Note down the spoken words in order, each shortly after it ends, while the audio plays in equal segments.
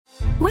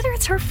Whether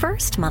it's her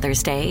first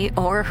Mother's Day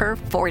or her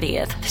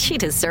 40th, she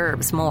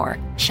deserves more.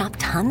 Shop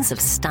tons of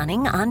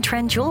stunning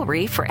on-trend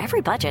jewelry for every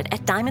budget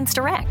at Diamonds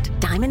Direct.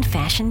 Diamond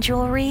fashion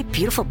jewelry,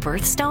 beautiful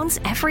birthstones,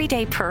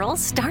 everyday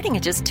pearls starting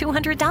at just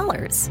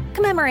 $200.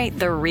 Commemorate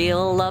the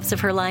real loves of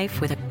her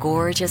life with a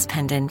gorgeous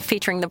pendant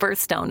featuring the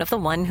birthstone of the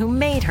one who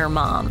made her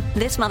mom.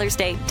 This Mother's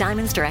Day,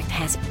 Diamonds Direct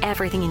has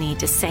everything you need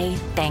to say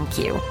thank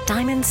you.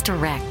 Diamonds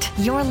Direct.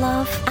 Your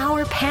love,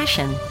 our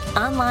passion.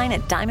 Online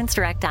at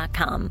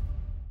diamondsdirect.com.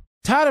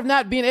 Tired of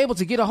not being able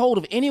to get a hold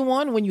of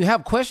anyone when you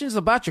have questions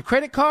about your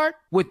credit card?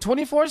 With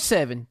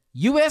 24/7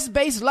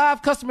 U.S.-based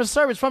live customer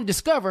service from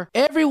Discover,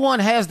 everyone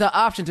has the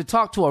option to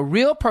talk to a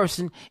real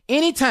person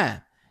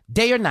anytime,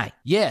 day or night.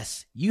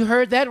 Yes, you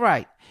heard that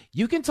right.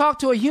 You can talk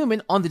to a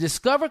human on the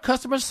Discover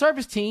customer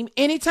service team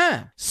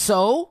anytime.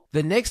 So,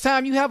 the next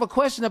time you have a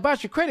question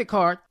about your credit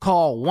card,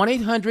 call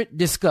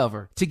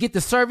 1-800-DISCOVER to get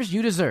the service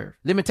you deserve.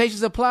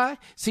 Limitations apply.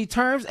 See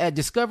terms at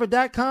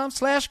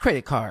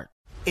discover.com/creditcard.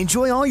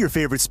 Enjoy all your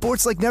favorite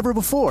sports like never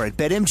before at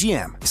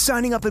BetMGM.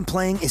 Signing up and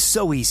playing is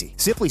so easy.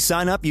 Simply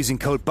sign up using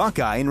code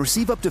Buckeye and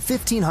receive up to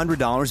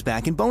 $1,500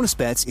 back in bonus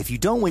bets if you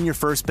don't win your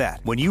first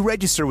bet. When you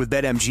register with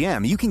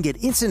BetMGM, you can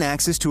get instant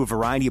access to a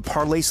variety of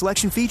parlay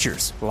selection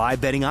features, live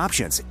betting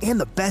options, and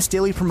the best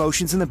daily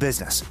promotions in the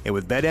business. And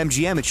with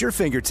BetMGM at your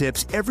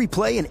fingertips, every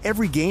play and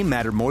every game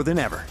matter more than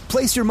ever.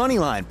 Place your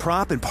moneyline,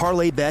 prop, and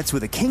parlay bets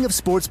with the king of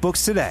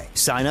sportsbooks today.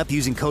 Sign up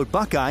using code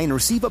Buckeye and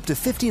receive up to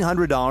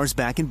 $1,500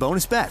 back in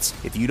bonus bets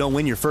if you don't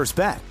win your first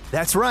bet.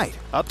 That's right,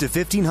 up to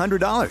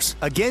 $1,500.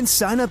 Again,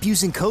 sign up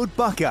using code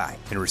Buckeye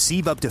and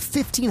receive up to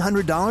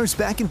 $1,500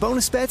 back in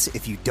bonus bets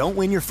if you don't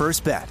win your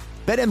first bet.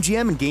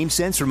 BetMGM and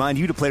GameSense remind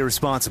you to play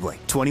responsibly.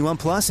 21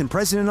 plus and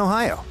present in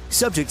Ohio.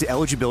 Subject to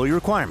eligibility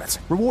requirements.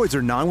 Rewards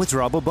are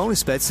non-withdrawable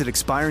bonus bets that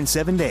expire in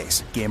 7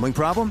 days. Gambling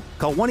problem?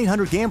 Call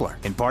 1-800-GAMBLER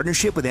in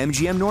partnership with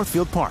MGM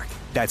Northfield Park.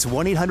 That's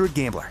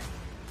 1-800-GAMBLER.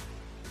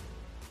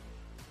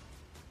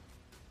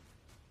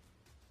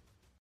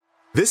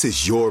 This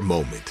is your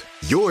moment,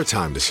 your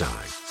time to shine,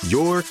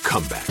 your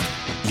comeback.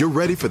 You're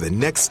ready for the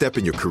next step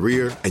in your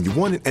career, and you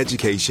want an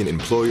education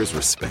employers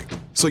respect.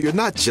 So you're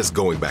not just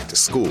going back to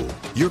school,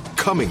 you're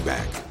coming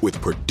back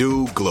with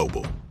Purdue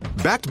Global.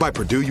 Backed by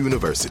Purdue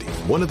University,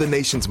 one of the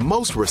nation's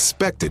most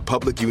respected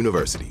public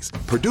universities,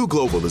 Purdue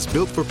Global is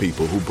built for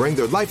people who bring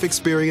their life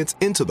experience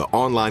into the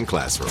online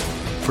classroom.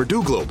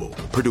 Purdue Global,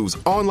 Purdue's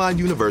online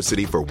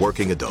university for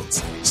working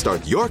adults.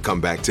 Start your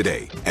comeback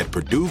today at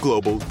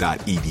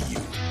purdueglobal.edu.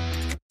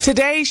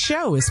 Today's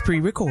show is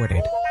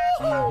pre-recorded.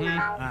 Y'all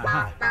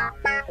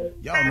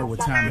know what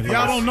time it is.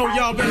 Y'all don't know,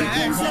 y'all better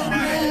ask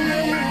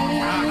somebody.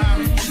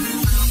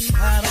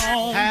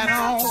 Hat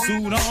on,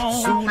 suit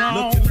on,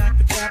 looking like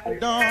the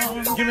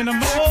Captain, giving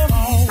them all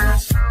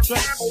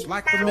dressed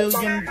like $1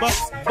 million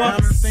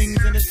bucks,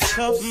 things in its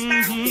cuffs.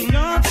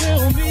 Y'all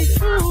tell me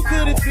who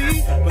could it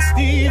be but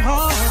Steve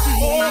Harvey?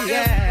 Oh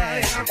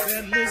yeah, out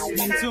there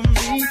listening to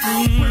me.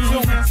 Put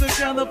your hands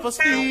together for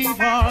Steve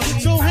Harvey.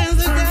 Put your hands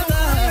together.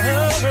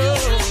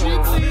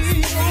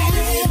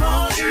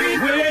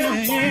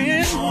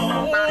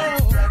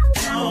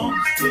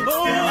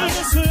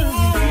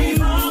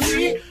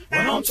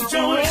 Why don't you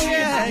join?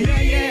 Yeah.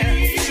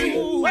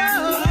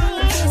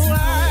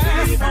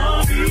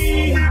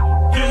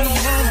 Get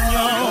on,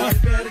 y'all.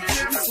 Better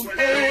give me some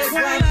eggs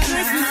right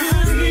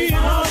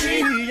now.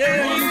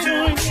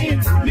 Join in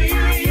me.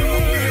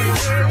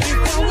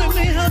 Come with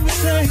me, help me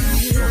say.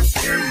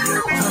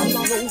 I'm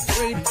so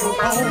afraid to go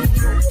home.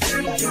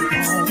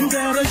 You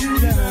gotta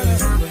turn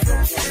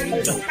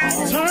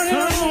it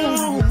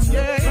on,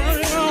 yeah, turn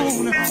it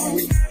on.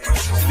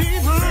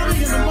 Steve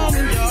Harvey in the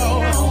moment,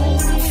 y'all.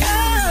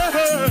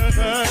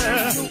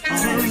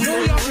 Turn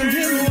it up and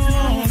get it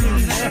on.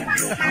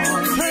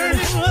 Turn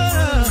it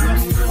up.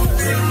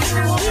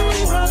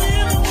 Steve Harvey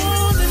in the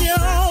morning,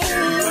 y'all.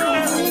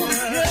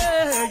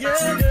 Yeah.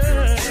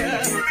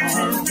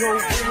 Turn your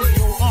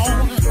radio on.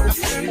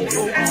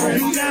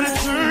 You gotta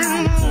turn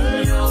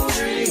it on.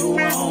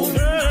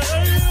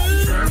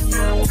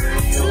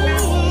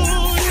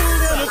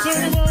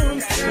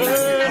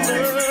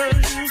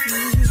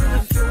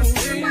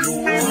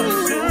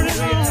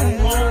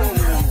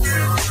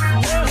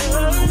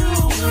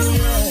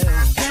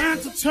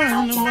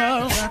 Turn them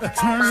up,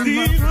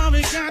 Steve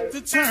Harvey got to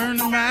turn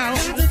them out.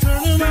 Steve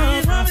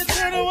Harvey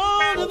turn them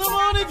on to the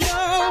morning,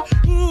 y'all.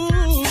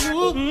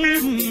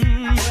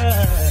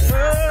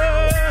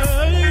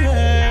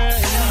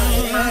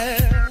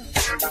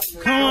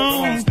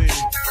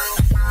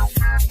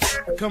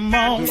 Come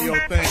on, do your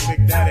thing,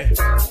 Big Daddy.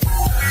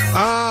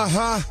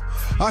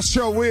 I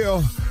sure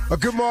will.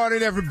 Good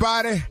morning,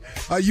 everybody.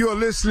 You are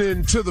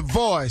listening to The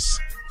Voice.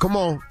 Come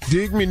on,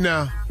 dig me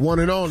now, one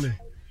and only.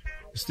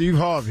 Steve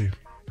Harvey.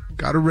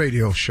 Got a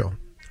radio show.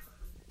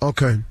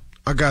 Okay,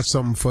 I got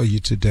something for you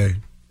today.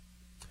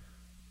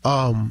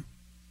 I'm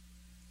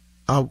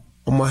going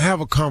to have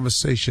a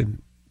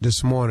conversation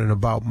this morning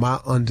about my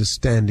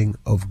understanding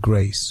of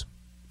grace.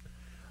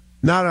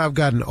 Now that I've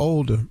gotten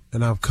older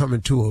and I've come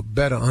into a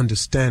better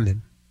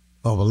understanding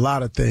of a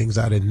lot of things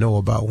I didn't know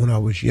about when I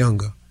was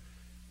younger,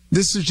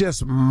 This is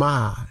just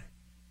my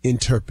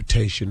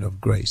interpretation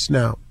of grace.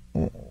 Now,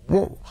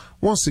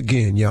 once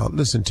again, y'all,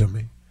 listen to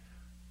me.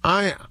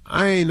 I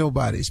ain't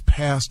nobody's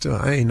pastor.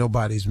 I ain't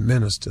nobody's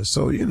minister.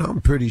 So,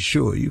 I'm pretty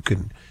sure you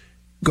can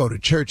go to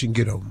church and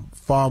get a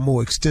far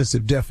more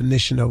extensive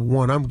definition of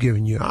one I'm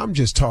giving you. I'm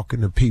just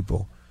talking to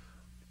people.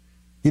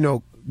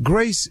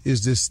 Grace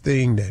is this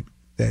thing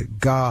that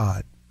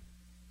God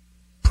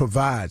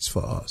provides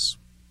for us.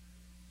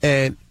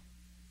 And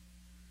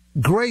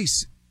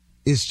grace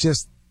is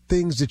just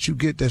things that you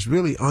get that's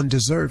really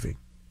undeserving.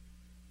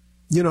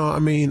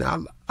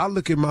 I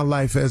look at my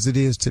life as it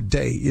is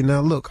today.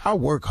 Look, I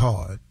work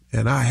hard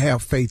and I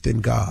have faith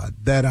in God.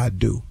 That I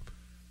do.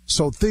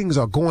 So things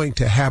are going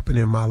to happen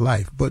in my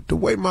life. But the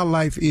way my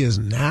life is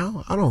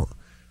now, I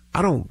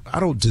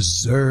don't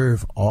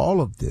deserve all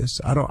of this.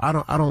 I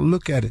don't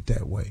look at it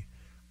that way.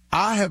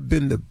 I have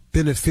been the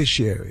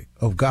beneficiary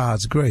of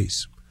God's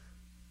grace.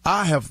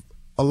 I have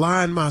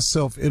aligned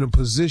myself in a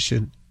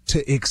position to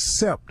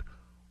accept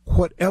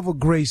whatever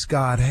grace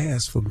God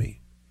has for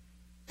me.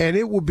 And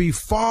it will be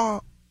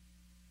far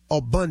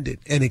abundant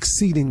and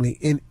exceedingly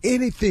in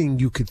anything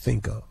you could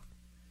think of.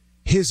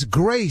 His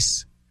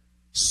grace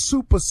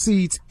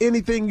supersedes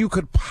anything you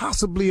could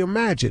possibly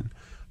imagine.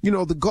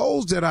 The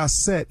goals that I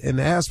set and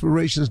the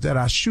aspirations that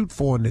I shoot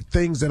for and the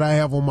things that I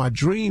have on my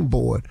dream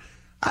board,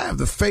 I have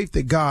the faith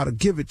that God will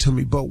give it to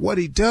me. But what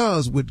he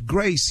does with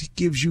grace, he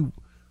gives you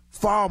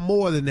far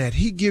more than that.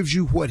 He gives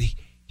you what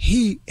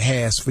he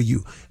has for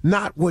you,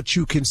 not what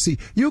you can see.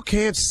 You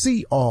can't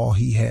see all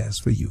he has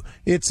for you.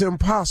 It's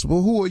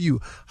impossible. Who are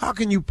you? How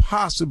can you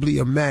possibly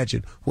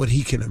imagine what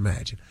he can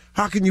imagine?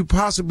 How can you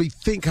possibly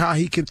think how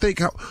he can think?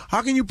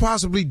 How can you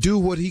possibly do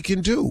what he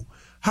can do?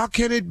 How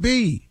can it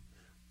be?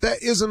 There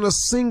isn't a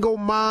single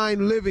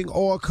mind living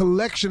or a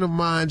collection of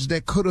minds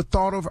that could have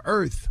thought of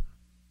earth.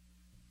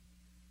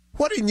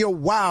 What in your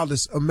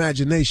wildest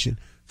imagination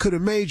could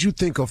have made you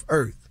think of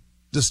earth,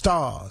 the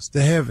stars,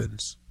 the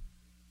heavens,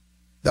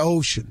 the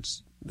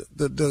oceans,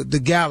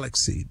 the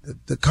galaxy,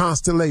 the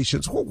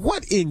constellations?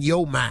 What in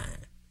your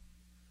mind?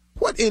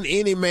 What in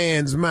any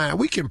man's mind?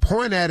 We can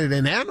point at it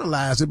and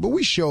analyze it, but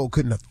we sure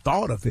couldn't have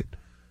thought of it.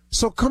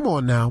 So come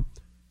on now.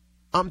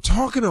 I'm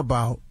talking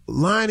about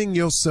lining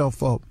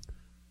yourself up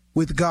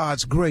with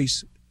God's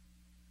grace,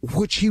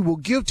 which he will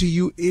give to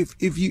you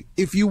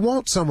if you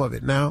want some of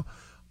it now.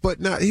 But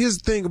now here's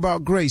the thing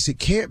about grace. It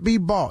can't be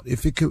bought.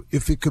 If it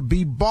could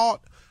be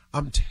bought,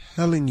 I'm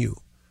telling you,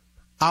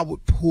 I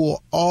would pour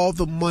all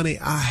the money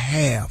I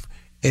have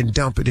and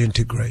dump it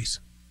into grace.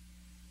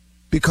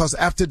 Because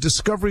after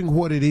discovering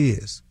what it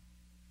is,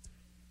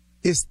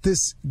 it's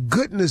this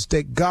goodness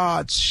that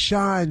God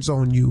shines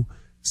on you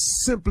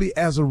simply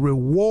as a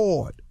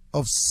reward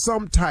of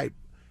some type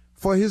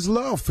for his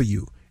love for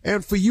you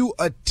and for you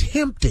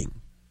attempting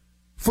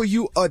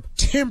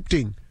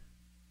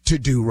to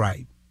do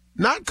right.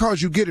 Not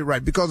because you get it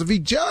right, because if he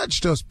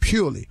judged us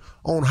purely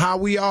on how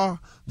we are,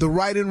 the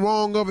right and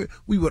wrong of it,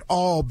 we would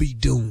all be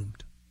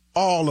doomed.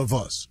 All of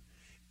us.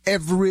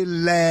 Every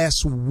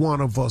last one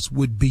of us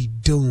would be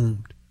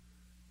doomed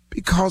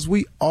because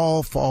we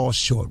all fall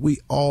short. We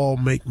all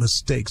make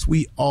mistakes.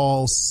 We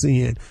all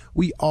sin.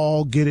 We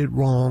all get it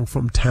wrong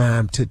from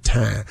time to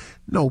time.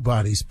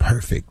 Nobody's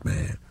perfect,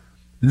 man.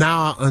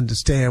 Now I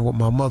understand what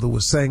my mother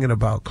was singing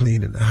about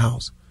cleaning the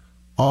house.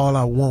 All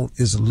I want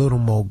is a little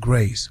more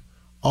grace.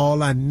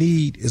 All I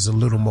need is a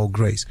little more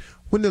grace.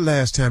 When the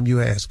last time you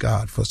asked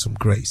God for some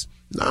grace?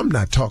 Now, I'm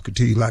not talking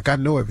to you like I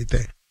know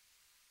everything.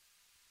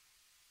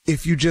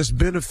 If you just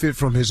benefit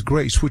from his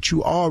grace, which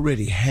you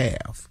already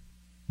have,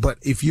 but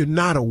if you're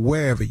not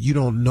aware of it, you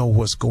don't know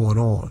what's going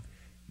on.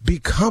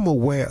 Become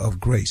aware of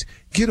grace.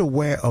 Get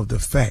aware of the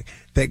fact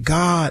that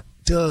God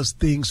does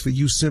things for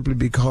you simply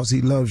because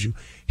he loves you.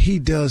 He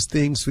does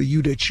things for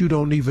you that you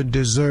don't even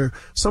deserve.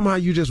 Somehow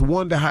you just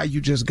wonder how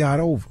you just got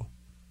over,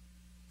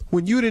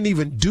 when you didn't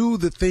even do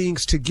the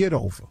things to get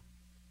over.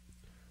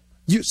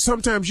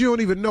 Sometimes you don't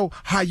even know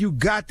how you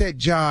got that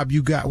job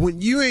you got, when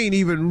you ain't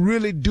even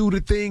really do the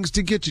things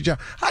to get your job.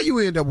 How you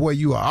end up where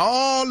you are?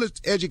 All the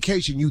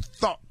education you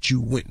thought you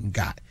went and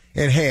got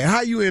and had.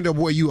 How you end up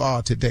where you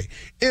are today,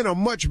 in a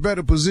much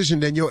better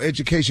position than your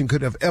education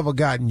could have ever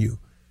gotten you.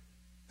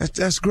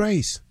 That's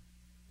grace.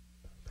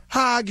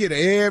 How I get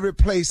every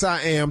place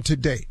I am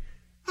today.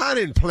 I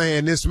didn't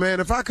plan this, man.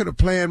 If I could have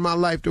planned my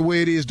life the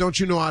way it is, don't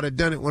you know I'd have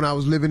done it when I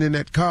was living in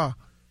that car?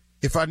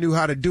 If I knew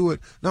how to do it.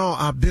 No,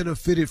 I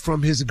benefited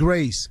from his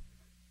grace.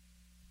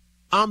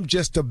 I'm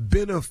just a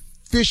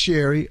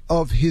beneficiary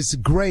of his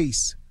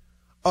grace,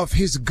 of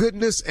his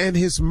goodness and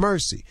his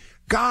mercy.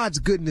 God's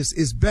goodness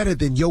is better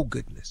than your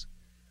goodness.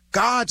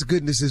 God's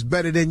goodness is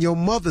better than your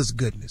mother's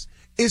goodness.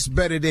 It's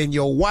better than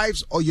your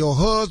wife's or your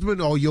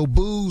husband or your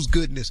boo's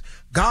goodness.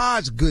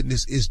 God's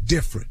goodness is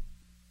different.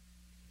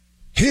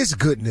 His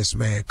goodness,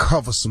 man,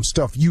 covers some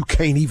stuff you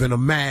can't even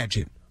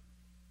imagine.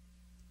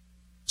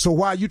 So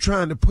while you're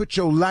trying to put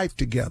your life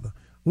together,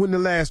 when the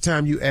last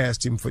time you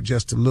asked him for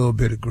just a little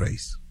bit of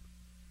grace?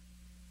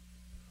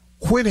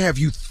 When have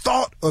you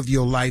thought of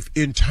your life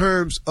in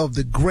terms of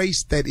the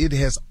grace that it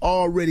has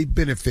already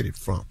benefited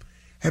from?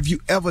 Have you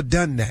ever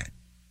done that?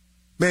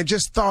 Man,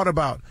 just thought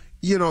about,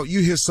 you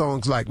hear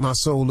songs like My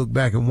Soul Look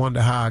Back and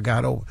Wonder How I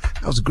Got Over.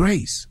 That was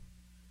grace.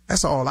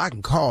 That's all I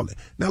can call it.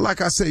 Now,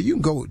 like I said, you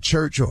can go to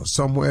church or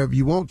somewhere if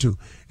you want to,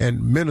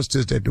 and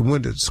ministers that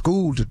went to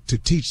school to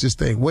teach this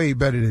thing way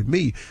better than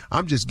me.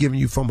 I'm just giving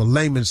you from a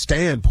layman's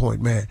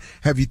standpoint, man.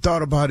 Have you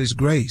thought about his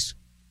grace?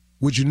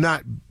 Would you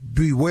not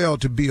be well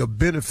to be a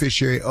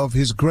beneficiary of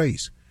his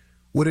grace?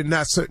 Would it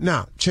not?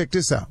 Now, check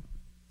this out.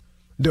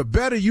 The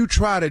better you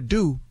try to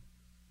do,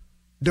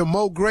 the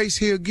more grace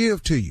he'll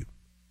give to you.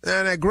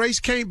 And that grace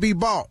can't be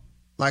bought.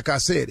 Like I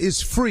said,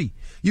 it's free.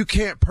 You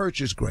can't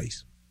purchase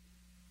grace.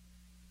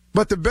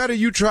 But the better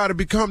you try to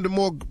become,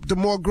 the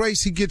more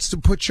grace he gets to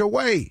put your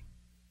way.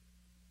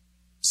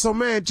 So,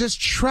 man,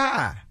 just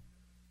try.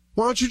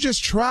 Why don't you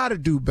just try to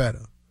do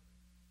better?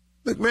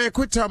 Look, man,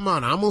 quit talking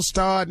about, I'm going to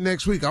start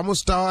next week. I'm going to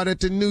start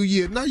at the new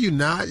year. No, you're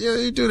not.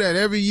 You do that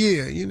every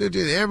year. At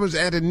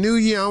the new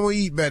year, I'm going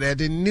to eat better. At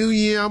the new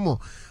year, I'm going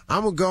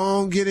to go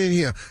on get in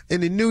here.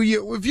 In the new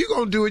year, if you're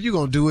going to do it, you're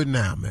going to do it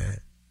now, man.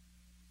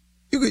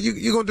 You're going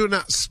to do it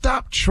now.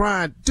 Stop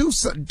trying. Do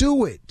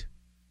it.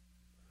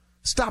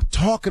 Stop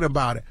talking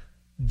about it.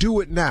 Do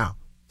it now.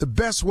 The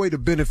best way to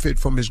benefit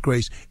from his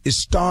grace is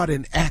start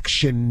in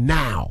action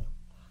now.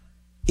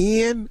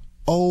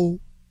 N-O-W.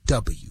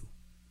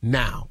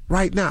 Now.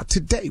 Right now.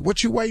 Today.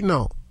 What you waiting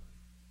on?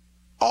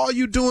 All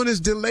you doing is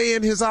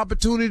delaying his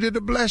opportunity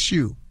to bless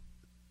you.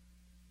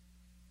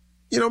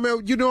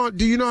 Man,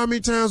 do you know how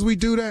many times we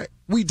do that?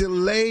 We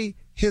delay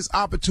his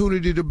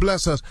opportunity to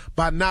bless us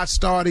by not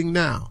starting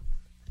now.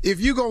 If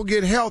you're going to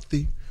get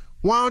healthy,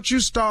 why don't you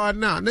start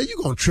now? Now,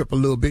 you're going to trip a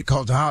little bit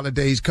because the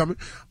holiday's coming,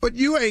 but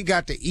you ain't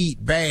got to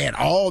eat bad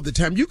all the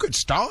time. You could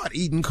start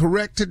eating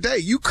correct today.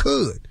 You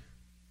could.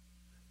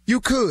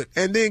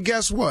 And then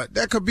guess what?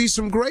 There could be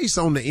some grace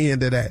on the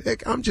end of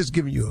that. I'm just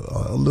giving you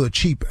a little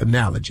cheap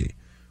analogy.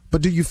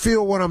 But do you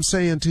feel what I'm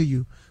saying to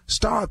you?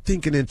 Start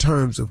thinking in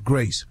terms of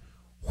grace.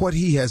 What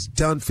he has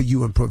done for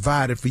you and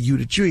provided for you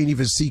that you ain't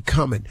even see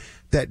coming.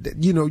 That,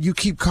 you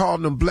keep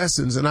calling them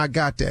blessings, and I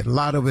got that. A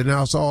lot of it, and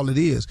that's all it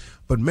is.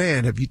 But,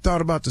 man, have you thought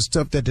about the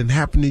stuff that didn't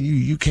happen to you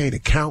you can't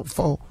account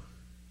for?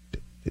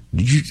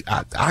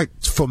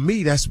 For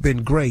me, that's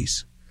been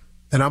grace,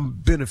 and I'm a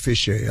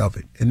beneficiary of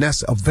it. And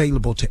that's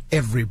available to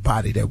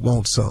everybody that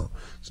wants some.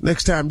 So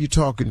next time you're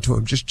talking to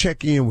him, just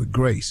check in with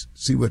grace.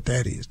 See what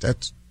that is.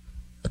 That's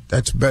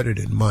better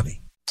than money.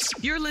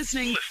 You're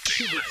listening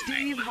to the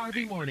Steve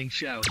Harvey Morning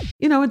Show.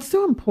 It's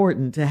so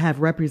important to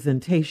have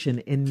representation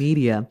in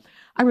media.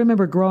 I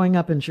remember growing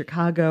up in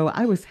Chicago,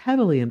 I was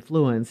heavily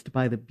influenced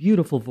by the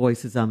beautiful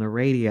voices on the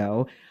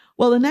radio.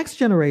 Well, the next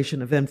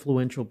generation of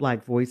influential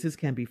Black voices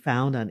can be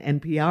found on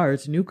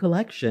NPR's new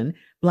collection,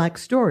 Black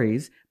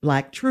Stories,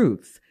 Black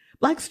Truths.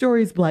 Black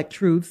Stories, Black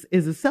Truths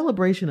is a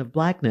celebration of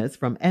Blackness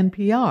from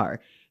NPR.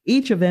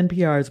 Each of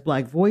NPR's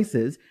Black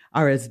voices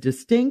are as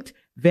distinct,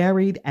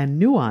 varied,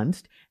 and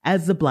nuanced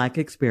as the Black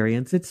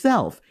experience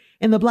itself.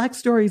 In the Black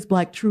Stories,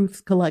 Black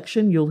Truths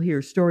collection, you'll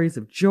hear stories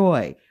of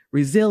joy,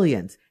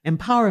 resilience,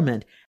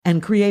 empowerment,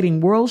 and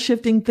creating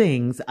world-shifting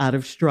things out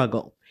of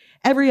struggle.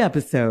 Every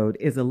episode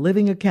is a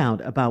living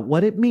account about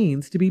what it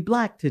means to be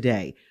Black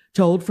today,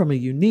 told from a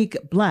unique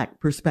Black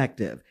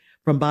perspective.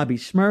 From Bobby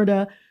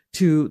Shmurda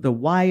to The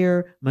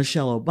Wire,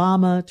 Michelle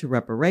Obama to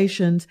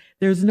reparations,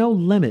 there's no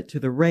limit to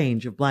the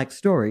range of Black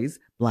stories,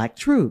 Black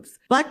truths.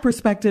 Black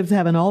perspectives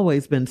haven't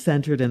always been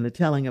centered in the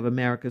telling of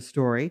America's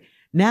story.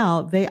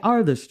 Now they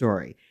are the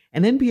story.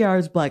 In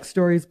NPR's Black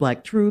Stories,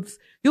 Black Truths,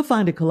 you'll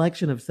find a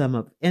collection of some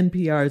of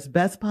NPR's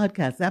best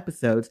podcast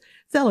episodes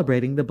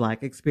celebrating the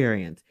Black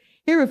experience.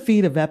 Hear a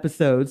feed of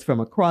episodes from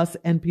across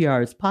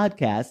NPR's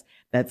podcasts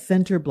that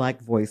center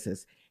Black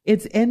voices.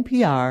 It's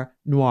NPR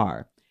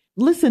Noir.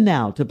 Listen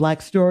now to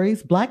Black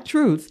Stories, Black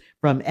Truths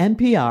from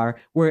NPR,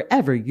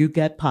 wherever you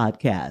get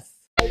podcasts.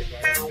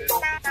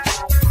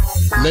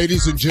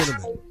 Ladies and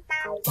gentlemen,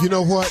 you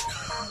know what?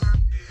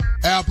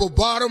 Apple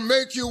bottom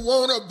make you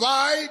want to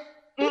bite?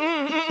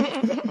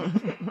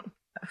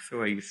 That's the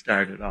way you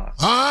started off.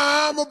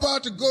 I'm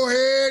about to go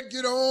ahead,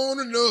 get on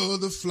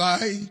another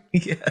flight.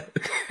 Yeah.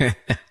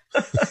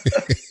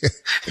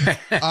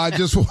 I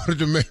just wanted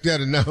to make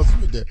that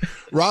announcement that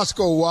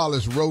Roscoe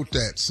Wallace wrote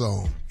that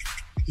song.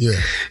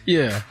 Yeah.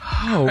 Yeah.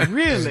 Oh,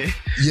 really?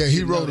 Yeah,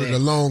 he wrote it a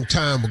long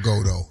time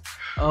ago, though.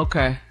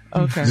 Okay.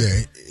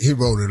 Yeah, he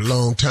wrote it a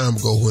long time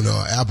ago when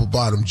Apple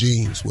Bottom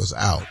Jeans was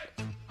out.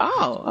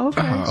 Oh,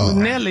 okay.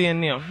 Nelly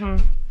and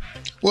them.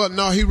 Well,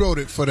 no, he wrote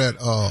it for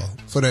that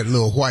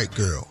little white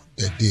girl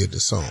that did the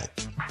song.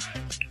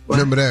 What?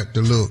 Remember that?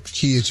 The little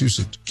kids used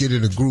to get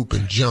in a group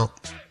and jump.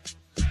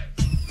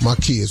 My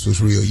kids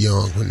was real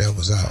young when that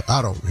was out.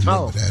 I don't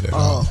remember that at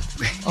all.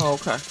 Oh,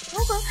 okay.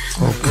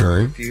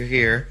 Okay. If you're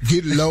here.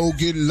 Get low,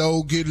 get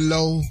low, get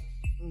low.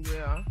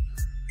 Yeah.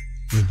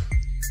 You know.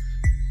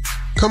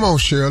 Come on,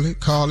 Shirley,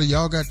 Carly,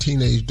 y'all got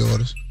teenage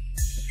daughters.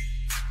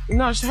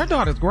 No, her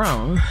daughter's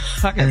grown.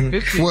 I got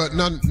 15. Well,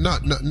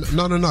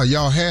 no.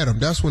 Y'all had them.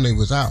 That's when they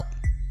was out.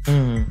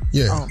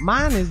 Yeah. Oh,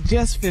 mine is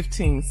just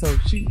 15. So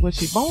was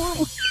she born?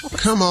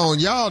 Come on,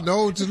 y'all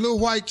know the little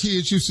white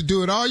kids used to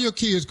do it. All your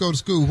kids go to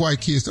school, white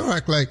kids. Don't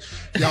act like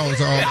y'all was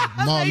all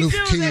Martin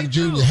Luther King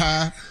Junior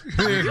High.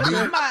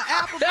 My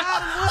apple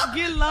bottom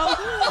get low.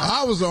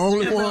 I was the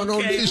only one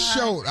on this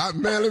show.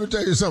 Man, let me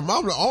tell you something.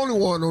 I'm the only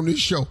one on this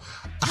show.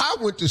 I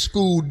went to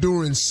school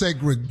during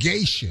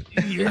segregation.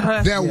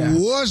 There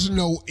was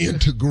no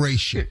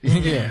integration.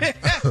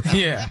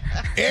 Yeah.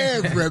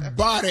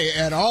 Everybody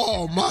at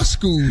all my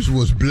schools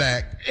was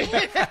black.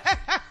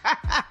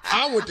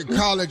 I went to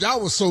college. I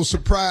was so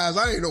surprised.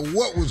 I didn't know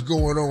what was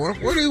going on.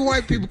 Where these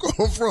white people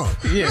come from?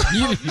 Yeah,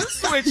 you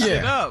switched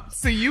it up.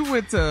 See, you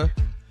went to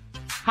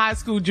high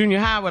school, junior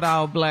high with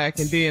all black,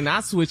 and then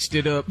I switched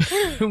it up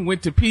and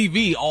went to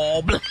PV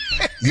all black.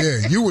 Yeah,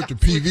 you went to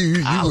PV.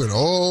 You went,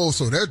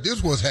 so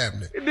this was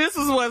happening. This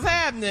is what's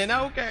happening.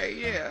 Okay,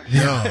 yeah.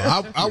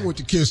 No, I went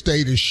to Kent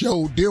State and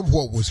showed them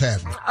what was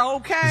happening.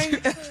 Okay.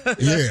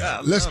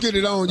 Yeah, let's get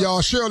it on,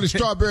 y'all. Shirley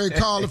Strawberry,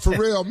 Carla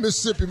Farrell,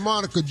 Mississippi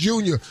Monica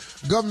Jr.,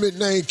 government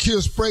name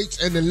Kill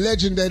Sprates, and the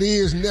legend that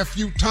is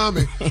Nephew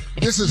Tommy.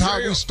 This is how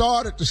we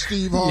started the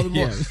Steve Harvey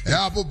Morning.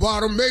 Apple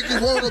bottom make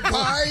you want to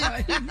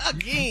bite.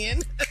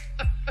 Again.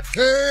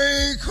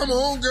 Hey, come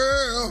on,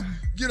 girl.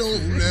 Get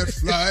on that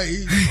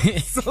flight.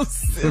 So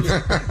silly.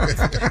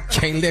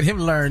 Can't let him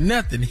learn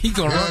nothing. He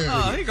gonna run.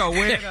 Oh, he gonna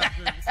wear it up.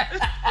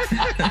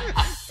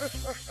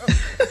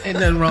 Ain't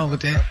nothing wrong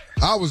with that.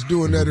 I was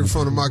doing that in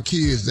front of my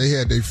kids. They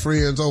had their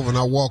friends over, and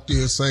I walked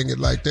in saying it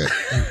like that.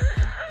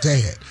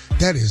 Dad,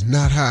 that is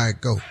not how it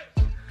go.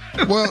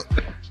 Well,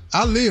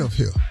 I live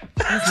here.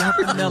 That's not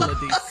the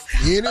melodies.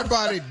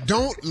 Anybody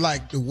don't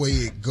like the way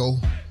it go,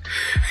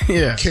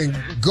 can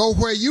go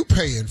where you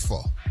paying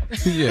for.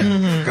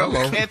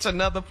 Go catch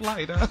another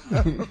flight, huh?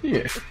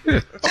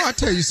 Oh, I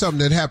tell you something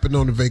that happened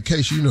on the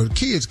vacation. You know, the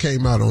kids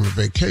came out on the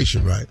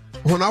vacation, right?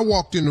 When I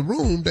walked in the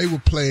room, they were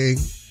playing,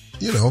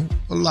 a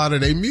lot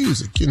of their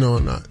music,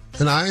 and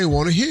I didn't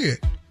want to hear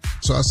it.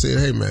 So I said,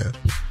 hey, man,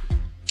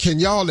 can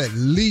y'all at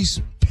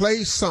least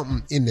play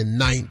something in the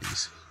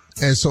 90s?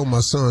 And so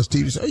my son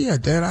Steve said, oh, yeah,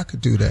 Dad, I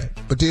could do that.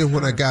 But then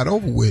when I got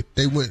over with,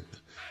 they went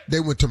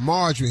to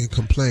Marjorie and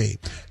complained,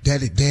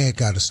 Dad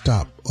got to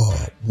stop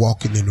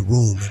walking in the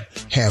room and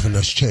having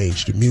us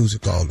change the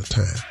music all the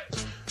time.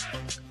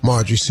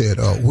 Marjorie said,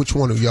 which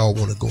one of y'all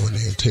want to go in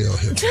there and tell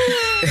him?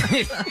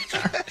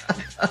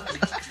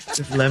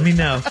 Just let me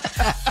know.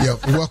 Yeah,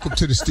 welcome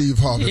to the Steve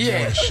Harvey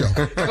Morning Show.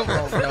 Come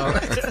on,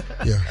 dog.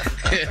 Yeah.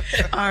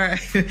 All right.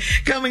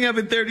 Coming up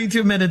at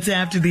 32 minutes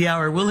after the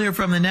hour, we'll hear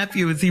from the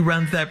nephew as he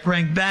runs that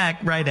prank back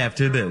right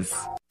after this.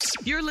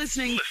 You're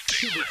listening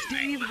to the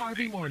Steve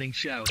Harvey Morning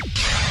Show.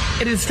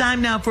 It is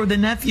time now for the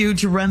nephew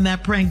to run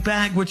that prank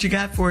back. What you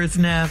got for us,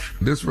 Neff?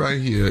 This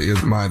right here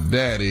is my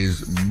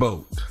daddy's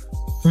boat.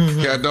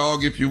 Cat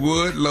dog, if you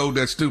would, load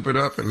that stupid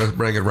up and let's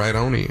bring it right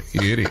on in.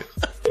 Here it is.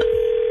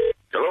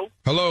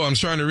 Hello, I'm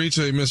trying to reach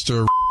a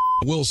Mr.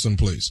 Wilson,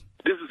 please.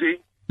 This is he.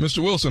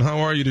 Mr. Wilson, how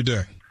are you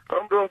today?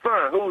 I'm doing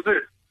fine. Who's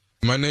this?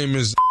 My name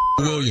is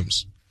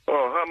Williams.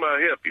 Oh, how may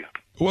I help you?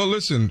 Well,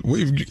 listen,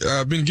 we've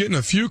been getting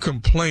a few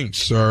complaints,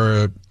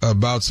 sir,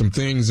 about some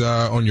things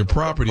on your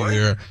property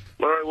there.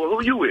 All right, well,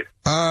 who you with?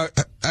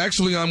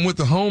 Actually, I'm with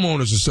the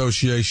Homeowners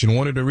Association.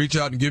 Wanted to reach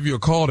out and give you a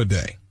call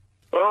today.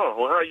 Oh,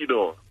 well, how you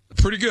doing?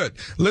 Pretty good.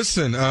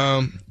 Listen,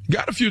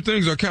 got a few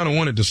things I kind of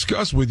want to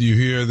discuss with you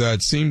here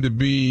that seem to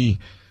be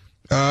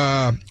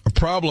a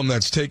problem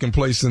that's taking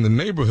place in the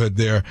neighborhood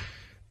there.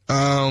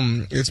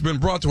 It's been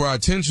brought to our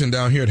attention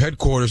down here at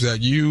headquarters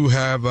that you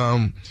have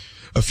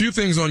a few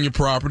things on your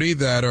property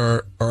that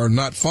are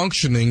not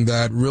functioning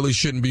that really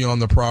shouldn't be on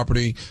the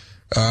property.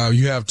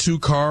 You have 2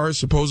 cars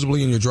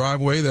supposedly in your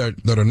driveway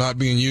that are not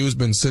being used,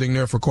 been sitting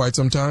there for quite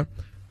some time.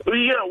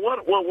 Yeah, one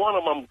of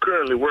them I'm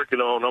currently working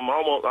on.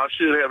 I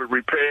should have it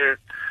repaired.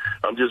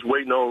 I'm just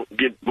waiting to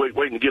get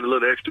a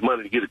little extra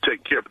money to get it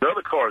taken care of. But the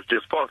other car is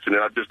just functioning.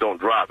 I just don't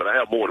drive it. I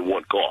have more than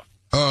one car.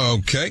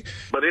 Okay.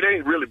 But it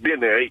ain't really been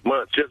there 8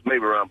 months, just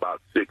maybe around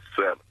about 6,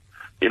 7.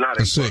 You're not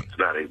 8 months,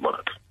 not 8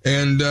 months.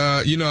 And,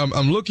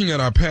 I'm looking at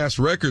our past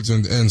records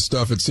and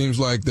stuff. It seems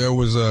like there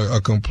was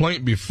a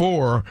complaint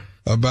before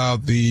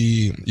about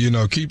the,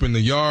 keeping the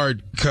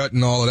yard cut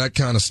and all of that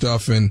kind of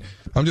stuff. And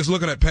I'm just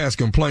looking at past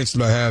complaints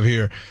that I have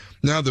here.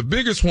 Now, the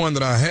biggest one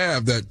that I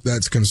have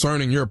that's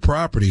concerning your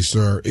property,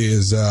 sir,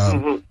 is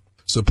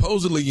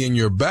supposedly in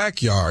your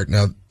backyard.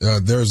 Now,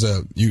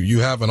 you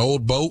have an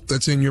old boat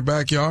that's in your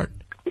backyard?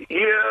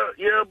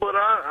 Yeah, but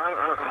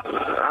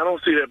I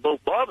don't see that boat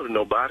bothering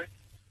nobody.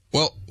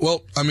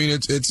 Well, I mean,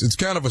 it's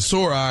kind of a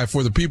sore eye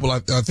for the people. I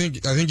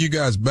think you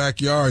guys'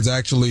 backyards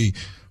actually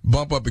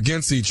bump up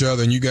against each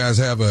other, and you guys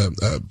have a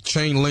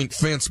chain link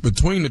fence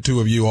between the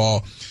two of you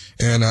all.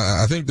 And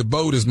I think the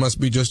boat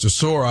must be just a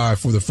sore eye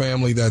for the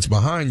family that's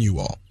behind you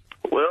all.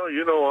 Well,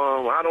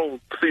 I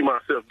don't see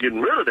myself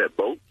getting rid of that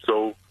boat,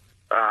 so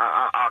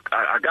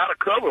I got a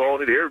cover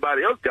on it.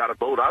 Everybody else got a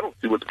boat. I don't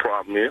see what the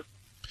problem is.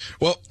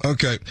 Well,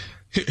 okay.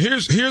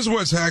 Here's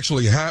what's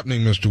actually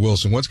happening, Mr.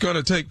 Wilson. What's going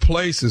to take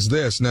place is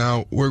this.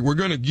 Now, we're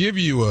going to give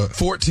you a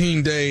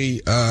 14-day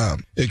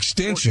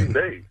extension.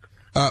 14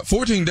 days.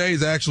 14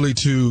 days actually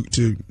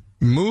to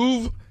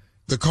move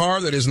the car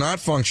that is not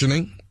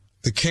functioning,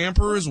 the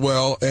camper as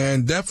well,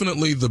 and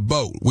definitely the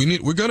boat.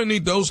 We're going to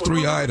need those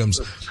 3 items.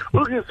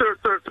 Look here, sir.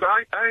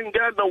 I ain't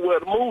got nowhere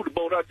to move the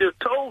boat. I just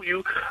told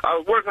you I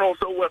was working on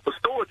somewhere for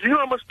storage. You know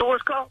how much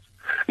storage costs?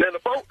 Now the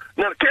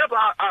camper,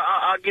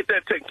 I get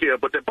that taken care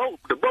of. But the boat,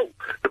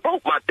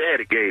 my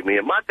daddy gave me,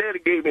 and my daddy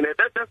gave me that.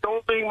 That's the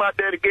only thing my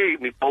daddy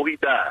gave me before he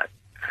died.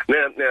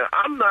 Now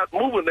I'm not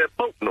moving that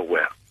boat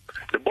nowhere.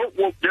 The boat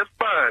works just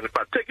fine. If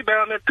I take it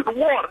down there to the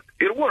water,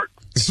 it'll work.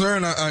 Sir,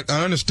 and I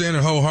understand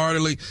it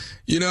wholeheartedly.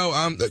 You know,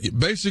 I'm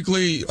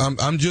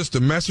just a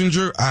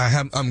messenger.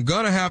 I'm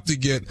gonna have to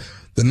get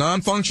the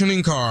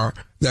non-functioning car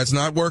that's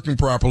not working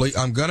properly.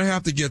 I'm gonna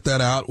have to get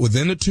that out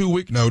within the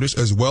 2-week notice,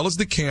 as well as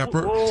the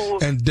camper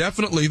and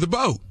definitely the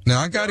boat.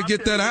 Now I got to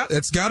get that out.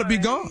 It's got to be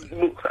gone.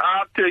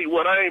 I'll tell you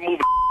what. I ain't moving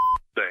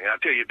the thing. I'll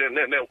tell you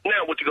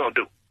now what you gonna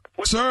do?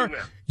 Sir,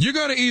 you're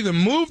going to either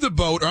move the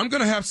boat or I'm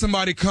going to have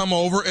somebody come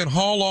over and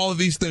haul all of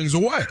these things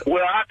away.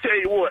 Well, I tell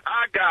you what,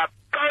 I got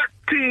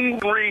 13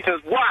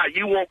 reasons why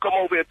you won't come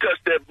over and touch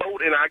that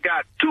boat, and I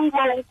got 2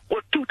 more.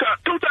 Well, 2 times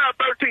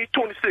 13 is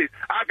 26.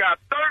 I got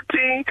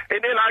 13,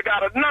 and then I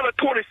got another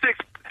 26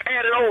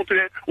 added on to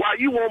that. Why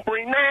you won't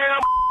bring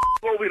damn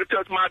over here to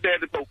touch my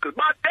daddy's boat? Because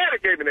my daddy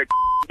gave me that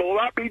boat.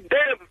 I'll be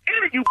damned if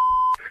any of you.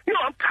 You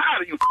know, I'm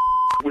tired of you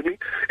with me.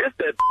 It's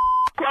that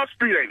cross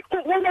street, ain't it? Who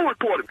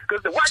reported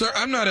me? Sir,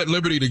 I'm not at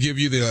liberty to give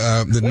you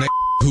the name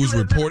who's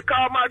reported.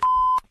 Call my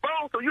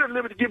phone, so you're at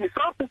liberty to give me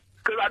something.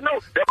 Because I know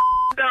that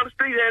down the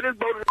street had this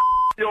boat in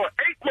 8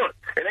 months,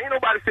 and ain't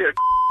nobody said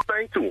a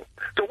thing to him.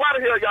 So why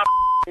the hell y'all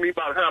me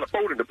about how to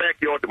boat in the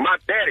backyard that my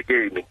daddy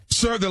gave me?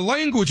 Sir, the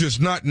language is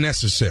not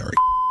necessary.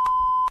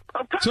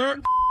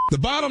 Sir, the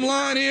bottom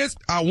line is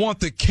I want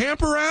the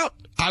camper out,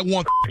 I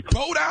want the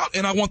boat out,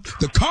 and I want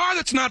the car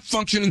that's not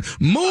functioning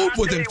moved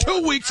within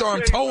 2 weeks or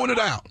I'm towing it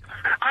out.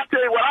 I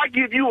tell you what, I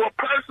give you a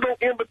personal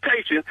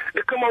invitation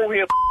to come over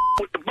here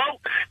with the boat,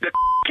 the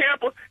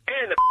camper,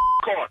 and the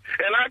car.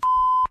 And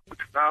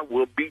I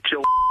will beat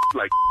your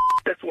like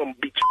that's what I'm gonna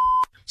beat you.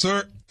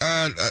 Sir,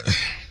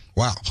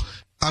 wow.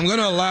 I'm going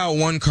to allow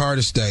 1 car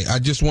to stay. I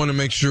just want to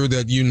make sure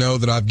that you know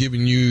that I've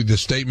given you the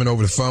statement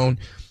over the phone,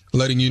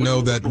 letting you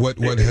know that what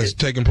has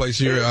taken place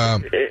here.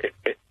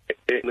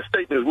 The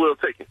statement is well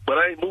taken, but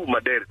I ain't moving my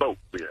daddy's boat.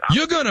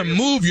 You're going to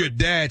move your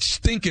dad's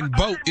stinking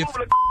boat if...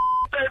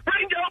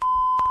 Bring your...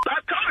 I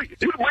told you.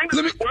 You bring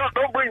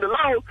don't bring the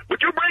load,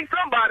 but you bring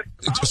somebody.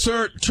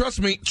 Sir,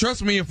 trust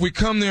me, if we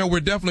come there, we're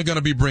definitely going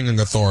to be bringing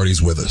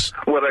authorities with us.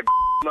 Well,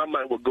 I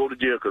might well go to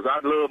jail because I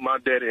love my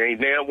daddy.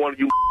 Ain't now one of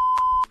you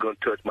going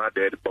to touch my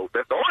daddy's boat.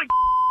 That's the only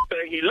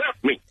thing he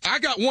left me. I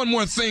got one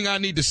more thing I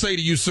need to say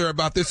to you, sir,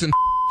 about this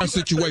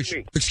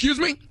situation. Excuse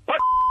me? What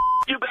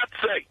you got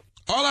to say?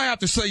 All I have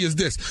to say is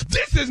this.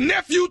 This is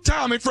Nephew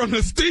Tommy from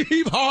the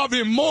Steve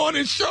Harvey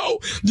Morning Show.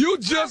 You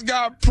just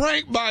got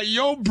pranked by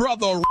your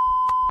brother.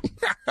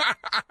 That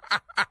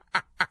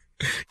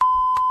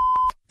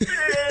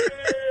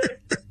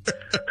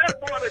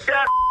boy that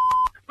got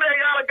man,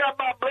 y'all got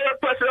my blood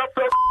pressure up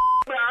so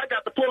now I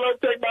got to pull up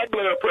and take my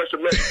blood pressure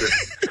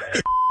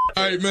medicine.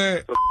 Hey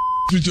man,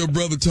 what your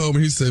brother told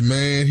me. He said,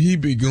 man, he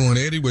be going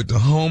Eddie with the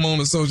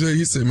homeowner association.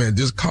 He said, man,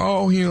 just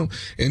call him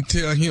and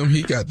tell him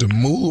he got to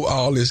move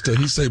all this stuff.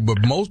 He said,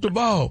 but most of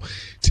all,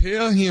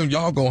 tell him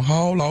y'all gonna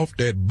haul off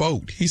that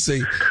boat. He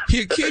said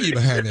he'll kill you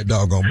behind that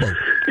doggone boat.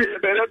 Yeah,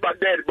 man, that's my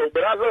daddy's boat,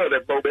 but I love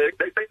that boat, man.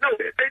 They know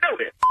that. They know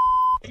that.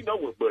 You know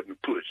what button to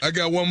push. I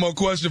got one more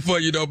question for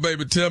you, though,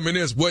 baby. Tell me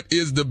this. What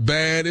is the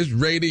baddest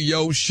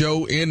radio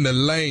show in the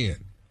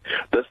land?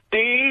 The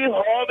Steve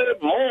Harvey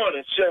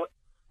Morning Show.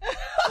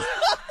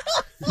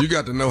 You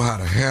got to know how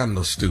to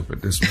handle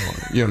stupid this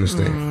morning. You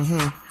understand?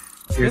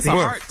 Mm-hmm. It's an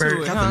art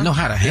to it, huh? Know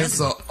how to handle. It's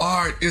an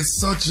art. It's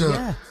such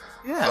a...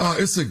 Yeah.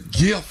 It's a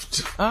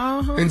gift.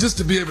 And just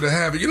to be able to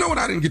have it. You know what?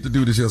 I didn't get to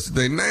do this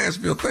yesterday.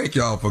 Nashville, thank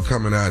y'all for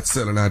coming out,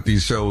 selling out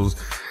these shows,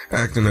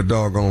 acting a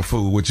doggone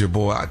fool with your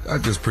boy. I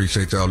just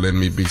appreciate y'all letting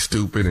me be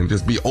stupid and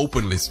just be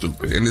openly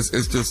stupid. And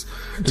it's just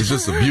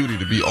a beauty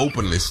to be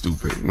openly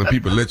stupid when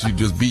people let you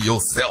just be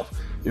yourself.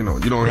 You know,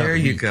 you don't have to. There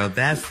you go.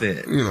 That's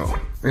it. You know,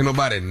 ain't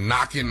nobody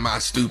knocking my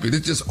stupid.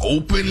 It's just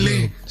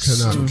openly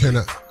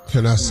stupid.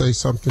 Can I say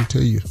something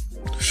to you?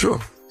 Sure.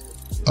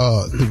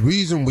 The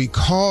reason we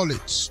call it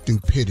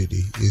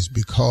stupidity is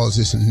because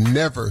it's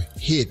never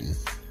hidden.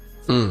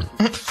 You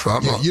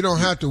don't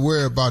have to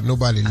worry about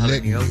nobody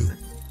letting you.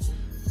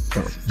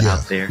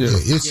 Out there.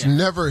 It's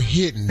never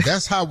hidden.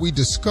 That's how we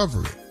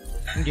discover it.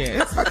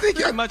 Yeah, it's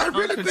pretty much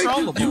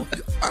uncontrollable.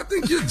 I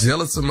think you're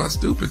jealous of my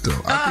stupid,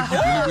 though. I think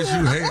you really wish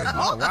you had.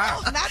 Oh,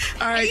 wow.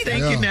 All right,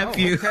 thank you,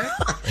 nephew.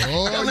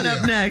 Coming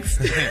up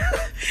next,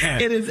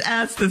 it is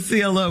Ask the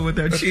CLO with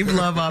our Chief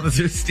Love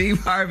Officer,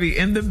 Steve Harvey,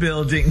 in the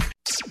building.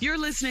 You're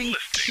listening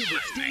to to the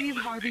Steve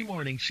Harvey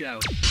Morning Show.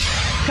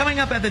 Coming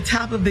up at the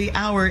top of the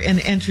hour in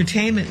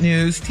entertainment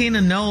news, Tina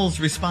Knowles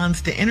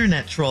responds to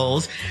internet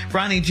trolls.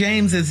 Bronny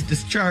James is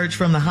discharged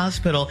from the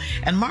hospital,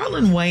 and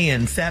Marlon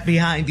Wayans sat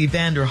behind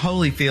Evander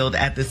Holyfield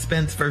at the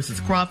Spence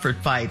versus Crawford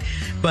fight.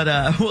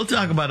 But we'll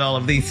talk about all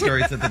of these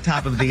stories at the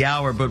top of the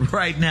hour. But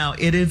right now,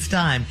 it is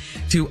time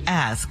to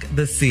ask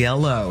the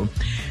CLO.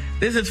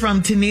 This is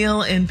from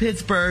Tennille in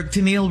Pittsburgh.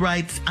 Tennille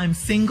writes, I'm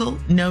single,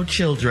 no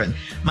children.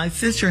 My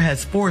sister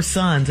has 4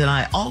 sons, and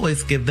I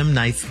always give them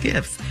nice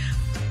gifts.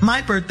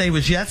 My birthday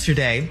was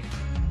yesterday,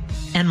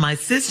 and my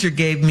sister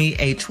gave me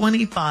a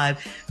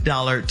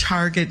 $25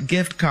 Target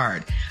gift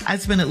card. I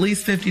spent at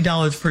least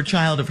 $50 per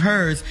child of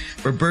hers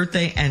for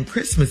birthday and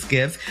Christmas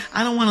gifts.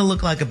 I don't want to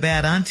look like a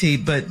bad auntie,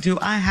 but do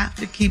I have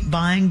to keep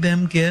buying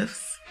them gifts?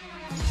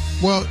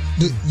 Well,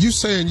 you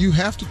saying you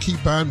have to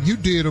keep buying, you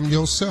did them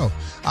yourself.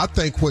 I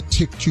think what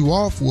ticked you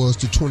off was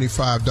the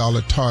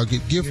 $25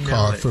 Target gift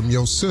card from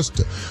your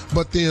sister.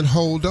 But then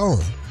hold on.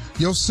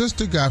 Your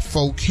sister got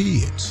 4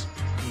 kids.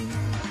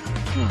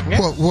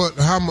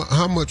 Mm-hmm.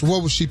 How much,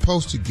 what was she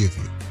supposed to give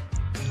you?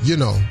 You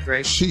know,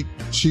 Great. she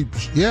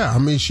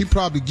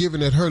probably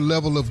giving at her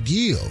level of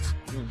give.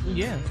 Mm-hmm.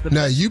 Yeah.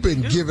 Now, you've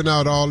been giving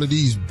out all of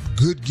these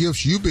good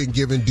gifts you've been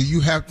giving. Do you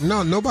have,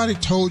 no, nobody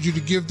told you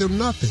to give them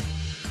nothing.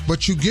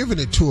 But you giving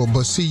it to them.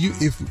 But see,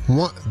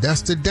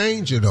 that's the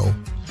danger, though.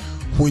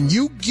 When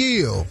you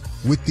give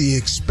with the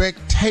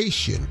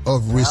expectation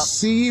of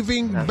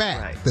receiving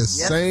back the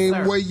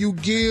same way you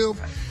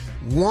give,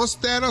 once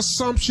that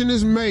assumption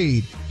is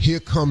made, here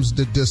comes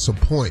the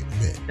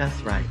disappointment. That's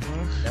right.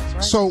 That's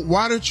right. So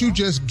why don't you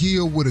just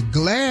give with a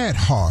glad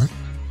heart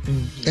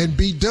and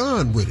be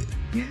done with it?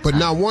 Yeah. But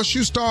now once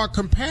you start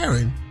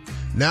comparing,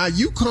 now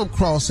you come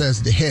across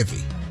as the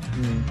heavy.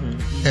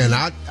 Mm-hmm. And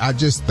I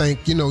just think,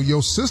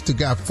 your sister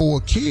got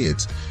 4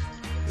 kids.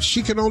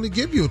 She can only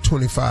give you a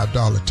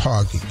 $25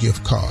 Target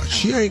gift card.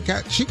 She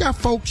got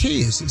 4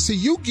 kids. See,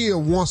 you give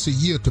once a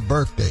year to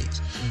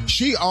birthdays.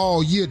 She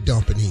all year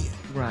dumping in.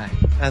 Right.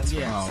 That's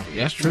right. Oh,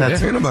 that's true.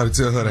 Ain't nobody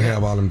tell her to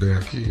have all them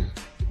damn kids.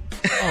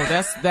 Oh,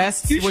 that's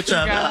what you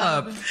got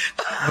out of it.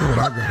 That's what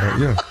I got out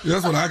of it. Yeah,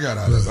 that's what I got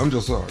out of it. I'm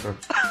just sorry.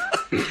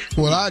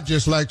 Well, I'd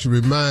just like to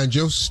remind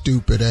your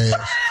stupid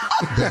ass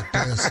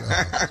that's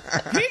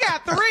he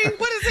got 3.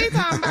 What is he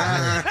talking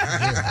about?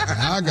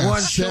 I got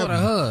 1 7. short of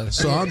hers.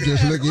 So I'm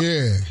just looking,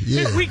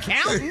 yeah. We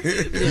counting?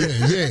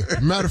 Yeah.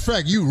 Matter of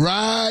fact, you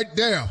right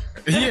there.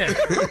 Yeah.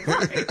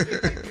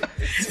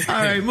 All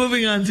right,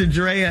 moving on to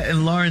Drea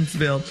in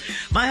Lawrenceville.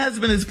 My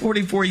husband is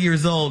 44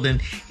 years old, and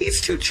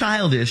he's too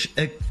childish,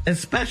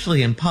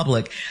 especially in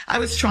public. I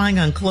was trying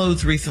on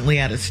clothes recently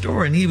at a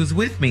store, and he was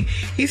with me.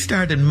 He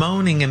started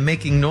moaning and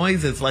making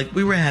noises like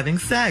we were having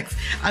sex.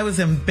 I was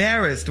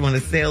embarrassed when a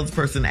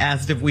salesperson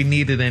asked if we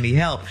needed any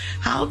help.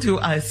 How do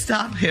I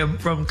stop him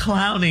from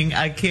clowning?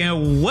 I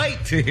can't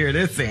wait to hear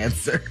this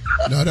answer.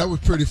 No, that was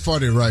pretty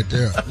funny right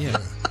there. Yeah.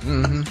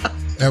 Mm-hmm.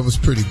 That was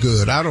pretty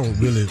good.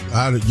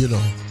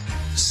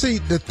 See,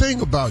 the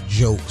thing about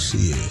jokes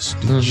is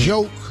the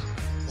joke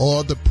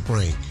or the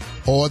prank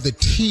or the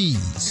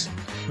tease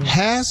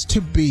has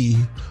to be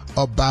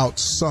about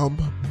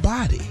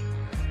somebody.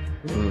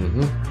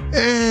 Mm-hmm.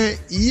 And,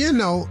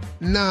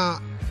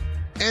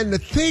 and the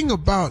thing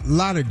about a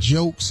lot of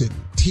jokes and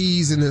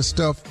teasing and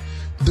stuff,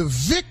 the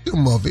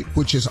victim of it,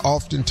 which is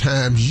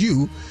oftentimes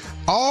you,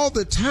 all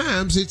the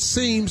times it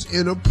seems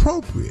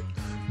inappropriate.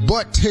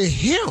 But to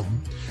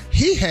him,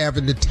 he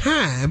having the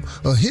time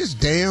of his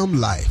damn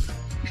life.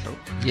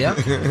 Yeah.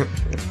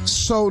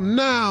 So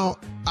now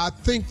I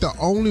think the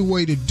only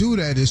way to do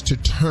that is to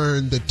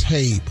turn the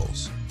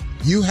tables.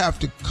 You have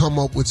to come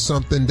up with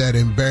something that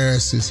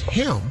embarrasses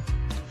him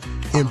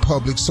in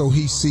public so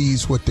he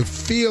sees what the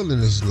feeling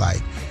is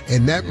like.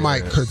 And that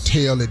might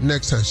curtail it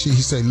next time. He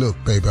say, look,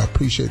 baby, I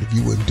appreciate if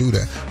you wouldn't do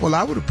that. Well,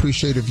 I would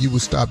appreciate if you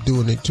would stop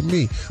doing it to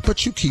me.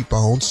 But you keep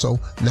on, so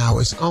now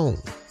it's on.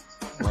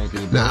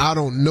 Now, I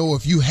don't know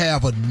if you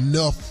have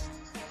enough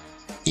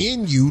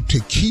in you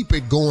to keep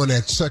it going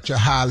at such a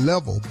high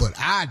level, but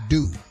I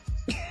do.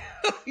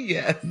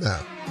 Yeah. Now,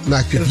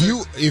 like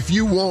if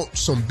you want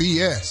some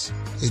BS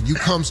and you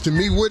comes to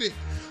me with it,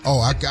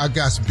 I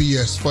got some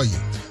BS for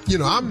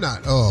you. I'm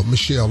not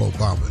Michelle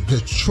Obama.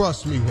 Just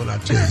trust me when I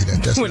tell you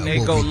that. That's when not they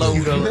what go we low, do.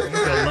 you go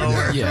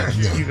lower. Yeah.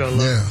 You go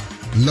lower.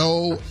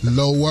 Yeah.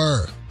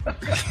 Lower.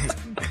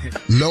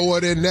 Lower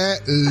than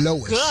that,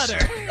 lowest.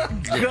 Gutter.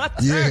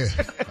 Yeah.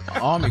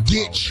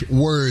 Get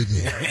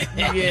worthy.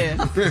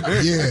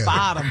 Yeah.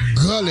 Bottom.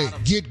 Gully.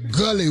 Get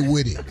gully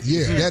with it.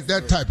 Yeah.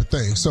 That type of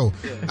thing. So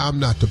I'm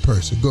not the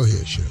person. Go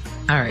ahead, Shirley.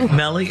 All right.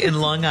 Melly in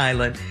Long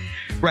Island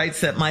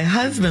writes that my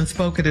husband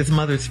spoke at his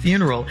mother's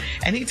funeral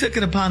and he took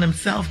it upon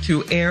himself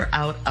to air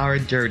out our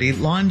dirty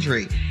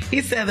laundry.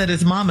 He said that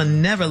his mama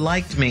never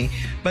liked me,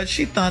 but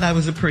she thought I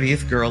was the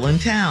prettiest girl in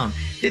town.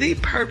 Did he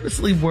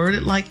purposely word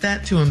it like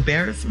that to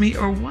embarrass me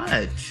or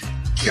what?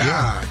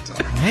 God.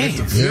 Man. At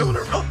the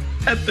funeral?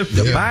 At the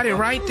The body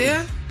right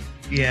there?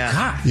 Yeah.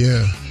 God.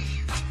 Yeah.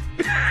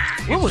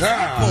 What was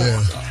that for?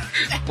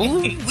 Yeah.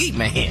 Ooh,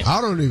 man.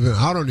 I don't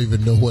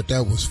even know what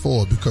that was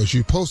for, because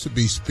you're supposed to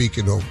be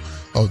speaking of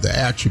the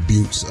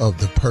attributes of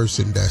the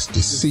person that's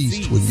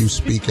deceased when you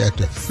speak at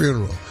the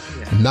funeral,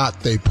 not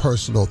their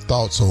personal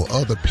thoughts on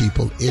other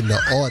people in the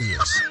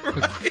audience.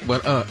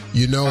 But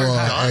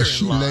as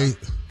she lay.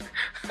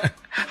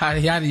 How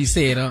did he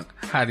say it, Unc?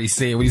 How did he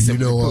say it? What did he say?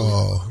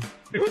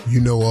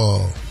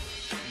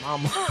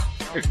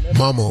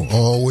 Mama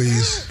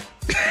always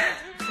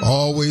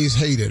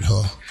hated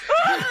her.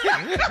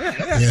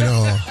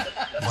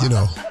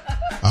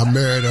 I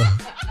married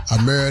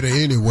her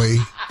anyway.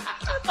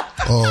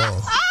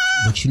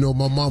 But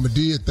my mama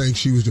did think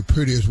she was the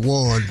prettiest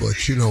one, but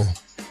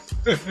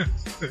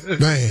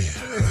man,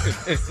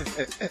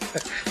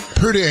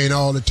 pretty ain't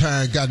all the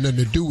time got nothing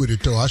to do with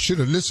it though. I should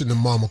have listened to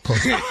mama,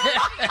 cause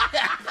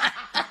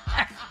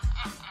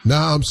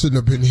now I'm sitting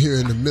up in here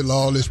in the middle of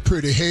all this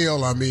pretty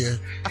hell I'm in.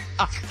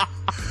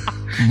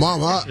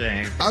 Mama,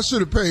 I should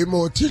have paid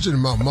more attention to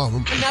my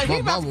mama.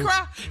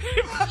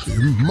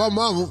 My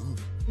mama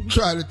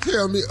tried to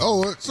tell me,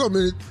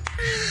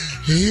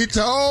 he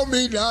told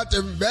me not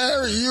to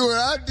marry you, and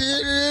I did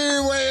it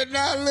anyway. And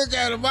now look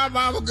at him, my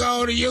mama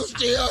gone, and you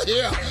still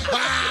here.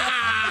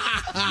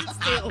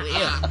 Still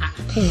here.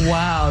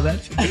 Wow,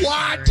 that's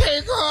why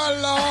take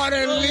her, Lord,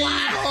 and leave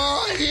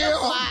her here?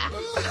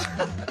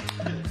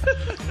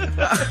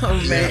 Oh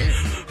man!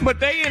 But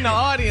they in the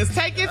audience.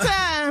 Take your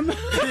time.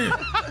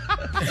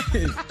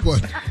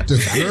 But the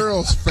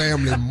girl's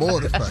family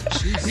mortified.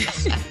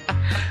 Jesus.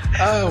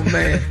 Oh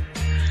man.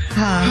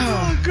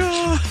 Oh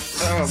God.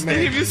 Oh man.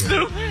 Steve, you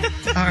stupid.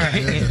 All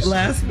right,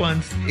 last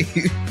one,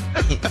 Steve.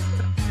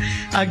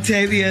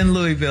 Octavia in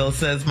Louisville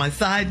says, my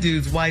side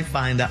dude's wife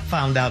found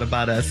out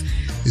about us.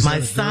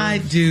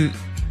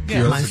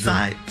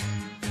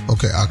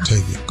 Okay,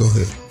 Octavia, go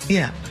ahead.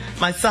 Yeah.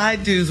 My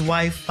side dude's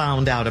wife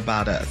found out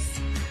about us.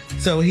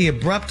 So he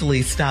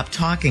abruptly stopped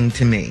talking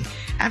to me.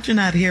 After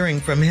not hearing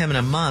from him in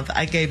a month,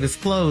 I gave his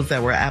clothes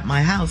that were at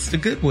my house to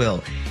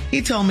Goodwill.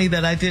 He told me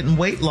that I didn't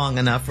wait long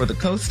enough for the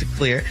coast to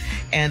clear,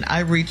 and I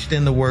reacted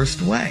in the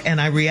worst way.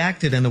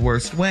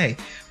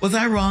 Was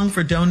I wrong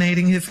for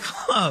donating his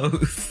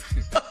clothes?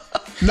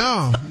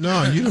 No,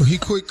 he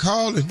quit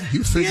calling.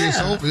 You figure it's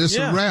over. It's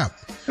a wrap.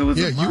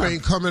 You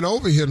ain't coming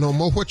over here no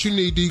more. What you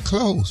need these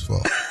clothes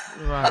for?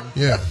 Right.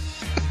 Yeah.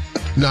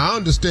 Now, I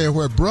understand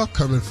where Bruck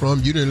coming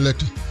from. You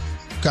didn't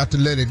got to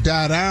let it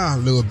die down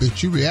a little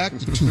bit. You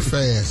reacted too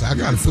fast. I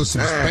got to put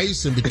some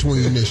space in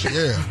between this.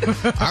 Yeah.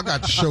 I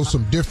got to show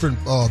some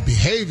different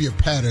behavior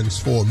patterns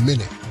for a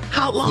minute.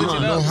 How long? Did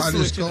you know how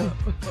this goes?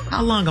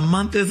 How long? A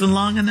month isn't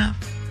long enough?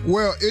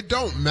 Well, it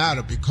don't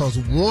matter, because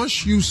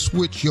once you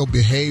switch your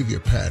behavior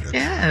patterns,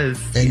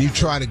 and you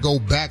try to go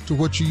back to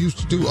what you used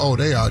to do,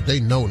 they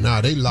know now,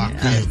 they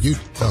locked in.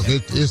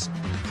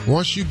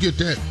 Once you get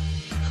that,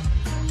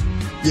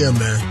 yeah,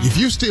 man. If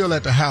you still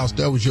at the house,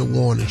 that was your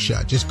warning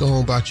shot. Just go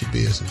on about your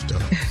business,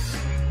 though.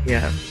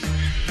 Yeah.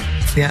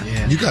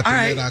 You got to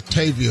let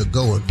Octavia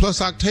go, and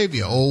plus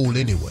Octavia old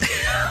anyway.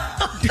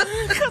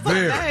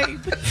 Very.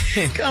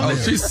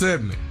 She's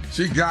 70.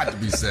 She got to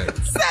be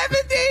 70.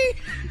 70?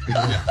 All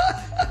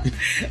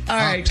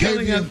right, Octavia,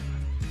 coming up.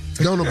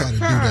 Don't nobody do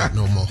that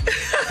no more.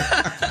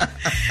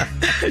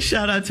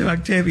 Shout out to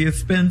Octavia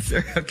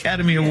Spencer,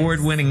 Academy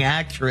Award-winning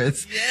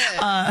actress.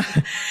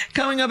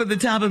 Coming up at the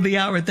top of the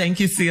hour, thank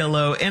you,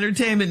 CLO.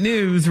 Entertainment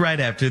news right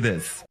after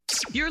this.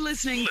 You're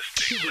listening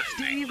to the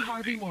Steve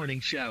Harvey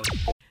Morning Show.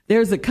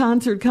 There's a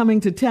concert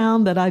coming to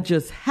town that I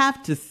just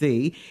have to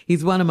see.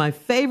 He's one of my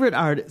favorite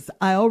artists.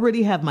 I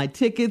already have my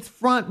tickets,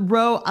 front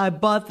row. I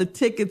bought the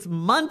tickets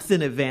months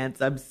in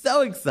advance. I'm so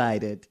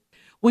excited.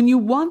 When you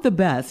want the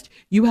best,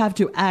 you have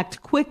to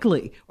act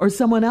quickly, or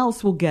someone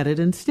else will get it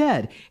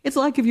instead. It's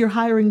like if you're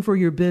hiring for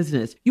your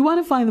business. You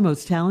want to find the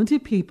most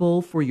talented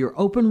people for your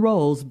open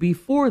roles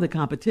before the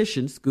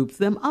competition scoops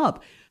them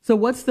up. So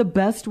what's the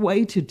best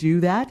way to do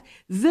that?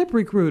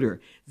 ZipRecruiter.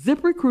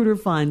 ZipRecruiter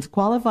finds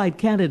qualified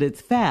candidates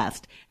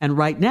fast. And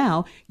right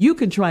now, you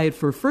can try it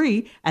for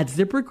free at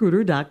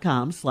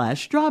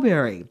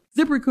ZipRecruiter.com/strawberry.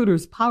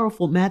 ZipRecruiter's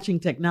powerful matching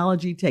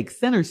technology takes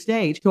center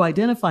stage to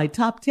identify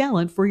top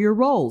talent for your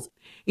roles.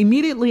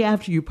 Immediately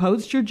after you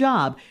post your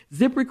job,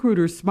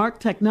 ZipRecruiter's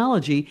smart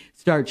technology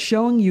starts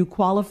showing you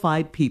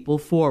qualified people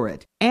for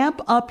it.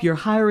 Amp up your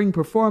hiring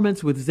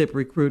performance with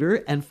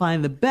ZipRecruiter and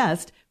find the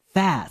best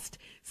fast.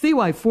 See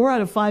why 4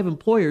 out of 5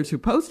 employers who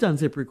post on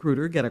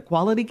ZipRecruiter get a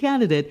quality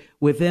candidate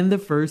within the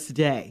first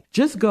day.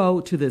 Just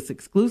go to this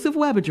exclusive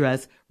web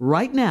address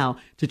right now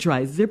to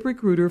try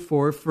ZipRecruiter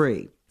for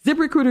free.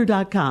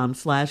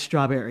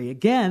 ZipRecruiter.com/strawberry.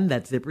 Again,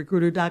 that's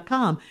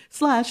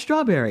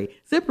ZipRecruiter.com/strawberry.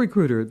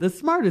 ZipRecruiter, the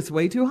smartest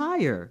way to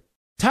hire.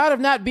 Tired of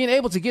not being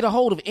able to get a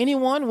hold of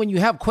anyone when you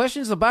have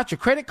questions about your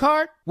credit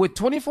card? With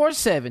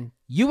 24/7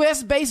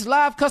 U.S.-based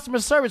live customer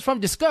service from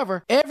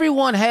Discover,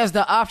 everyone has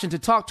the option to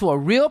talk to a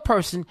real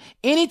person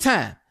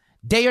anytime,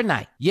 day or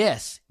night.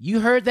 Yes, you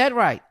heard that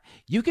right.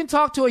 you can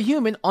talk to a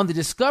human on the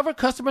Discover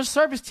customer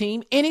service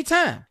team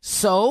anytime.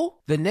 So,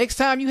 the next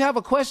time you have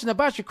a question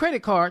about your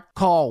credit card,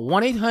 call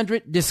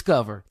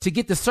 1-800-DISCOVER to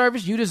get the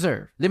service you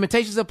deserve.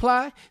 Limitations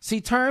apply. See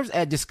terms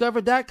at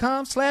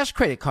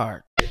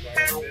discover.com/creditcard.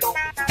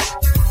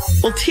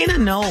 Well, Tina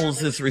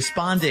Knowles is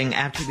responding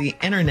after the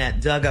internet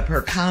dug up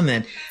her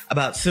comment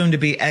about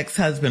soon-to-be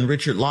ex-husband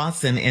Richard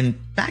Lawson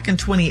back in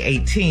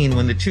 2018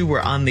 when the two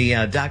were on the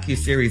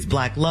docuseries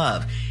Black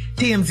Love.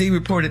 TMZ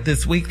reported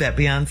this week that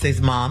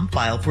Beyonce's mom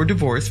filed for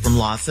divorce from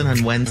Lawson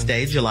on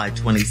Wednesday, July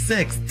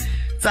 26th,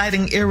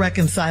 citing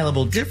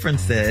irreconcilable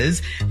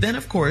differences. Then,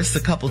 of course, the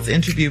couple's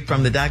interview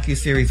from the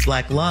docuseries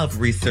Black Love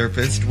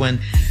resurfaced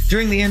when,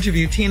 during the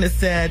interview, Tina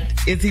said,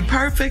 "Is he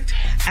perfect?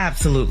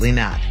 Absolutely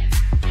not.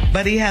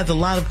 But he has a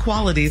lot of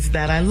qualities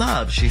that I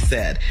love," she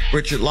said.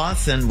 Richard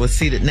Lawson was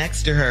seated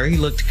next to her. He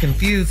looked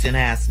confused and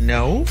asked,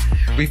 "No?"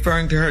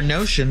 referring to her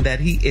notion that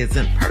he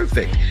isn't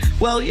perfect.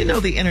 Well,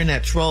 the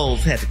internet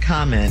trolls had to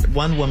comment.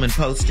 One woman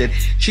posted,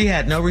 "She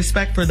had no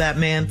respect for that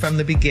man from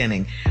the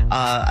beginning."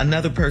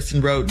 Another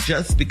person wrote,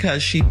 "Just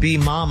because she be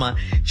mama,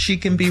 she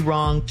can be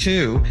wrong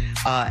too.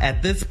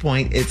 At this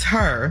point, it's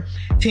her."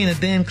 Tina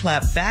then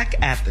clapped back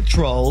at the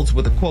trolls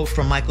with a quote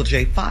from Michael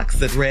J. Fox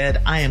that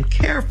read, "I am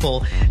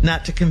careful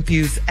not to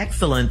confuse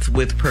excellence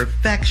with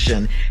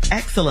perfection.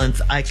 Excellence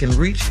I can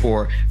reach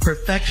for.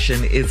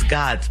 Perfection is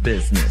God's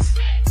business."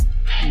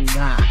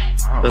 Nah.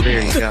 So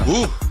there you go.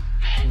 Ooh.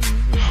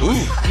 Ooh,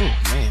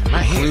 man,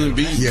 my hand.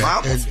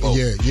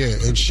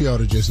 And she ought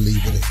to just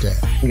leave it at that.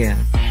 Yeah.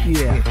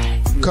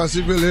 Because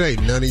it really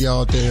ain't none of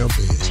y'all damn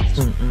business.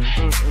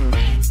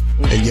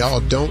 And y'all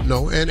don't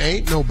know, and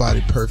ain't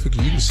nobody perfect.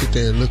 You can sit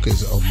there and look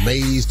as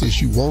amazed as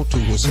you want to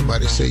when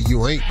somebody say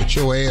you ain't, but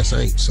your ass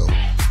ain't, so.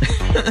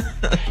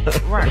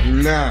 Right.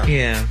 Nah.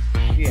 Yeah.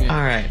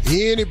 All right.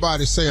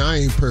 Anybody say I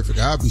ain't perfect,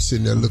 I'll be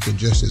sitting there looking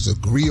just as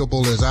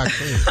agreeable as I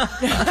can.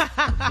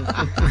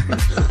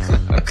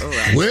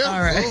 Well,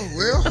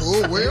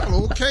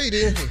 okay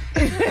then.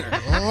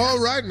 All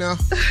right now.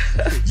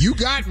 You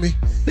got me.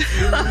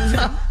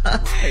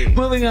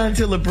 Moving on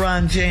to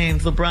LeBron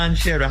James. LeBron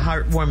shared a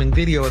heartwarming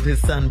video of his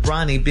son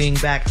Bronny being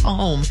back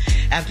home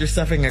after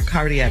suffering a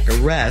cardiac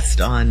arrest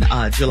on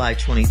July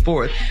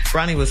 24th.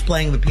 Bronny was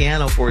playing the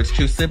piano for his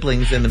two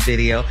siblings in the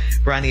video.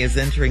 Bronny is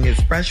entering his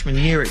freshman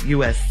year at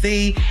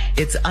USC.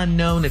 It's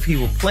unknown if he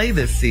will play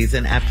this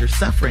season after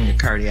suffering a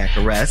cardiac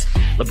arrest.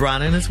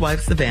 LeBron and his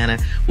wife Savannah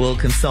will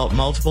consult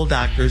multiple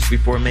doctors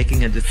before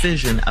making a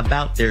decision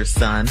about their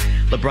son.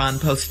 LeBron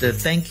posted a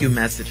thank you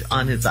message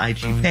on his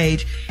IG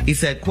page. He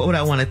said, quote,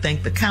 "I want to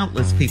thank the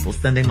countless people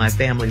sending my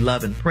family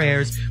love and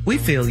prayers. We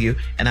feel you,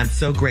 and I'm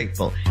so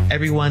grateful.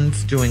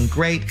 Everyone's doing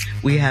great.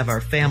 We have our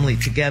family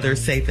together,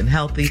 safe and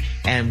healthy,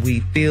 and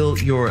we feel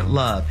your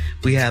love.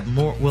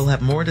 We'll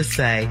have more to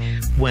say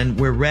when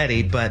we're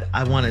ready, but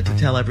I wanted to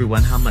tell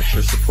everyone how much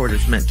your support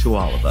has meant to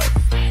all of us.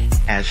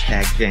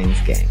 Hashtag James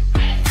Gang."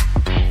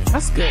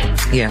 That's good.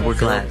 Yeah, we're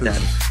glad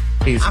that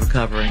he's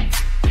recovering.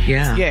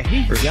 Yeah,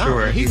 he's for young.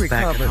 sure. He He's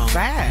recovered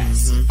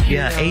fast. Mm-hmm.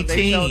 Yeah, 18.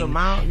 They showed him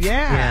out.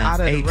 Out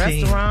of 18. the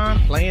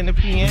restaurant, playing the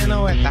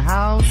piano at the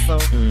house. So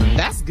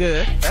that's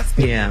good. That's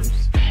good. Yeah.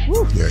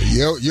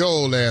 Yeah, your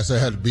old ass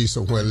had to be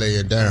somewhere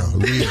laying down.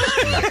 Real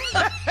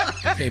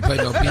Can't play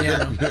no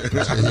piano.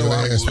 Your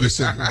ass be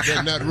sitting.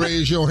 Better not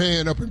raise your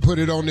hand up and put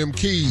it on them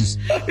keys.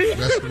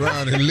 Mess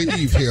around and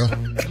leave here.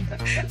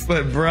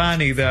 But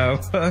Bronny, though.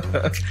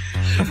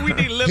 We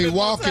need he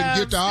walk and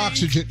get the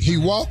oxygen. He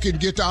walk and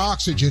get the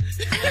oxygen.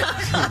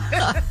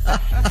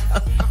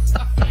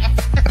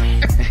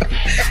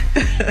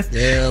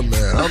 Yeah,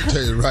 man. I'm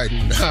telling you right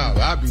now,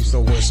 I be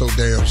somewhere so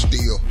damn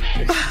still.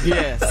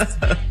 Yes.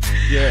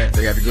 Yeah.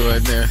 They got to go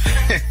in there.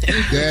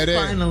 Daddy.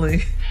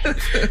 Finally.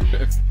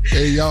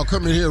 Hey, y'all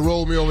come in here,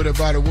 roll me over there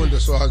by the window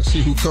so I can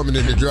see who's coming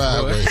in the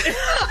driveway.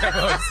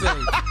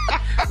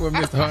 Well,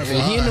 Mr. Harvey,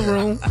 he in the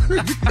room.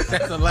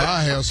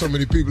 I have so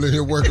many people in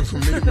here working for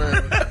me,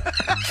 man.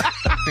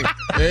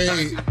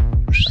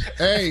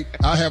 Hey,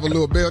 I have a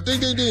little bell. Ding,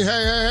 ding, ding.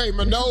 Hey,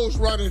 my nose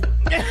running.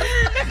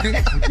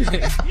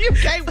 You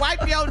can't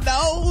wipe your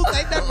nose.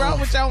 Ain't nothing wrong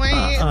with your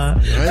hands. I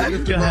ain't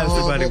lifting my have arm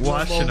somebody up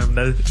washing no more.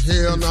 them.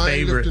 Hell no,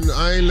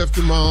 I ain't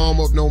lifting my arm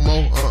up no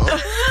more.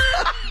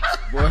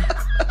 Boy.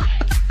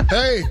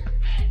 Hey,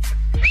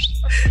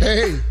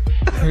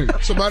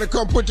 somebody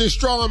come put this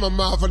straw in my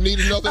mouth. I need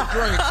another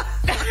drink.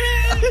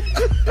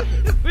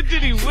 What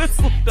did he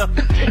whistle though?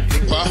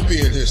 Well, I'll be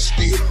in here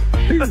still.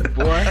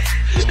 Boy.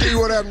 Steve,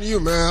 what happened to you,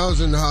 man? I was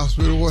in the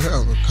hospital. What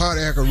happened?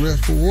 Cardiac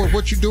arrest.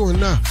 What you doing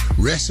now?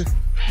 Resting?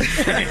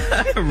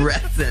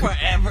 Resting.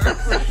 Forever.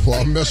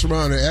 Well, I mess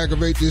around and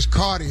aggravate this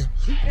cardiac.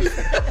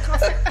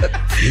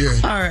 Yeah.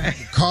 All right.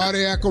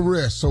 Cardiac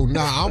arrest. So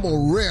now I'm going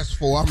to rest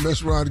before I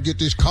mess around to get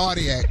this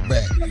cardiac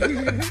back.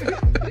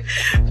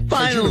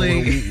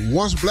 Finally.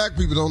 Once black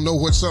people don't know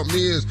what something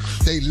is,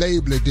 they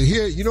label it. He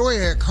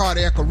had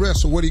cardiac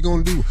arrest, so what he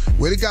going to do?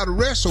 Well, he got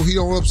arrest so he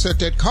don't upset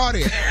that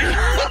cardiac.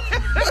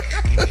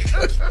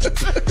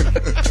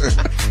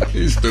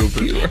 He's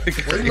stupid.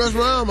 Wait, mess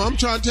around. I'm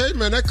trying to tell you,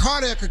 man, that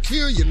cardiac could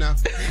kill you now.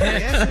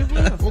 Yes, it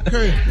will.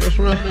 Okay, mess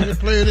around and you're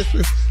playing this.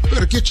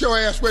 Better get your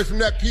ass away from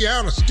that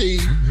piano,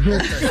 Steve.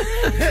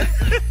 Okay.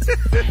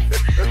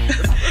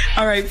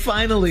 All right,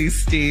 finally,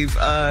 Steve,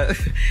 why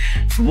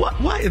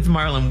is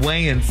Marlon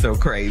Wayans so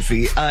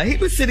crazy? He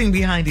was sitting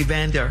behind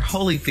Evander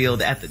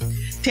Holyfield at the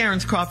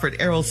Terrence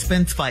Crawford-Errol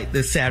Spence fight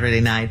this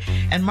Saturday night,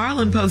 and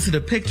Marlon posted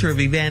a picture of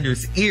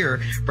Evander's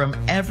ear from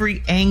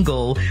every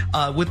angle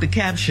with the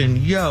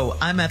caption, "Yo,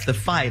 I'm at the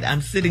fight.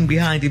 I'm sitting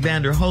behind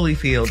Evander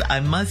Holyfield. I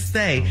must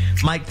say,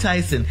 Mike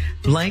Tyson,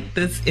 blank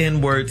this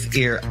N-word's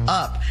ear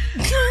up."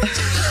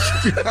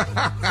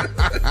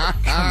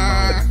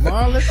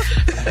 Marlon.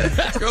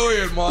 Go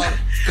ahead,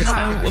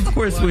 Marlon. Of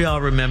course, we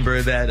all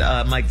remember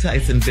that Mike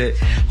Tyson bit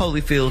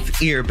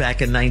Holyfield's ear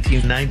back in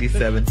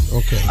 1997.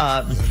 Okay.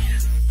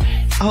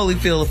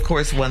 Holyfield, of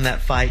course, won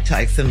that fight.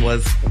 Tyson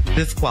was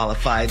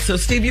disqualified. So,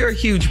 Steve, you're a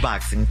huge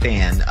boxing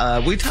fan.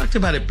 We talked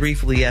about it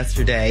briefly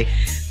yesterday,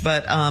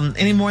 but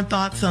any more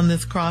thoughts on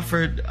this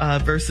Crawford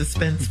versus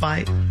Spence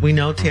fight? We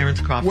know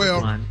Terrence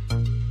Crawford won.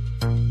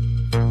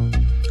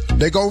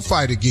 They gonna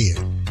fight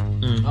again.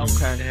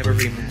 Okay. Never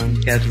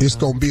rematch. It's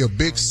gonna be a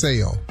big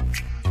sale.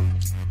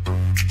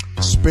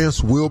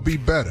 Spence will be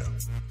better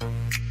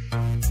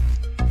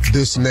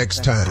this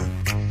next time.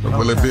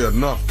 Will it be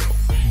enough, though?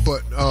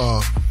 But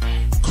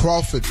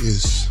Crawford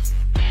is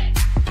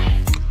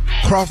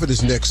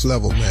next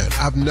level, man.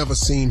 I've never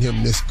seen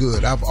him this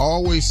good. I've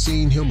always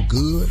seen him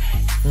good,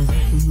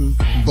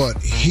 but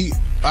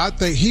I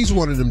think he's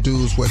one of them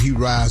dudes where he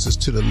rises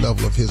to the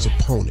level of his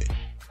opponent,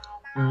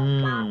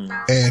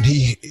 and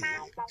he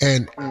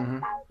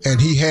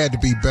had to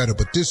be better.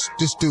 But this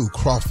dude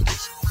Crawford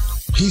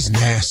he's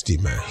nasty,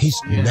 man. He's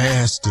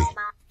nasty.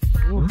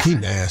 He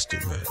nasty,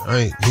 man.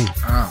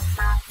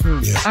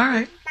 Yeah. All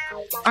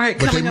right.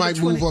 But they might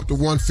move up to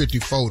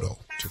 154 though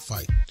to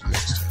fight the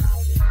next time.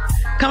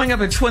 Coming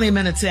up at 20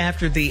 minutes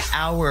after the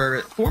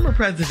hour, former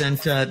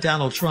President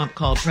Donald Trump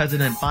called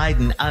President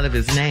Biden out of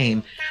his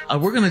name.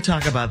 We're going to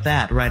talk about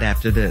that right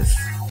after this.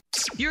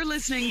 You're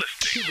listening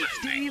to the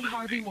Steve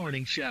Harvey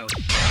Morning Show.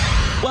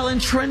 Well, in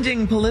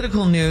trending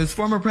political news,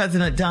 former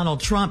President Donald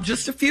Trump,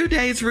 just a few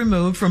days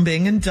removed from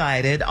being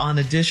indicted on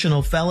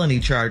additional felony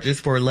charges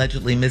for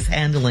allegedly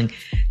mishandling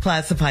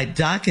classified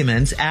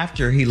documents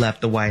after he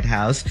left the White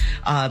House.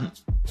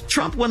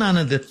 Trump went on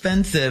a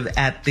defensive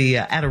at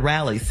a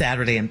rally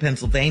Saturday in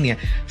Pennsylvania.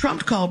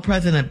 Trump called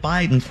President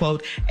Biden,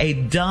 quote, a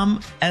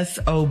dumb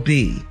SOB.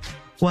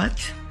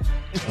 What?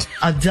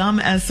 A dumb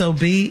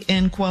SOB,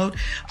 end quote.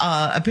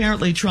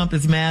 Apparently Trump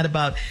is mad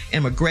about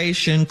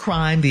immigration,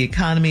 crime, the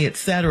economy,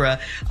 etc.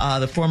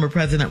 The former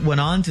president went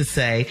on to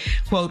say,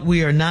 quote,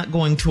 we are not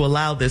going to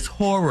allow this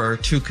horror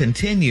to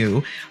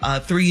continue.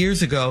 3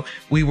 years ago,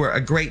 we were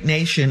a great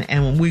nation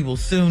and we will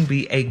soon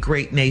be a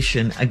great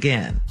nation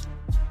again.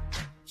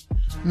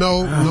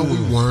 No,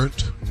 we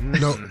weren't.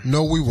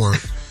 No, we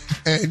weren't.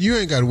 And you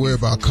ain't got to worry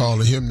about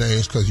calling him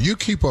names because you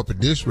keep up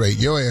at this rate,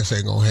 your ass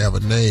ain't going to have a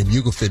name.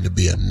 You can fit to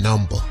be a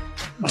number.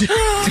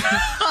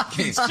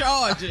 These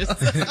charges.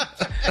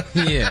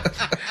 Yeah.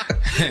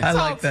 I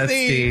like that,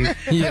 Steve.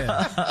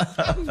 Yeah.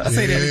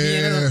 Say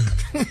that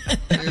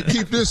again.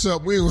 Keep this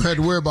up. We don't have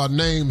to worry about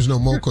names no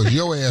more because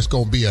your ass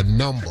going to be a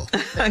number.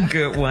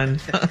 Good one.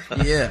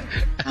 Yeah.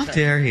 How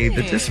dare he?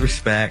 The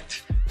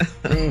disrespect.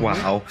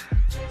 Wow.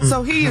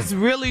 So he is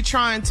really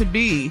trying to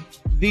be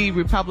the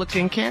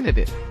Republican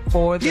candidate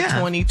for the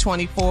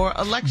 2024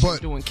 election,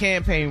 doing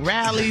campaign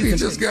rallies. He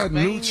just got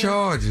new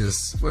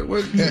charges.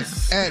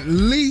 At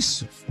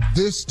least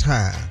this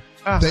time,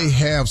 they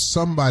have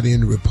somebody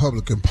in the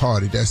Republican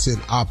Party that's in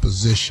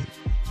opposition.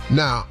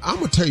 Now, I'm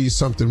going to tell you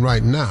something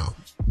right now.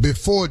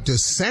 Before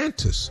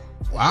DeSantis,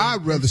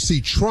 I'd rather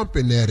see Trump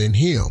in there than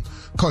him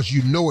because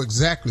you know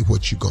exactly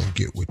what you're going to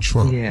get with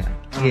Trump.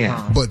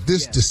 Yeah. But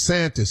this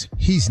DeSantis,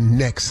 he's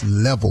next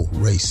level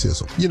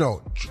racism. You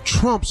know,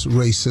 Trump's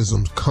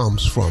racism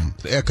comes from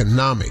the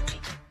economic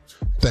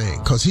thing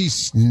because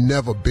he's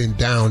never been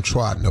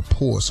downtrodden or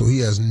poor, so he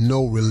has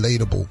no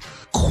relatable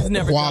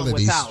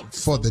qualities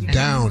for the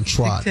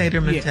downtrodden.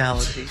 Dictator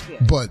mentality.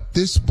 But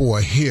this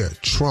boy here,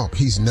 Trump,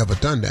 he's never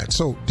done that.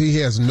 So he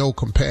has no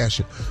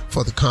compassion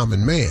for the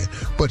common man.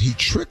 But he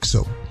tricks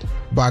him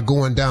by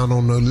going down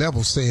on the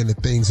level saying the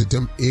things that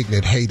them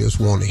ignorant haters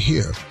want to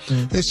hear.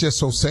 It's just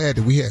so sad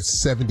that we had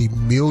 70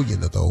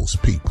 million of those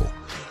people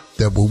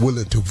that were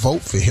willing to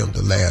vote for him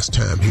the last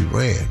time he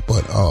ran.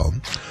 But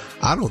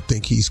I don't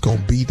think he's going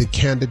to be the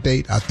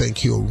candidate. I think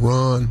he'll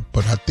run,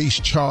 but these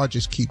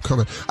charges keep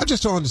coming. I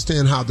just don't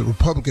understand how the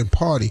Republican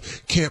Party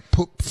can't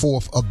put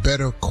forth a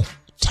better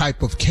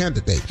type of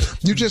candidate.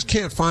 You just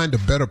can't find a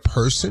better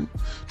person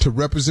to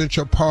represent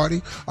your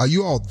party. Are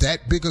you all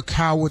that big a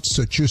cowards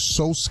that you're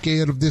so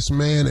scared of this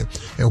man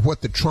and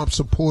what the Trump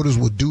supporters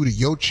will do to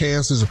your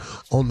chances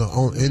in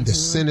the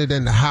Senate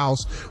and the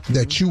House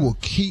that you will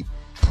keep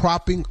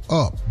propping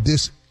up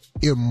this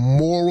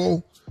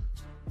immoral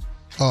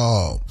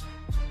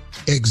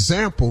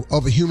example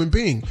of a human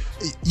being.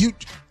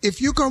 If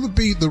you're going to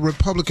be the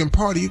Republican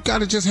Party, you got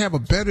to just have a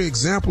better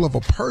example of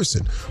a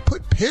person.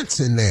 Put Pence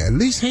in there. At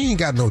least he ain't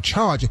got no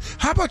charge.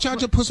 How about y'all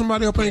just put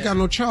somebody up who ain't got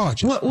no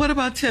charge? What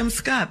about Tim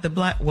Scott, the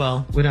black?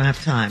 Well, we don't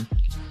have time.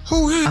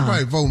 Who ain't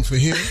nobody voting for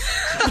him?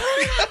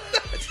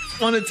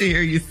 Wanted to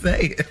hear you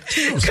say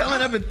it.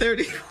 Coming up at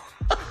 30.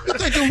 You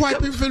think the white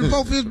people finna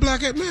vote for his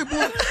black ass man,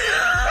 boy?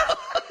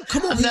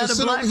 Come over here and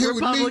sit over here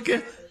Republican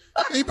with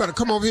me. You better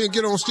come over here and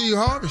get on Steve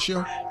Harvey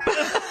show.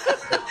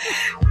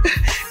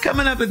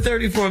 Coming up at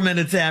 34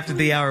 minutes after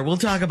the hour, we'll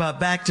talk about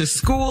back to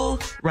school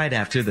right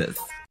after this.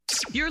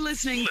 You're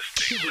listening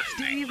to the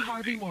Steve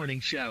Harvey Morning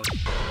Show.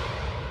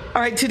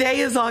 All right, today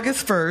is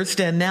August 1st,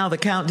 and now the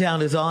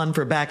countdown is on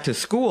for back to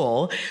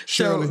school.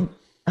 Shirley,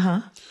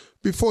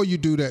 before you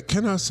do that,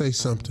 can I say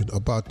something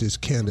about this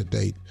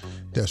candidate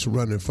that's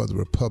running for the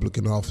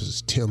Republican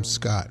office, Tim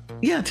Scott?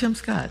 Yeah, Tim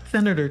Scott,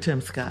 Senator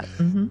Tim Scott.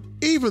 Mm-hmm.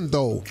 Even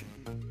though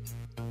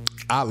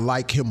I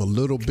like him a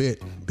little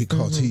bit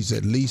because he's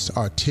at least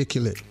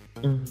articulate,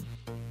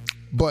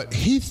 but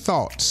he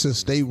thought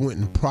since they went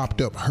and propped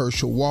up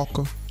Herschel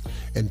Walker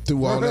and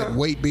threw all that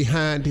weight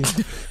behind him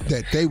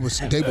that they would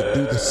do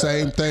the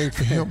same thing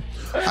for him.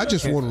 I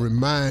just want to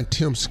remind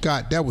Tim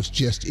Scott that was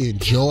just in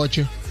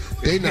Georgia.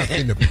 They not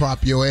going to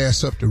prop your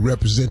ass up to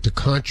represent the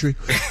country.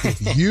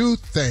 If you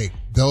think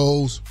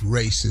those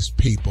racist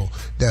people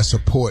that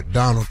support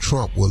Donald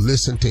Trump will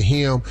listen to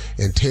him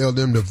and tell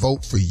them to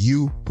vote for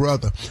you,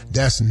 brother,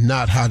 that's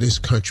not how this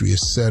country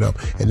is set up,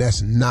 and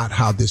that's not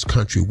how this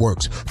country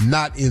works.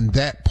 Not in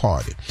that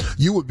party.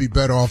 You would be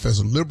better off as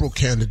a liberal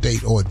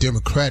candidate or a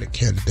Democratic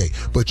candidate,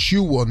 but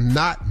you will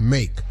not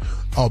make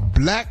a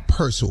black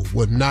person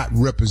would not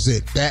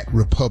represent that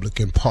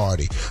Republican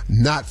Party,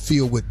 not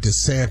filled with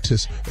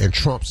DeSantis and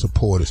Trump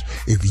supporters.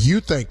 If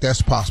you think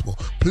that's possible,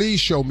 please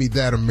show me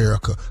that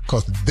America,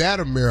 because that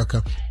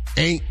America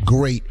ain't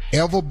great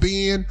ever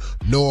been,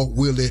 nor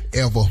will it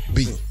ever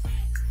be.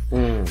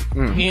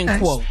 End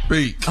quote.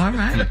 Speak. All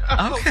right.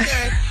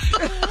 Okay.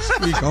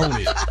 Speak on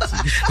it.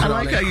 I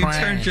like how you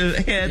turned your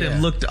head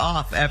and looked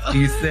off after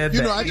you said that.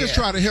 You know, I just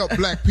try to help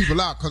black people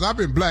out because I've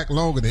been black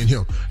longer than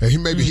him,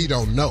 and maybe he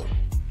don't know.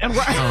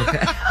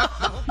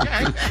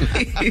 Okay.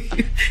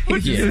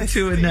 You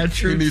two in that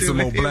truth. You need some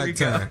more black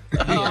time.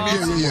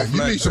 Yeah.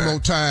 You need some more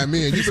time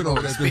in. You've been over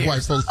there with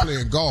white folks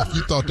playing golf.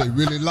 You thought they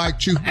really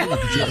liked you. You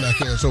get your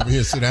black ass over here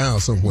and sit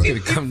down somewhere.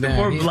 Come down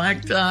More here.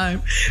 black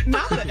time.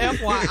 Not the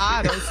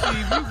FYI though,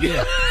 Steve.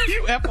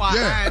 You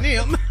FYI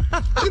him.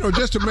 You know,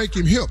 just to make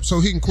him hip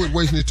so he can quit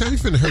wasting his time. You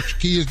finna hurt your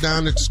kids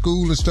down at the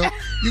school and stuff.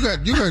 You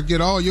got to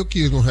get all your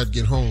kids gonna have to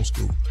get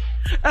homeschooled.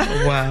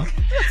 Oh, wow.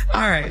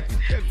 All right.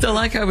 So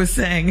like I was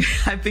saying,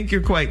 I think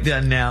you're quite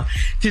done now.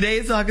 Today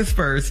is August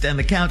 1st and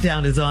the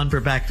countdown is on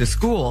for back to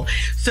school.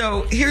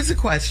 So here's a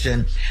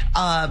question.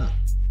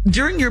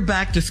 During your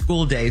back to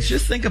school days,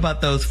 just think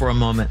about those for a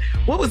moment.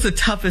 What was the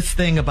toughest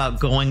thing about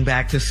going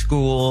back to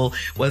school?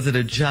 Was it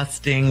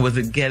adjusting? Was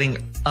it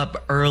getting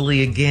up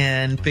early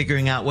again,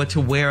 figuring out what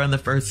to wear on the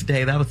first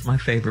day? That was my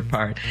favorite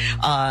part.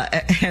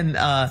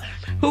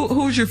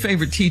 Who's your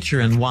favorite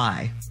teacher and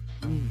why?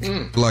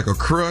 Like a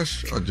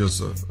crush or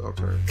just a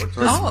okay?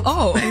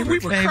 We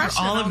were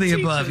crushing all of on the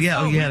teachers. above.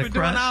 Yeah, you had we a were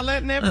crush. Doing all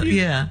that in that view?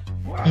 Yeah.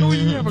 Who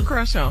you have a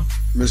crush on?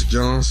 Miss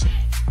Johnson,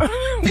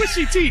 What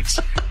she teach?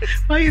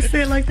 Why you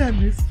say it like that,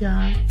 Miss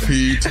John?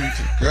 PE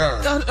teacher.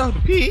 God, Oh, the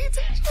PE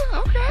teacher?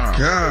 Okay.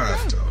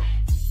 God.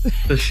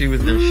 So she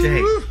was in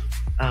shape.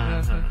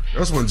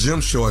 That's when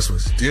gym shorts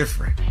was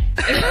different.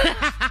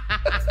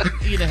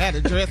 You done had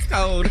a dress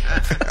code.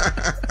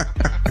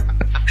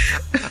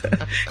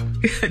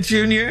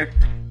 Junior?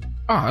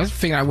 Oh, I was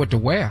figuring out what to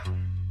wear.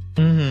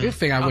 Just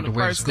figure out what to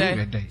wear to school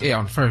that day. Yeah,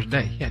 on the first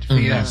day. You had to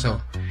figure it out.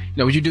 So, you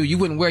know what you do? You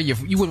wouldn't wear your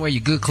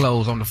good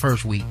clothes on the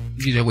first week.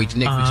 You just wait till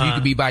next week so you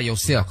could be by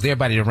yourself. 'Cause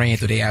everybody that ran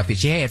through their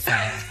outfits. You had 5.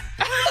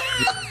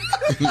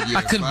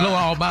 I couldn't blow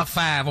all my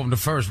 5 on the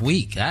first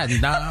week. I'm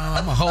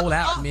gonna hold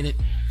out a minute.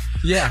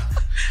 Yeah.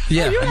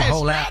 You I'm had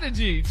hold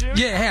strategy, Jim.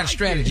 Yeah, I had a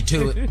strategy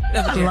to it.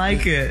 I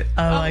like it.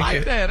 I like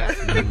it.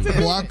 that.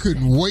 Well, I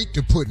couldn't wait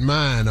to put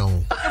mine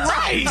on.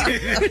 Right.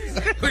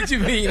 What you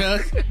mean,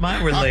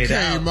 Mine were laid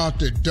I came out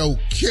the door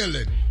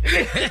killing.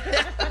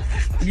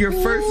 Your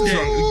first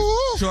day.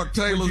 Chuck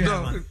Taylor's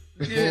done.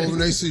 Oh, when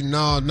they say,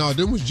 no,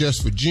 them was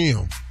just for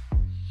gym.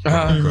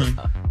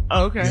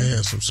 Okay. They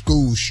had some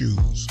school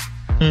shoes.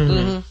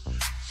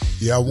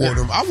 Yeah, I wore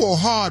them. I wore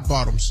hard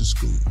bottoms to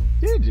school.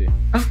 Did you?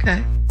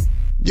 Okay.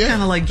 Yeah,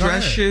 Kind of like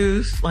dress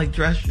shoes? Like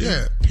dress shoes?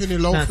 Yeah, penny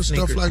loafers,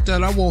 stuff like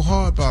that. I wore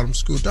hard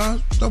bottoms to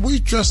school. We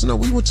dressing up.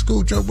 We went to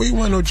school dress. We didn't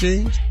wear no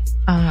jeans.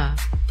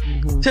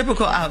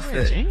 Typical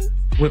outfit.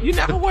 You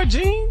never wore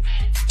jeans?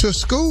 To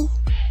school?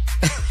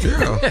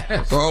 Yeah,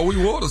 that's all we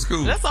wore to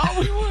school. That's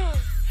all we wore.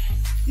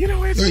 You know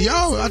where jeans?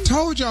 I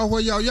told y'all where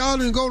y'all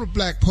didn't go to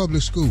black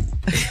public school.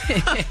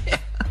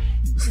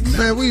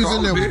 Man, we was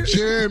in there with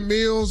Jerry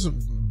Mills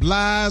and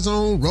Bly's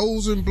on,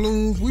 Rose and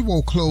Blooms. We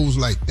wore clothes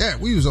like that.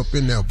 We was up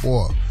in there,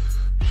 boy.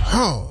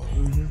 Oh.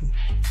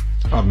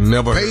 I've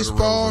never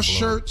baseball heard of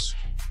shirts.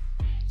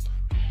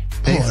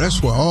 Boy,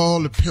 that's where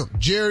all the pimp,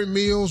 Jerry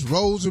Mills,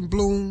 Rose and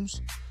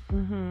Blooms.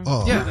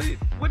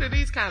 What are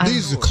these kind of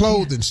These are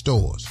clothing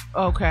stores.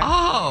 Okay.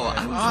 Oh,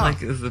 I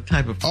was like, it's a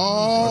type of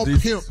all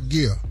pimp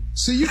gear.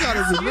 See, you got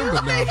to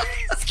remember now.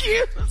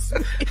 Excuse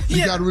me.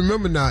 You got to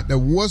remember now, there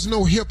was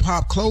no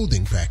hip-hop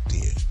clothing back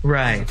then.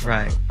 Right.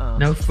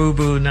 No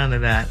FUBU, none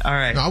of that. All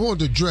right. Now, I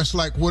wanted to dress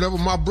like whatever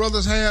my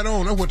brothers had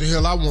on. That's what the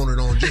hell I wanted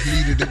on. Just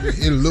needed it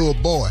in a little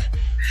boy.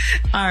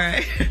 All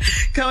right.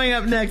 Coming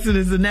up next, it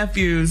is the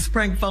nephew's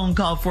prank phone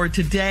call for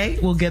today.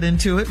 We'll get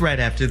into it right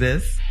after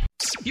this.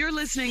 You're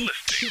listening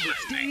to the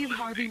Steve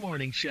Harvey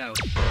Morning Show.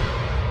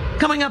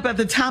 Coming up at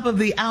the top of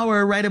the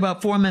hour, right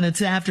about 4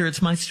 minutes after,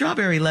 it's my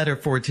strawberry letter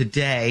for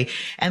today.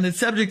 And the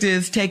subject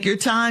is, take your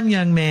time,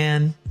 young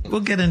man.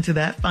 We'll get into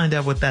that, find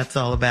out what that's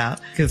all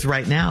about. Because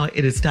right now,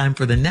 it is time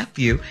for the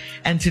nephew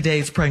and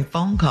today's prank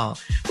phone call.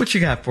 What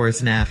you got for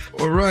us, Neff?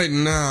 Well, right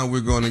now,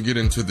 we're going to get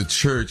into the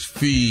church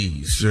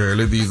fees,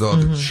 Shirley. These are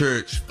the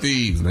church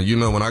fees. Now, you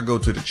know, when I go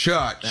to the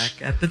church.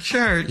 Back at the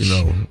church.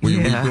 You know, we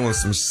doing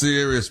some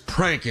serious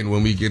pranking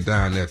when we get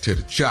down there to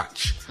the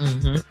church.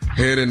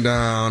 Heading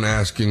down,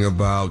 asking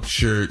about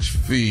church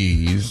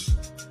fees.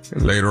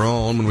 And later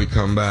on, when we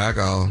come back,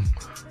 I'll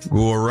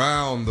go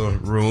around the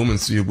room and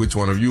see which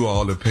one of you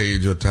all have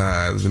paid your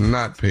tithes and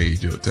not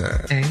paid your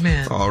tithes.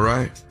 Amen. All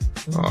right?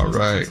 All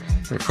right.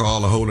 And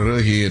Carla holding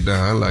her head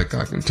down like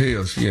I can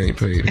tell she ain't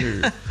paid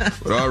hers.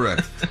 But all right.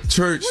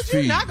 Church what fees.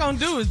 What you're not going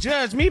to do is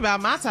judge me by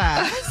my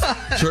tithes.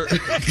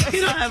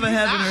 He don't have a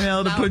heaven or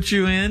hell to put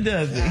you in,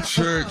 does he?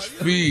 Church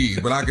fees.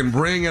 But I can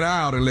bring it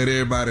out and let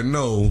everybody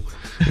know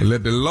and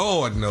let the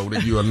Lord know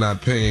that you are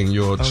not paying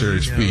your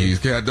church fees.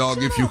 Cat dog,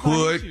 if you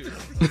would.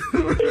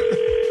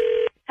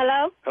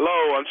 Hello?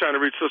 Hello, I'm trying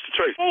to reach Sister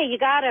Tracy. Hey, you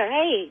got her.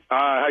 Hey.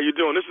 How you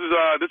doing? This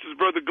is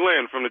Brother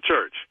Glenn from the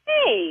church.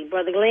 Hey,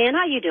 Brother Glenn,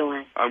 how you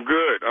doing? I'm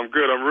good. I'm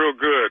real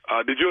good.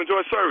 Did you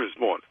enjoy service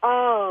this morning?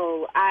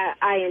 Oh,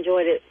 I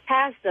enjoyed it.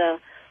 Pastor,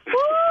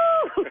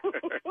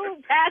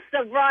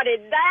 Pastor brought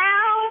it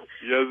down.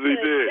 Yes, he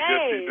did.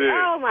 Yes, he did.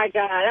 Oh, my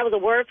God. That was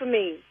a word for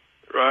me.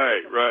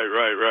 Right.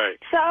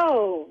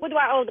 So, what do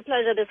I owe the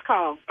pleasure of this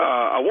call?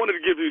 I wanted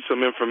to give you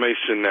some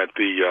information that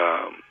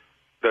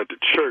the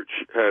church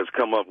has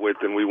come up with,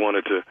 and we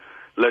wanted to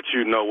let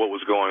you know what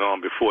was going on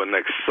before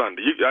next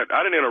Sunday.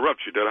 I didn't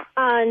interrupt you, did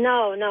I?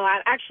 No. I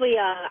actually,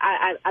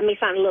 I may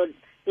sound a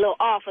little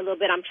off a little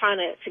bit. I'm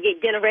trying to get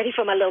dinner ready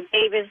for my little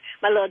babies,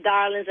 my little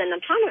darlings, and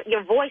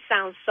your voice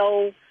sounds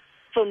so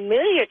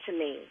familiar to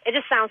me. It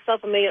just sounds so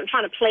familiar. I'm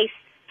trying to place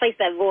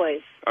that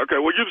voice.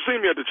 Okay, well, you've seen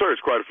me at the church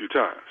quite a few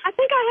times. I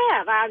think I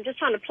have. I'm just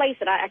trying to place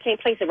it. I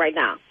can't place it right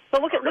now.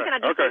 But what can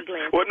I do for you,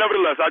 Glenn? Well,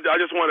 nevertheless, I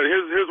just wanted,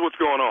 here's what's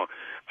going on.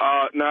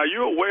 Now, are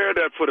you aware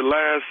that for the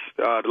last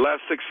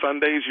 6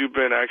 Sundays you've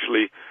been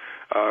actually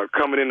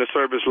coming into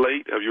service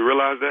late? Have you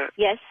realized that?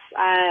 Yes,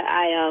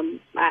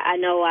 I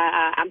know.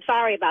 I'm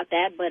sorry about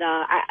that, but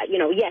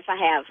yes, I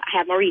have. I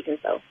have my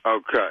reasons, though.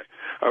 Okay.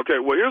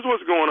 Well, here's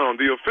what's going on.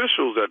 The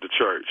officials at the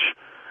church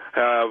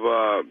have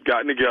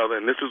gotten together,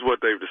 and this is what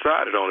they've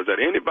decided on: is that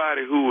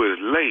anybody who is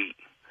late,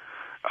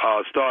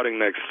 starting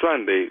next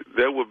Sunday,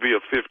 there will be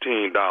a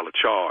 $15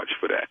 charge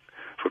for that,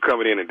 for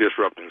coming in and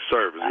disrupting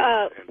service.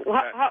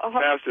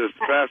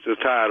 Pastors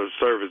tired of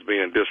service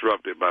being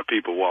disrupted by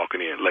people walking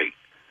in late.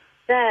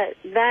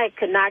 That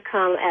could not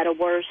come at a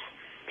worse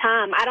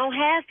time. I don't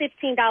have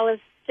 $15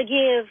 to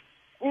give.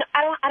 No,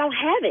 I don't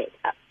have it.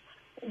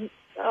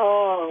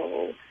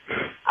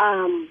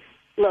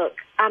 Look,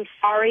 I'm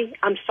sorry.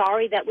 I'm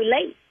sorry that we're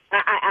late.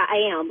 I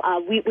am.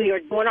 We are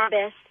doing our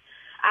best.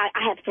 I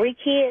have 3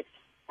 kids.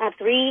 I have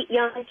 3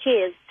 young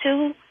kids,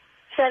 2,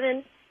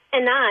 7,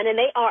 and 9, and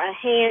they are a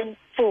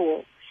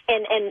handful.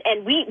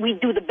 And we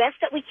do the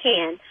best that we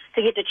can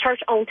to get to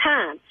church on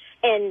time.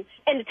 And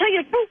to tell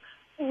you the truth,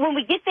 when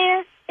we get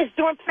there, it's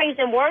during praise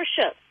and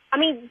worship. I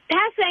mean,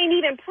 Pastor ain't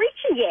even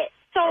preaching yet.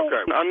 So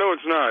okay, I know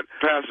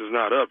Pastor's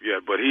not up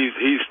yet, but he's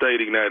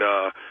stating that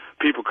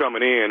people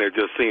coming in, it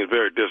just seems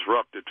very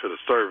disruptive to the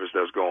service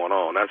that's going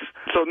on.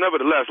 So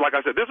nevertheless, like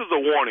I said, this is a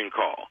warning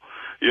call,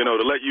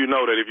 to let you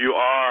know that if you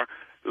are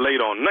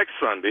late on next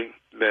Sunday,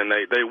 then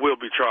they will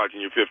be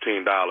charging you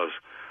 $15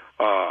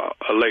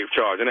 a late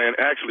charge, and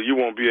actually you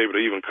won't be able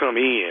to even come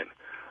in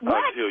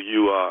until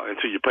you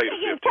pay the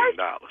 $15.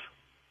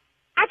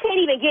 I can't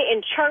even get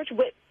in church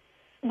with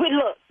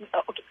look.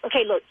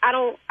 Okay, look, I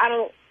don't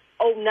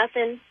owe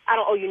nothing. I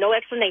don't owe you no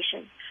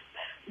explanation.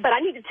 But I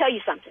need to tell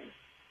you something.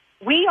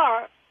 Me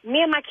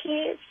and my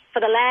kids, for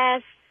the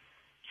last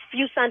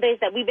few Sundays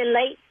that we've been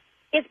late,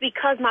 it's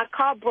because my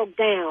car broke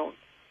down.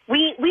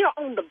 We are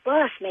on the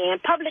bus,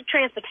 man, public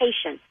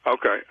transportation.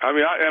 Okay. I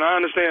mean, I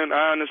understand.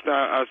 I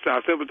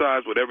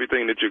sympathize with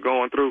everything that you're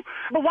going through.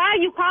 But why are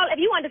you calling? If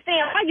you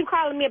understand, why are you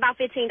calling me about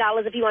 $15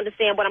 if you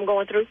understand what I'm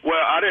going through? Well,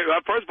 I didn't.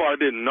 First of all, I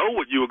didn't know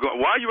what you were going.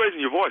 Why are you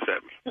raising your voice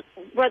at me?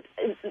 But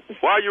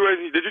why are you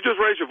raising? Did you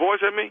just raise your voice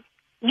at me?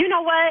 You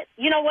know what?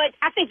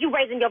 I think you're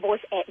raising your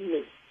voice at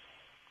me.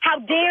 How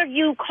dare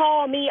you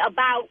call me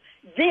about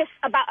this,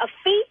 about a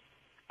fee?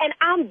 And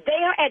I'm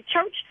there at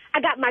church.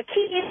 I got my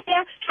kids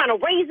there trying to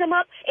raise them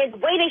up in the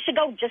way they should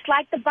go, just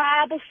like the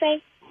Bible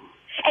say.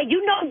 And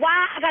you know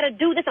why I got to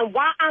do this and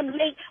why I'm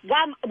late,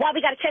 why we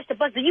got to catch the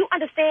bus. Do you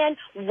understand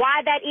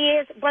why that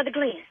is, Brother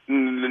Glenn?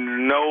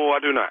 No, I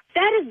do not.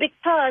 That is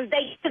because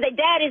their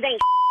daddies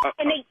ain't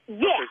and they,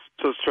 yeah. Okay,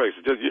 so, Tracy,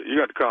 you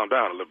got to calm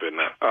down a little bit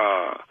now.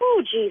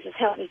 Oh, Jesus,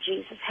 help me,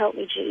 Jesus, help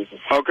me, Jesus.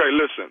 Okay,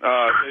 listen,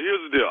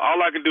 here's the deal. All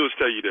I can do is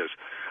tell you this.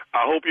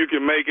 I hope you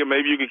can make it.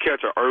 Maybe you can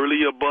catch an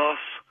earlier bus,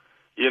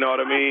 you know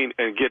what I mean,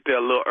 and get there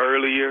a little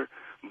earlier.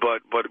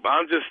 But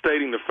I'm just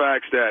stating the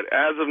facts that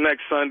as of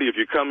next Sunday, if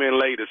you come in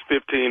late, it's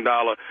 $15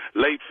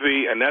 late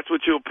fee, and that's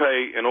what you'll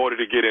pay in order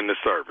to get in the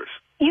service.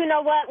 You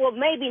know what? Well,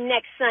 maybe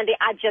next Sunday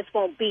I just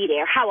won't be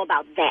there. How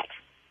about that?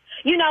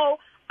 You know,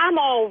 I'm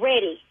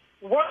already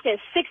working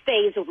 6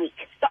 days a week.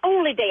 The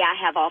only day I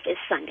have off is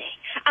Sunday.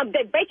 I'm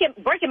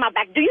breaking my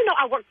back. Do you know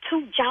I work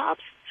 2 jobs?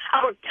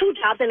 I work 2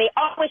 jobs, and they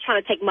always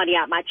trying to take money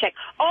out of my check,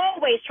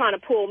 always trying to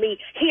pull me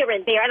here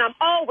and there, and I'm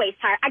always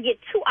tired. I get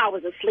 2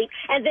 hours of sleep,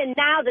 and then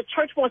now the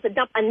church wants to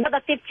dump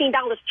another $15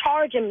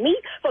 charging me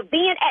for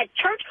being at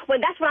church when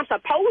that's what I'm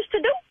supposed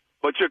to do?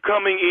 But you're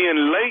coming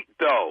in late,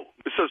 though,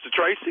 Sister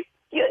Tracy.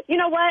 You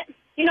know what?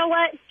 You know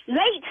what?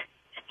 Late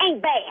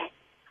ain't bad,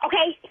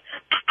 okay?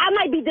 I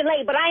might be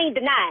delayed, but I ain't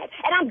denied,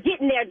 and I'm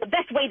getting there the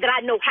best way that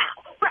I know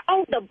how. We're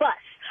on the bus.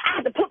 I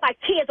have to put my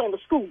kids on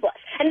the school bus.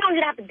 And not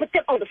only do I have to put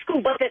them on the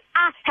school bus, then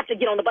I have to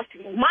get on the bus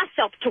to get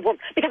myself to work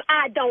because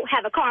I don't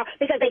have a car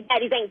because their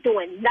daddies ain't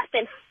doing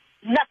nothing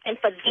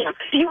for them.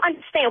 Do you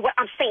understand what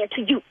I'm saying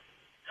to you?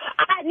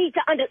 I need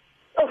to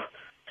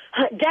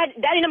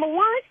Daddy number 1,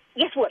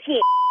 guess what? He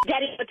ain't.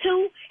 Daddy number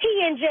 2,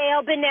 he in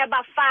jail, been there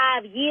about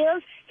 5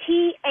 years.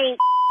 He ain't.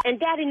 And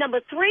daddy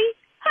number 3,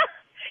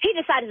 he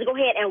decided to go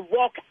ahead and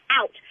walk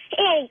out.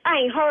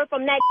 I ain't heard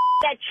from that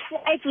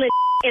trifling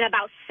in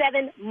about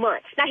 7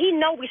 months. Now, he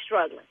know we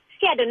struggling.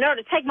 He had the nerve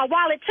to take my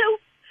wallet, too.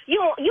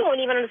 You don't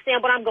even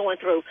understand what I'm going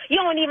through.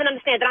 You don't even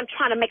understand that I'm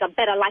trying to make a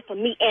better life for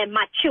me and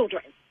my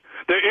children.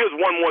 There is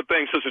one more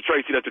thing, Sister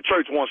Tracy, that the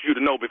church wants you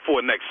to know before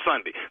next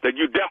Sunday, that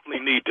you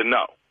definitely need to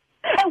know.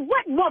 And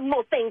what one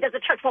more thing does the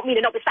church want me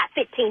to know besides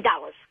 $15?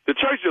 The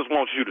church just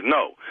wants you to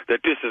know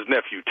that this is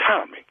Nephew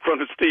Tommy from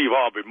the Steve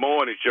Harvey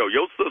Morning Show.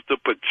 Your sister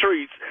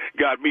Patrice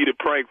got me to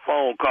prank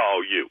phone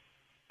call you.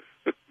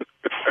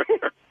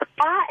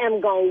 I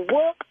am going to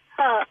whoop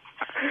her.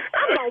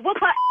 I'm going to whoop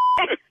her.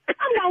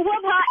 I'm going to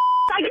whoop her.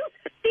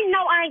 You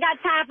know I ain't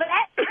got time for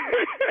that.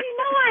 You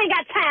know I ain't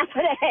got time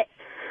for that.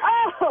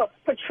 Oh,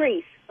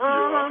 Patrice.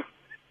 Uh-huh.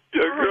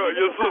 Yeah, girl,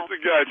 your sister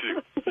got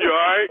you. You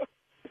all right?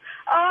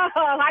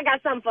 Oh, I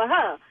got something for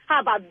her.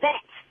 How about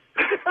that?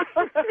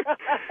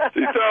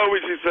 She told me,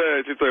 she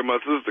said, my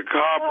sister's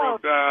car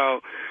broke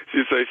down.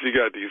 She said she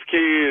got these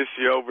kids.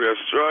 She over there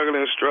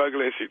struggling.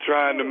 She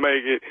trying to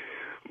make it.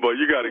 But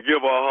you got to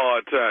give her a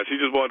hard time. She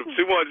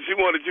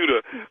wanted you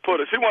to put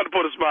a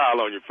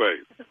smile on your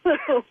face.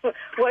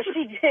 Well,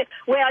 she did.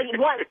 Well,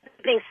 once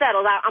things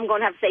settled, I'm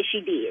going to have to say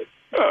she did.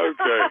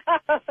 Okay.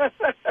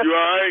 You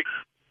all right?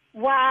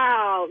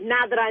 Wow.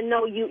 Now that I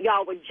know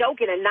y'all were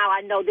joking, and now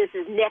I know this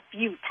is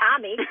Nephew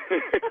Tommy.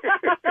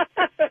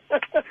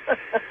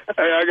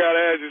 Hey, I got to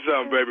ask you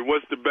something, baby.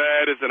 What's the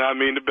baddest, and I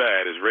mean the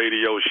baddest,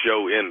 radio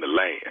show in the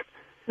land?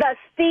 The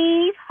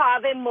Steve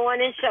Harvey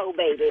Morning Show,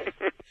 baby.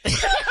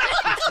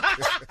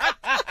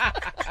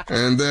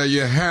 And there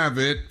you have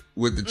it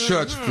with the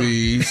church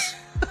fees.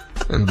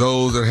 And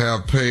those that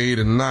have paid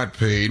and not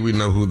paid, we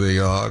know who they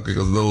are,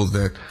 because those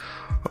that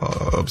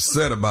are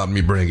upset about me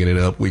bringing it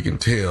up, we can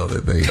tell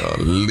that they are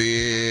a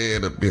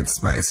little bit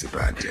spicy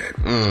about that.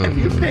 Have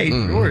you paid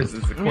yours?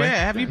 Yeah,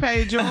 have you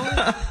paid yours?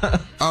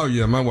 Oh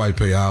yeah, my wife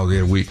pay hours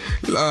every week.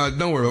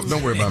 Don't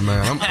worry about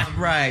mine.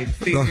 Right.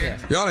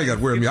 Y'all ain't got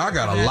to worry about me. I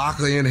got a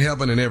locker in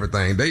heaven and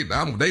everything. They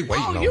waiting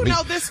on me. You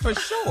know this for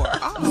sure.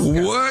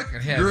 Oh, what?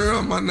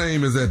 Girl, my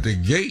name is at the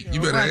gate.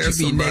 You better ask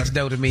somebody. Be next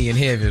door to me in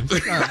heaven.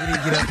 We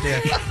didn't get up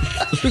there.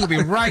 We're going to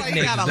be right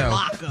next door.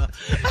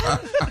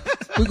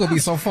 We're going to be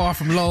so far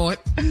from Lord.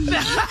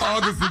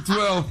 August the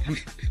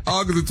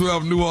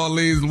 12th, New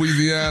Orleans,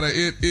 Louisiana.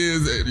 It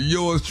is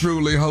yours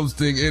truly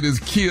hosting. It is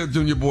Kia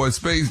Junior Boy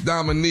Space,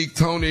 Dominique,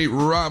 Tony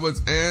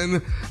Roberts,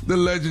 and the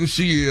legend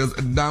she is,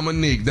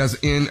 Dominique. That's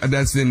in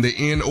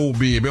the NO,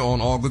 baby,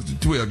 on August the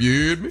 12th.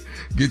 You heard me?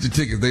 Get your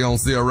tickets. They on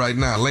sale right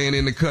now. Laying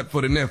in the cut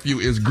for the nephew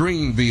is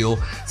Greenville,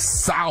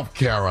 South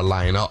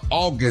Carolina,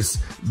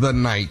 August the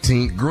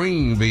 19th.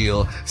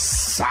 Greenville,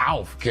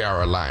 South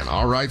Carolina.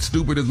 All right,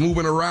 Stupid is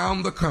moving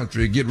around the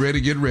country. Get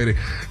ready.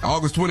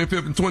 August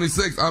 25th and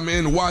 26th, I'm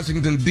in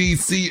Washington,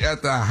 D.C.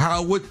 at the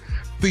Howard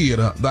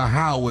Theater,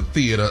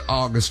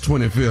 August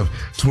 25th,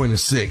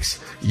 26th.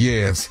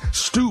 Yes,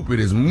 Stupid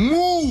is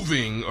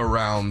moving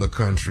around the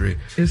country.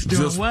 It's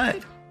doing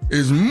what?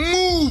 is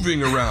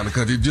moving around the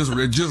country. It just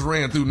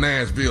ran through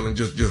Nashville and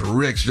just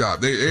wrecked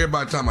shop.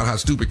 Everybody talking about how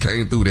stupid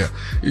came through there.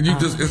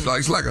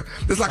 It's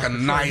like a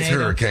nice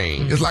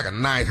hurricane. It's like a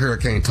nice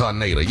hurricane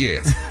tornado.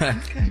 Yes.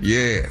 Okay.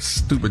 Yes.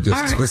 Stupid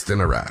just twisting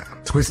around.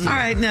 Twisting. All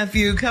right,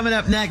 nephew. Coming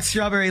up next,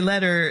 Strawberry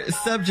Letter.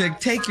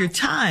 Subject, take your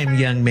time,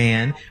 young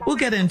man. We'll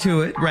get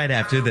into it right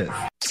after this.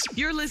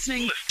 You're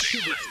listening to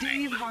the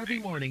Steve Harvey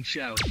Morning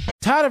Show.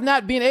 Tired of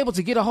not being able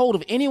to get a hold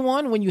of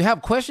anyone when you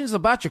have questions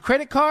about your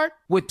credit card?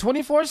 With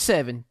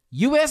 24/7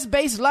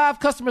 U.S.-based live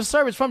customer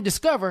service from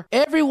Discover,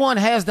 everyone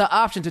has the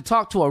option to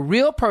talk to a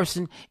real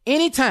person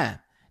anytime,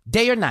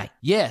 day or night.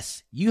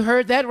 Yes, you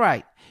heard that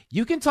right.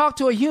 You can talk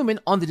to a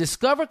human on the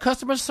Discover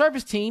customer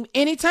service team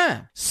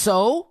anytime.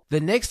 So, the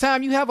next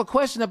time you have a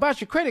question about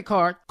your credit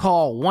card,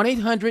 call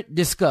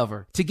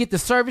 1-800-DISCOVER to get the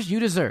service you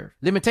deserve.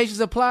 Limitations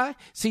apply.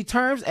 See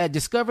terms at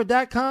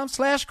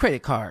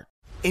discover.com/creditcard.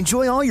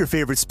 Enjoy all your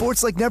favorite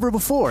sports like never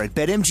before at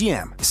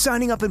BetMGM.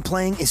 Signing up and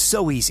playing is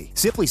so easy.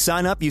 Simply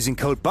sign up using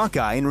code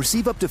Buckeye and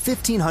receive up to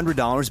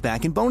 $1,500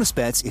 back in bonus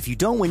bets if you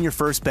don't win your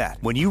first bet.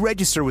 When you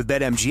register with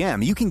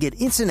BetMGM, you can get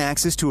instant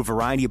access to a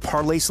variety of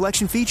parlay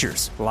selection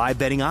features, live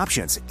betting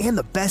options, and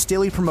the best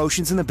daily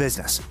promotions in the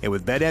business. And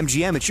with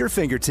BetMGM at your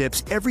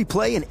fingertips, every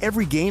play and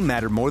every game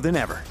matter more than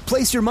ever.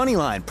 Place your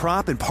moneyline,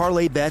 prop, and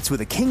parlay bets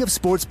with the king of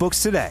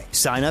sportsbooks today.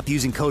 Sign up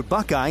using code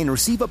Buckeye and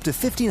receive up to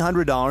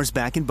 $1,500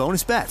 back in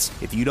bonus bets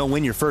if you don't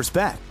win your first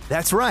bet.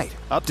 That's right,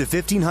 up to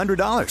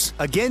 $1,500.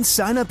 Again,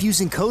 sign up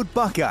using code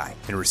Buckeye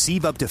and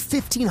receive up to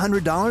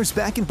 $1,500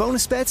 back in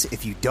bonus bets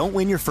if you don't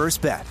win your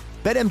first bet.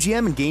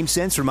 BetMGM and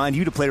GameSense remind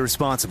you to play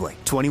responsibly.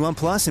 21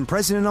 plus and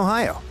present in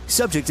Ohio.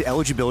 Subject to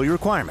eligibility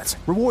requirements.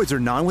 Rewards are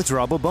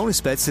non-withdrawable bonus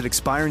bets that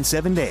expire in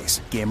 7 days.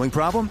 Gambling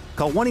problem?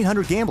 Call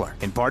 1-800-GAMBLER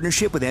in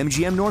partnership with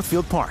MGM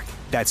Northfield Park.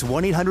 That's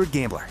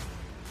 1-800-GAMBLER.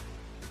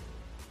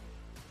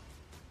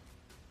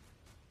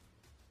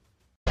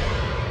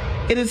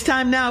 It is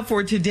time now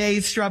for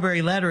today's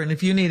Strawberry Letter. And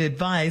if you need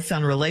advice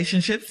on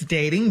relationships,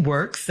 dating,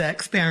 work,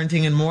 sex,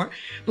 parenting, and more,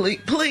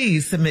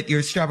 please submit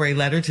your Strawberry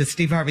Letter to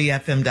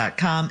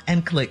steveharveyfm.com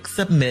and click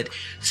Submit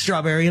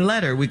Strawberry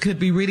Letter. We could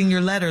be reading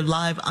your letter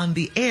live on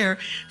the air,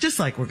 just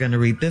like we're going to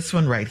read this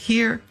one right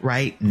here,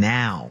 right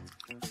now.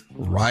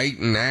 Right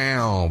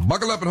now.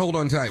 Buckle up and hold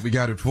on tight. We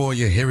got it for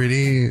you. Here it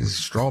is.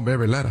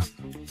 Strawberry Letter.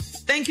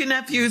 Thank you,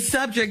 nephew.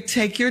 Subject,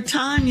 take your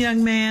time,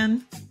 young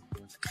man.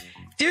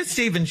 Dear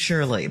Steve and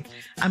Shirley,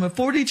 I'm a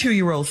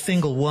 42-year-old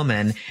single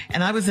woman,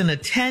 and I was in a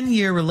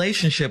 10-year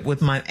relationship with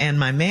my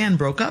man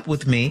broke up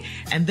with me,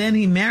 and then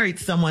he married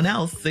someone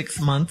else 6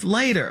 months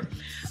later.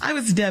 I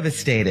was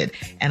devastated,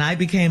 and I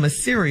became a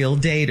serial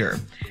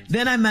dater.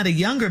 Then I met a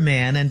younger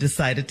man and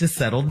decided to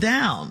settle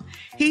down.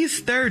 He's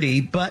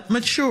 30, but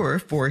mature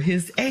for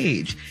his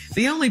age.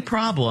 The only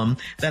problem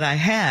that I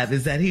have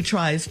is that he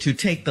tries to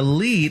take the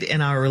lead in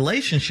our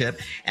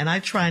relationship, and I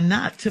try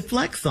not to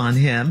flex on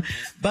him,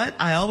 but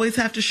I always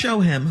have to show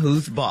him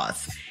who's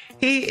boss.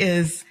 He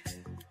is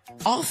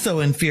also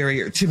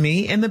inferior to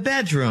me in the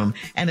bedroom,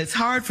 and it's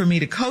hard for me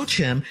to coach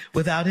him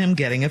without him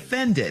getting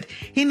offended.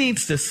 He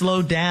needs to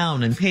slow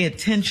down and pay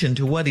attention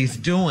to what he's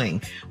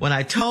doing. When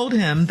I told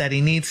him that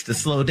he needs to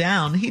slow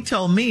down, he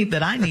told me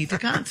that I need to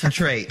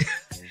concentrate.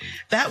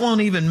 That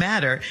won't even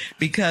matter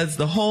because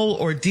the whole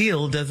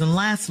ordeal doesn't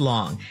last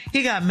long.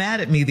 He got mad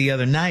at me the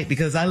other night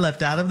because I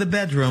left out of the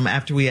bedroom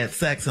after we had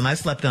sex and I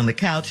slept on the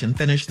couch and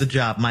finished the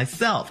job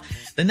myself.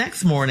 The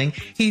next morning,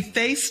 he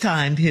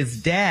FaceTimed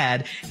his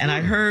dad, and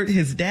I heard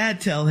his dad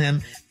tell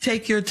him,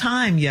 "Take your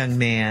time, young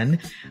man."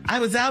 I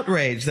was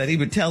outraged that he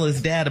would tell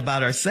his dad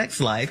about our sex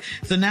life,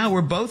 so now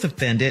we're both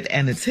offended,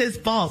 and it's his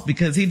fault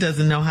because he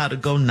doesn't know how to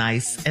go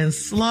nice and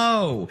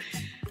slow.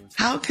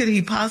 How could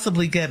he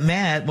possibly get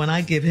mad when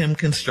I give him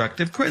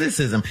constructive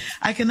criticism?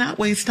 I cannot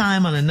waste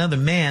time on another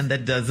man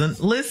that doesn't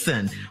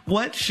listen.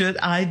 What should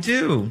I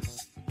do?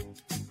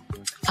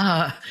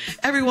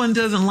 Everyone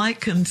doesn't like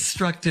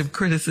constructive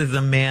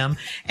criticism, ma'am,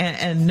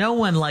 and no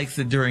one likes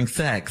it during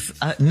sex.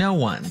 No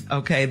one.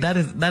 Okay, that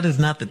is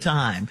not the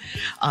time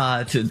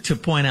to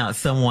point out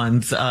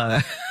someone's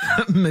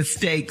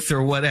mistakes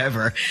or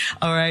whatever.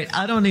 All right,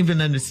 I don't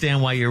even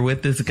understand why you're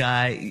with this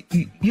guy.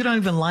 You don't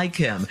even like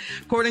him.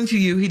 According to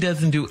you, he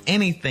doesn't do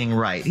anything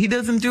right. He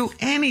doesn't do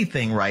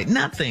anything right.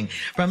 Nothing.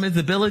 From his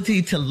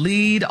ability to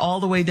lead all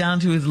the way down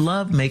to his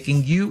love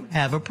making, you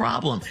have a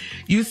problem.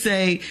 You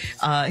say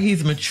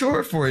he's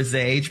mature for his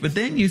age, but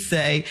then you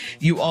say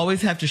you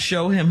always have to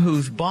show him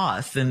who's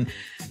boss. And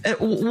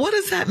what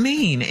does that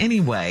mean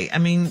anyway? I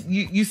mean,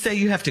 you say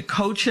you have to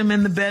coach him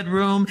in the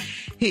bedroom.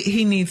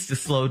 He needs to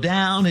slow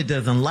down. It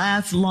doesn't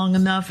last long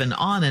enough, and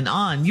on and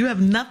on. You have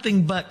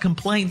nothing but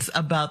complaints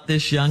about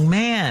this young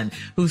man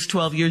who's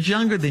 12 years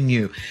younger than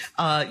you.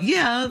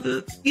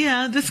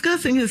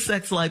 Discussing his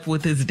sex life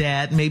with his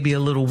dad may be a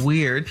little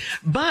weird,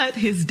 but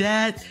his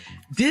dad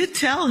did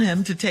tell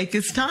him to take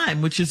his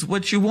time, which is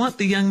what you want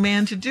the young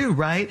man to do,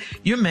 right?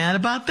 You're mad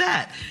about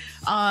that.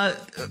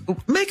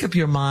 Make up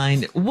your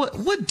mind.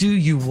 What do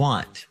you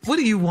want? What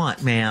do you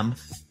want, ma'am?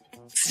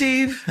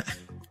 Steve, I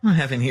don't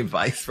have any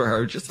advice for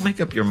her. Just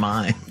make up your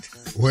mind.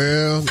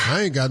 Well,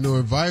 I ain't got no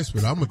advice,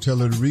 but I'm going to tell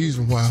her the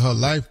reason why her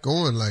life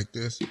going like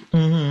this.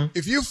 Mm-hmm.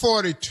 If you're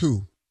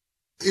 42,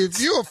 if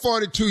you're a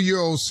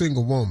 42-year-old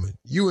single woman,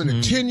 you in a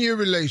 10-year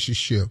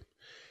relationship,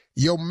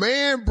 your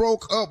man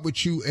broke up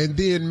with you and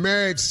then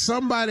married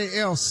somebody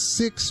else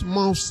 6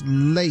 months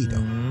later.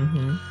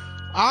 Mm-hmm.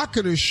 I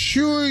can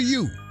assure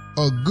you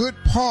a good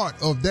part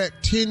of that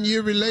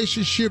 10-year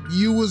relationship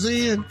you was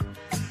in,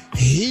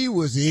 he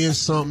was in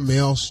something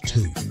else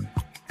too.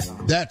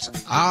 That's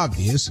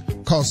obvious,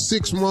 because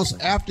 6 months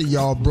after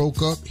y'all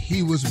broke up,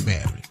 he was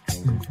married.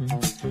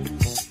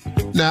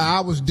 Mm-hmm. Now,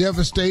 I was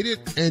devastated,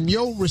 and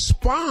your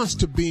response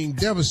to being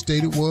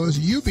devastated was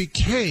you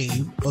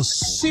became a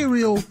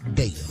serial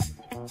dater.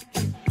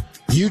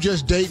 You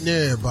just dating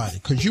everybody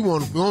because you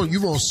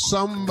want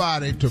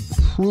somebody to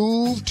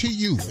prove to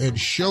you and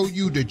show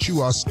you that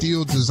you are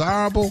still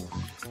desirable,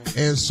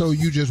 and so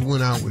you just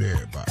went out with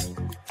everybody.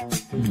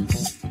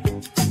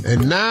 Mm-hmm.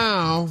 And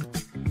now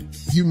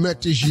you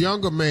met this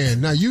younger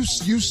man. Now you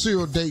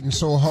still dating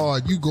so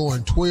hard you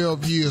going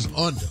 12 years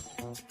under.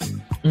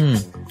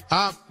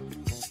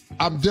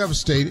 I'm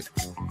devastated.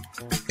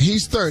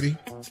 He's 30,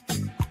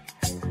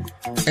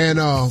 and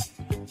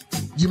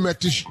you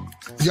met this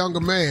younger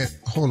man.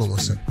 Hold on one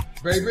second.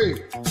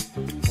 Baby.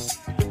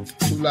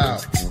 Too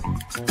loud.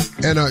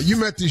 And you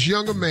met this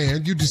younger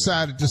man. You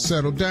decided to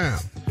settle down.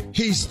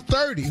 He's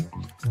 30,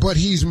 but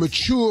he's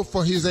mature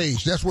for his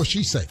age. That's what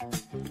she said.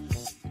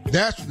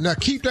 Now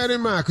keep that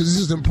in mind, because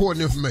this is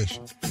important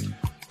information.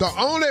 The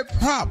only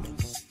problem,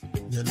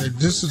 and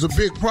this is a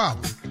big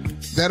problem,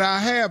 that I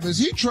have is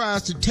he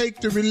tries to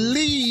take the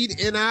lead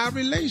in our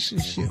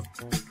relationship.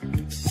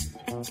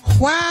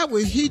 Why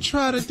would he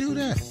try to do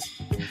that?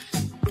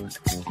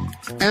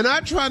 And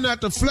I try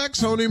not to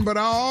flex on him, but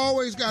I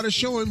always got to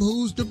show him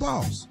who's the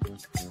boss.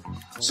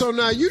 So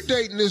now you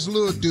dating this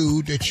little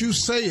dude that you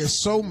say is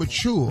so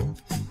mature,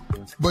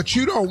 but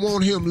you don't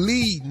want him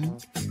leading,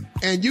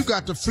 and you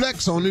got to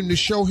flex on him to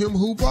show him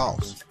who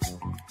boss.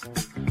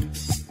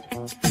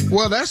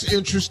 Well, that's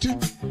interesting.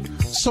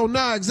 So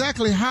now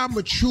exactly how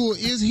mature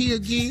is he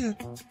again?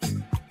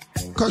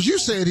 Because you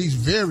said he's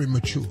very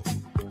mature,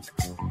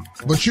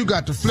 but you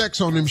got to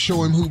flex on him,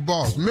 show him who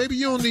boss. Maybe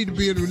you don't need to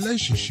be in a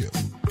relationship.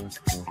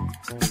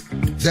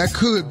 That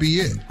could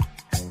be it.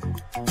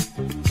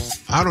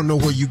 I don't know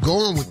where you're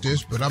going with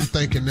this, but I'm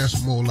thinking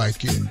that's more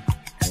like it.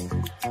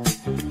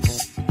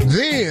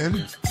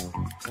 Then,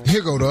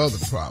 here go the other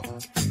problem.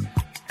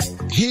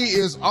 He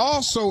is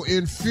also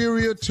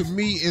inferior to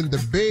me in the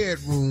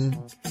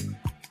bedroom.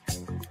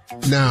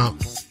 Now,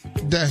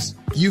 that's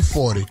you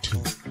 42.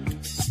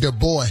 The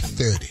boy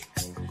 30.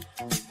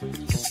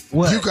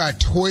 What? You got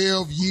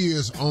 12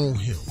 years on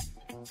him.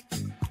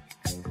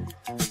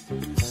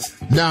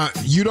 Now,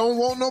 you don't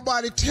want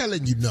nobody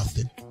telling you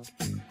nothing,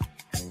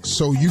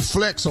 so you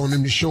flex on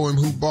him to show him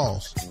who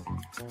boss.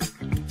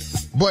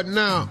 But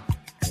now,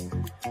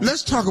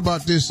 let's talk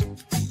about this.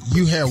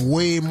 You have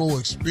way more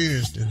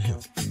experience than him.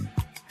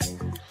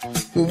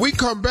 When we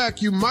come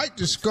back, you might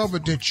discover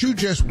that you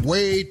just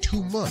weigh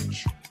too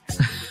much.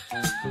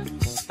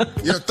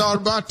 You ever thought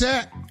about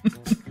that?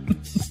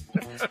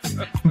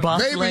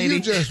 Boss Maybe lady. you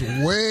just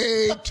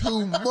weigh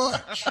too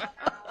much.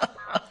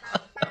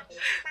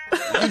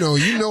 You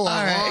know. All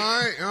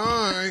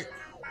right.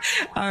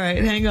 All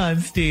right, hang on,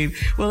 Steve.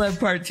 We'll have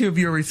part 2 of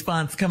your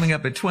response coming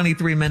up at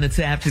 23 minutes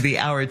after the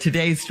hour.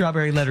 Today's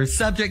Strawberry Letter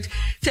subject.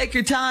 Take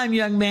your time,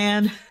 young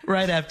man,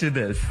 right after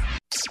this.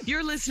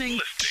 You're listening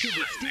to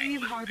the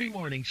Steve Harvey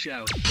Morning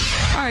Show.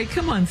 All right,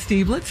 come on,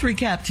 Steve. Let's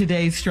recap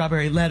today's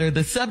Strawberry Letter.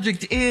 The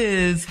subject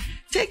is,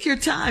 take your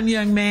time,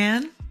 young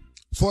man.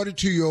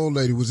 42-year-old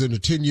lady was in a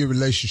 10-year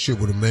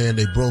relationship with a man.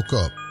 They broke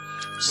up.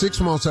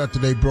 6 months after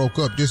they broke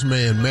up, this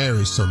man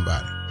married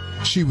somebody.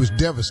 She was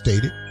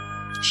devastated.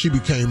 She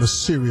became a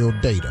serial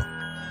dater,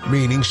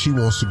 meaning she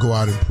wants to go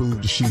out and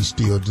prove that she's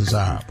still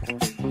desirable.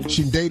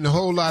 She's dating a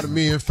whole lot of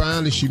men.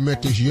 Finally, she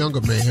met this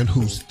younger man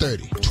who's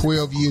 30,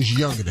 12 years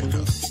younger than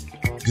her.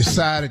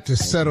 Decided to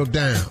settle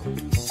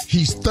down.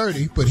 He's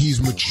 30, but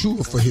he's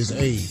mature for his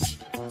age.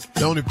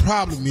 The only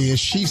problem is,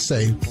 she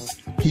say,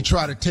 he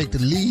tried to take the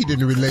lead in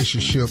the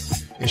relationship,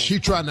 and she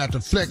tried not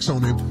to flex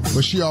on him,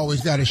 but she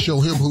always got to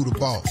show him who the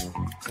boss.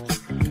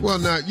 Well,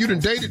 now, you done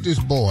dated this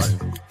boy,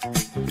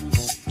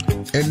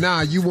 and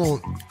now you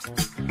want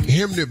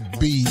him to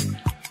be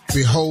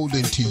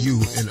beholden to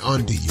you and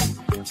under you.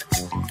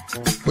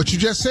 But you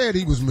just said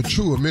he was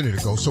mature a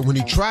minute ago, so when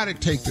he tried to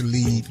take the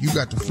lead, you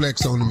got to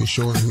flex on him and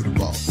show him who the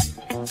boss.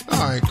 All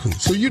right, cool.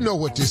 So you know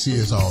what this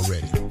is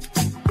already.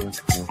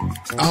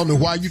 I don't know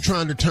why you're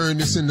trying to turn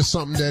this into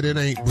something that it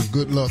ain't, but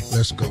good luck.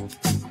 Let's go.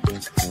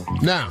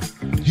 Now,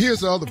 here's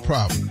the other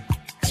problem.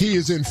 He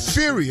is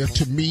inferior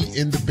to me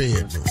in the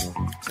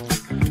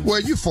bedroom. Well,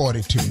 you're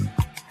 42.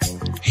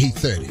 He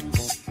 30.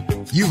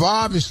 You've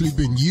obviously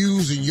been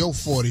using your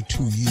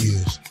 42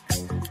 years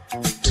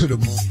to the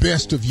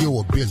best of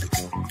your ability,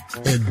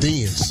 and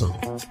then some.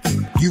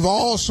 You've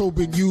also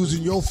been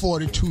using your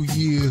 42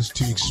 years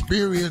to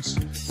experience,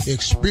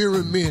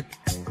 experiment,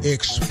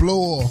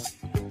 explore,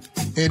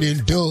 and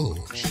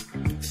indulge.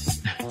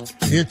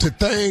 into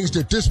things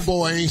that this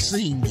boy ain't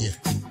seen yet.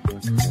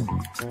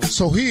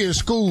 So he in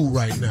school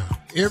right now.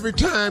 Every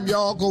time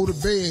y'all go to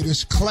bed,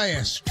 it's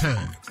class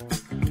time.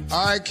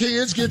 All right,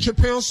 kids, get your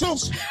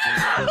pencils.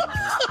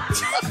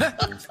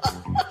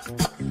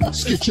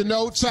 Let's get your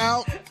notes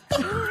out.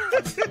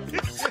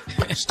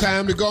 It's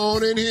time to go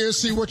on in here and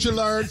see what you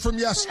learned from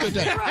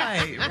yesterday.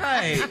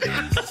 Right.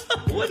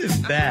 What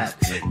is that?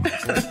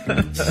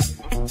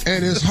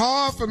 And it's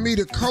hard for me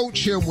to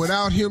coach him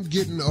without him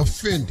getting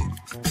offended.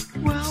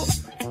 Well,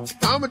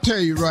 I'm going to tell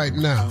you right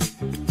now,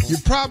 you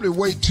probably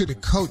wait till the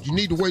coach. You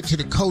need to wait till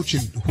the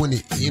coaching when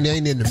it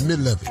ain't in the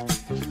middle of it.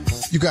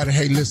 You got to,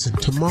 hey, listen,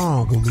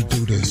 tomorrow when we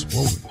do this,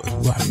 well,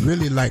 I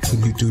really like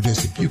when you do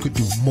this. If you could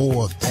do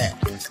more of that.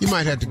 You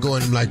might have to go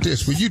at him like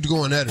this. Well, you're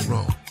going at it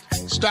wrong.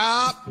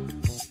 Stop.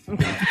 Don't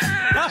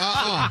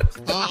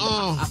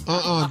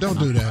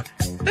do that.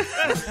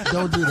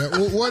 Don't do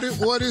that.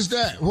 What is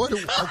that?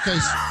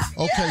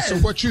 Okay, so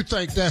what you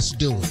think that's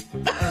doing?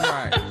 All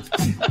right.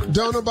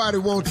 Don't nobody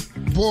want,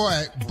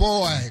 boy,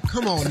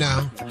 come on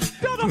now.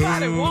 Don't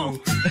nobody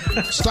want.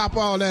 Stop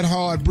all that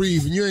hard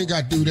breathing. You ain't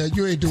got to do that.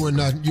 You ain't doing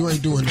nothing. You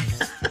ain't doing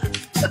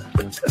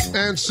nothing.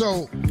 And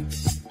so,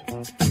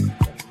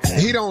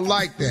 he don't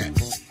like that.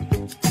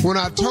 When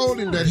I told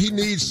him that he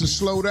needs to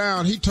slow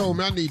down, he told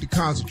me I need to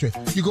concentrate.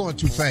 You're going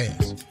too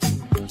fast.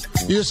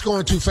 You're just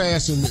going too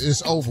fast and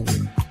it's over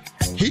with.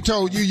 He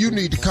told you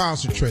need to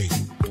concentrate.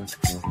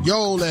 Your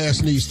old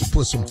ass needs to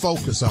put some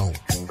focus on.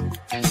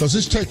 Because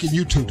it's taking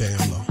you too damn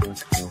long.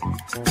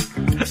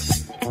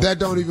 That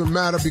don't even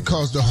matter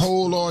because the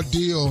whole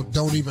ordeal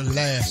don't even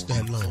last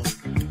that long.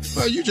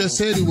 Well, you just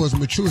said he was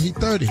mature. He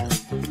 30.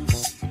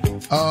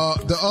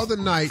 The other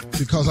night,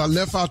 because I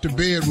left out the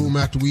bedroom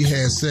after we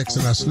had sex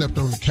and I slept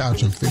on the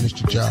couch and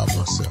finished the job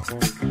myself.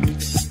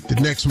 The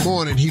next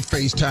morning, he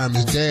FaceTimed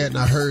his dad and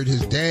I heard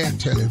his dad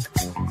tell him,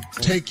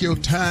 "Take your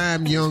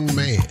time, young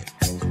man."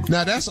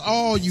 Now, that's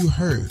all you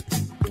heard.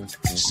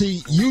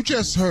 See, you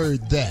just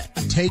heard that.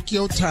 Take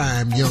your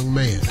time, young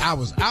man. I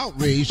was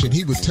outraged and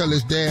he would tell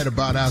his dad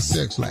about our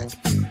sex life.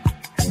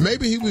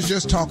 Maybe he was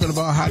just talking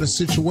about how the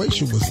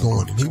situation was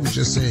going. And he was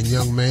just saying,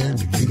 young man,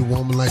 you meet a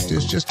woman like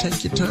this, just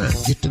take your time.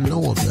 Get to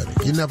know her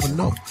better. You never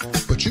know.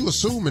 But you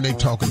assuming they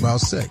talking about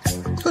sex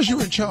because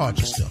you're in charge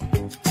of stuff.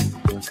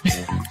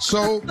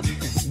 So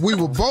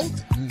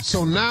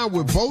now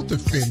we're both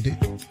offended.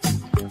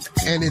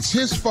 And it's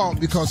his fault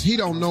because he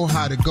don't know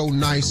how to go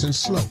nice and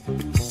slow.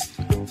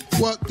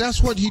 Well,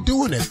 that's what he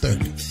doing at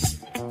 30.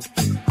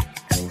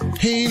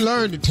 He ain't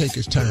learned to take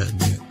his time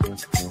yet.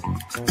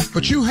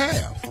 But you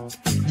have.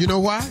 You know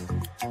why?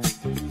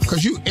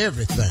 Because you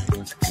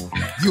everything.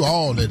 You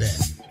all of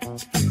that.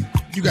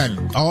 You got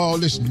all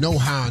this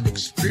know-how and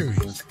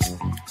experience.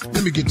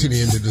 Let me get to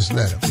the end of this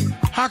letter.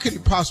 How can he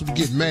possibly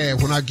get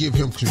mad when I give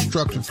him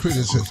constructive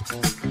criticism?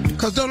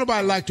 Because don't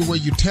nobody like the way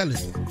you're telling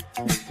it.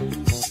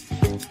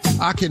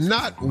 I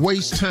cannot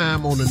waste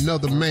time on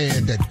another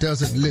man that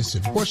doesn't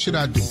listen. What should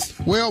I do?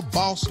 Well,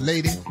 boss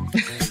lady.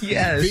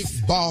 Yes. Big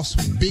boss,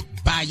 big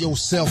by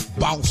yourself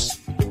boss.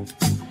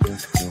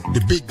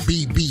 The big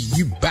BB,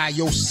 you by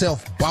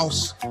yourself,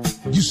 boss.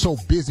 You so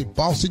busy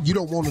bossing, you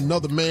don't want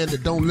another man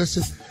that don't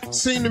listen.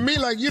 Seem to me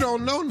like you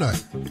don't know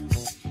nothing.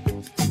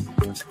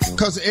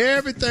 Because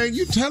everything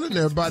you telling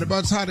everybody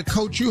about is how to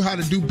coach you, how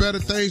to do better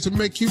things to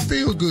make you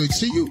feel good.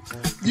 See,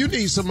 you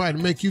need somebody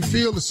to make you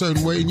feel a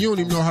certain way, and you don't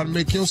even know how to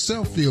make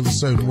yourself feel a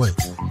certain way.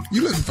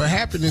 You're looking for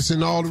happiness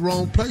in all the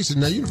wrong places.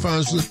 Now, you can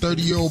find a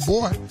 30-year-old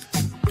boy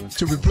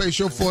to replace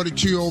your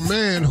 42-year-old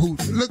man who,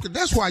 look,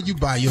 that's why you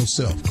by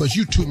yourself, because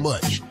you too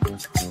much.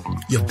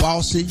 You're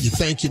bossy, you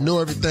think you know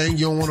everything,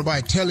 you don't want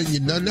nobody telling you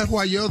nothing. That's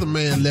why your other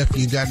man left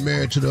you and got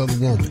married to the other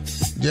woman.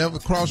 Did you ever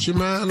cross your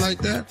mind like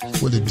that?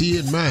 Well, it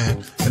did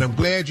mine, and I'm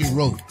glad you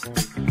wrote.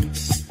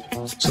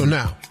 So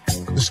now,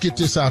 let's get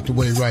this out the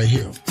way right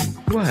here.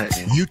 What?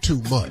 You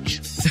too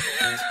much.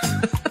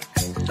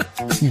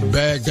 You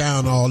bag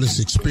down all this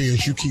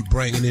experience you keep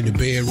bringing in the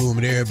bedroom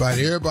and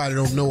everybody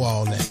don't know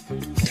all that.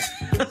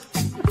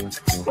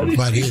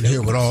 Somebody in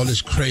here with all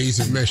this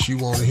crazy mess you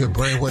want to hear.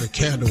 Bring where the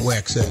candle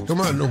wax at. Come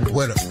on,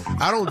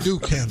 I don't do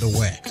candle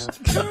wax.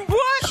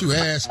 What? You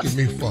asking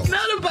me for?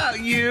 Not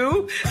about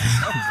you.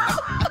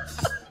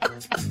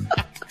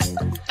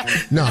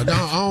 No, I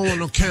don't want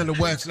no candle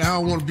wax. I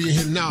don't want to be in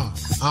here now.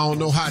 I don't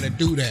know how to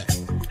do that.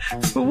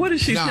 But what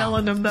is she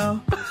telling them,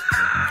 though?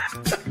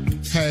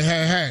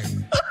 Hey.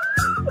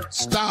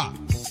 Stop.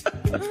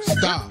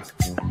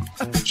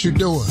 What you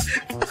doing?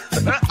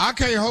 I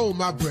can't hold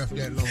my breath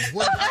that long.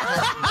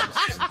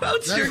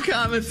 Post your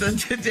comments on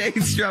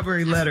today's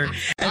Strawberry Letter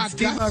at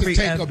Steve Harvey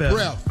take FM a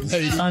breath,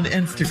 lady. On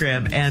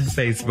Instagram and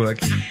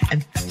Facebook.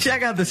 And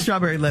check out the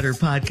Strawberry Letter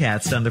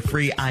podcast on the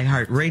free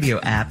iHeartRadio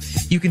app.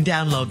 You can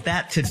download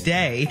that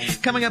today.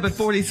 Coming up at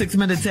 46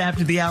 minutes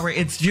after the hour,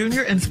 it's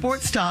Junior and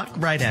Sports Talk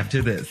right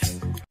after this.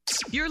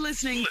 You're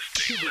listening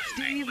to the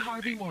Steve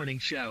Harvey Morning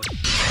Show.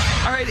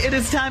 All right, it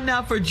is time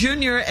now for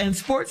Junior and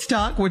Sports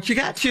Talk. What you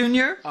got,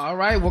 Junior? All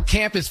right, well,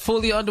 camp is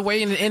fully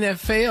underway in the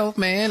NFL,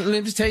 man. Let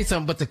me just tell you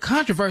something. But the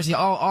controversy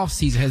all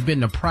offseason has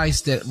been the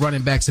price that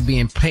running backs are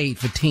being paid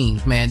for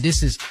teams, man.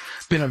 This has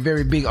been a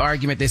very big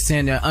argument. They're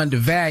saying they're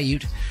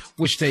undervalued,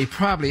 which they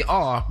probably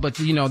are. But,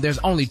 you know, there's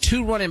only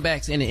 2 running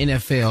backs in the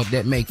NFL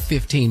that make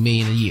 $15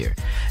 million a year.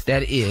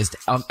 That is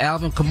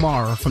Alvin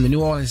Kamara from the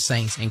New Orleans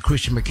Saints and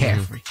Christian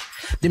McCaffrey.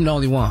 Them the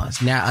only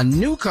ones. Now, a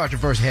new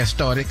controversy has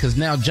started because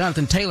now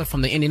Jonathan Taylor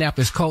from the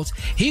Indianapolis Colts,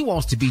 he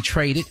wants to be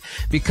traded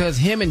because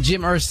him and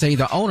Jim Irsay,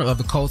 the owner of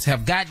the Colts,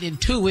 have gotten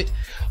into it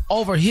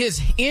over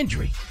his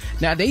injury.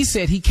 Now, they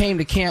said he came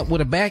to camp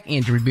with a back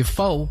injury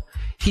before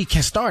he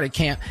started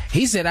camp.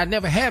 He said, I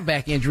never had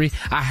back injury.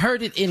 I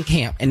heard it in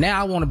camp, and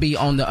now I want to be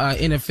on the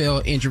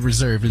NFL injury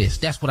reserve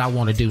list. That's what I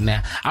want to do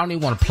now. I don't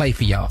even want to play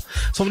for y'all.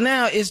 So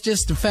now it's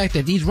just the fact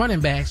that these running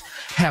backs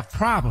have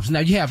problems. Now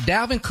you have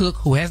Dalvin Cook,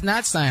 who has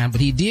not signed,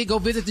 but he did go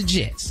visit the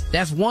Jets.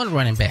 That's one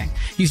running back.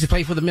 He used to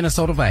play for the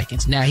Minnesota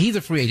Vikings. Now he's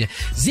a free agent.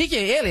 Zeke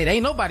Elliott,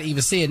 ain't nobody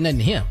even said nothing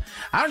to him.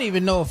 I don't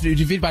even know if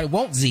anybody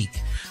wants Zeke,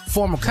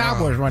 former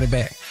Cowboys running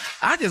back.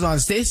 I just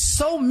understand there's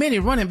so many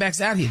running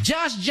backs out here.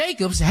 Josh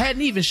Jacobs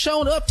hadn't even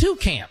shown up to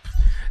camp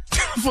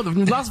for the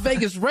Las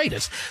Vegas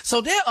Raiders.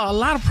 So there are a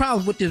lot of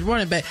problems with this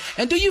running back.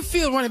 And do you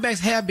feel running backs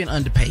have been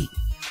underpaid?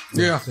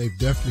 Yeah, they've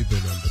definitely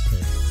been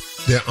underpaid.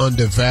 They're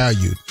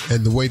undervalued.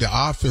 And the way the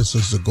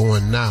offenses are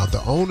going now,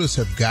 the owners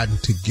have gotten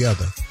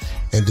together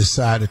and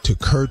decided to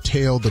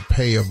curtail the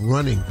pay of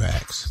running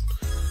backs,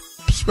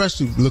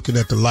 especially looking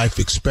at the life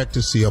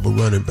expectancy of a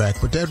running back.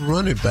 But that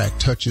running back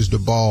touches the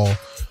ball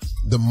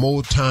the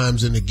more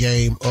times in the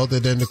game other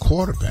than the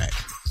quarterback.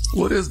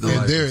 What is the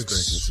life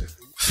expectancy?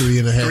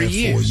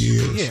 3.5, 4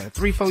 years. Yeah,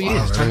 3-4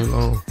 years. Right.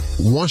 Long.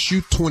 Once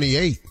you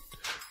 28,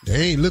 they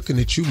ain't looking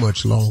at you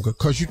much longer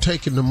because you're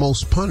taking the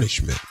most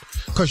punishment.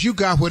 Because you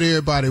got what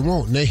everybody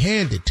want and they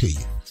hand it to you.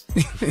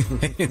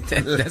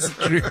 That's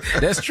true.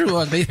 That's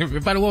true.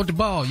 Everybody want the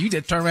ball. You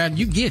just turn around and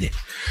you get it.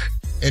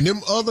 And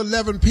them other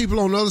 11 people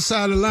on the other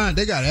side of the line,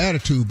 they got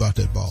attitude about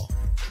that ball.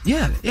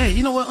 Yeah.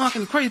 You know what,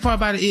 Uncle? The crazy part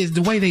about it is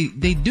the way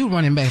they do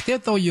running backs. They'll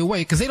throw you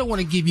away because they don't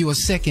want to give you a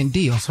second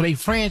deal. So they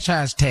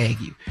franchise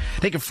tag you.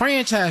 They can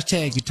franchise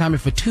tag you, Tommy,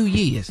 for 2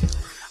 years.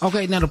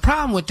 Okay, now the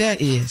problem with that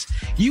is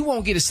you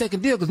won't get a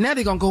second deal because now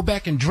they're going to go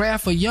back and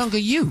draft a younger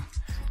you.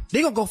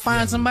 They're going to go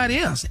find somebody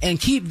else and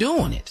keep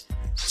doing it.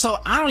 So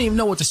I don't even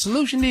know what the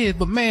solution is,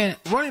 but man,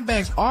 running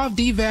backs are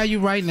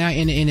devalued right now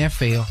in the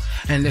NFL.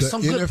 And there's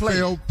some good players.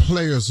 The NFL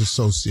Players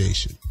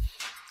Association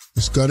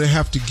is going to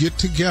have to get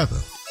together.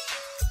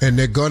 And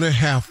they're going to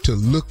have to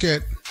look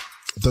at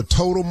the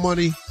total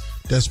money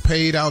that's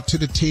paid out to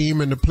the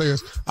team and the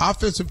players.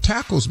 Offensive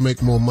tackles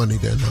make more money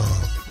than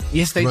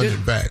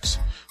running backs.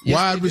 Yes,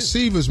 wide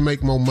receivers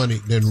make more money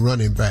than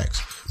running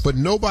backs. But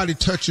nobody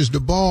touches the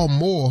ball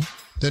more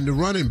than the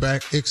running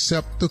back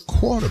except the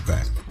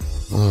quarterback.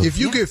 If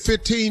you get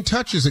 15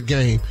 touches a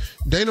game,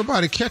 there ain't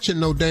nobody catching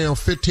no damn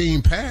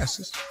 15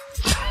 passes.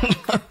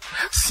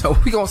 So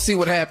we're going to see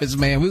what happens,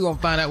 man. We're going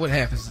to find out what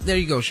happens. There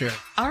you go, Shirley.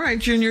 All right,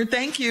 Junior.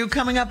 Thank you.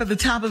 Coming up at the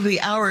top of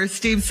the hour,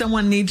 Steve,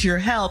 someone needs your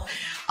help.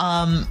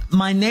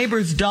 My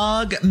neighbor's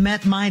dog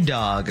met my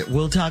dog.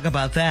 We'll talk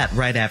about that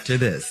right after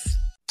this.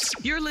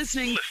 You're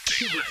listening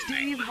to the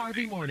Steve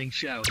Harvey Morning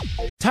Show.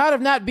 Tired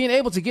of not being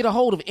able to get a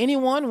hold of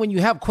anyone when you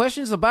have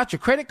questions about your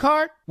credit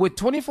card? With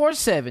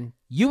 24/7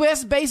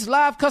 U.S.-based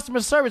live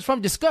customer service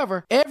from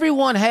Discover,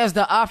 everyone has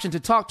the option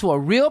to talk to a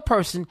real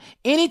person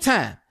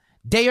anytime,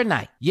 day or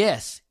night.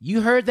 Yes,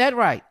 you heard that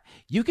right.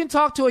 You can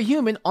talk to a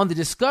human on the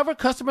Discover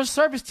customer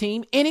service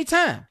team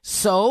anytime.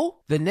 So,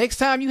 the next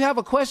time you have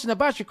a question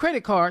about your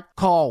credit card,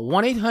 call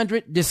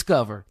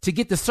 1-800-DISCOVER to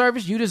get the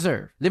service you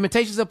deserve.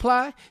 Limitations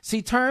apply.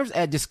 See terms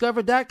at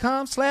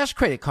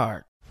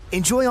discover.com/creditcard.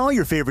 Enjoy all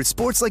your favorite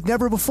sports like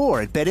never before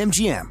at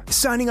BetMGM.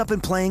 Signing up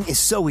and playing is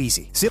so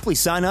easy. Simply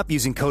sign up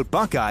using code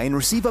Buckeye and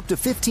receive up to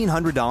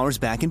 $1,500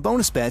 back in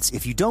bonus bets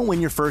if you don't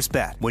win your first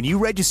bet. When you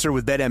register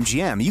with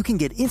BetMGM, you can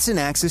get instant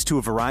access to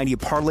a variety of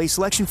parlay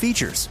selection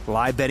features,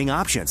 live betting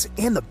options,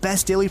 and the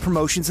best daily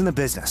promotions in the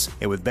business.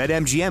 And with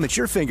BetMGM at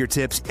your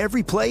fingertips,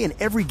 every play and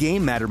every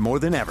game matter more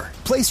than ever.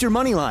 Place your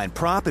moneyline,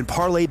 prop, and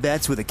parlay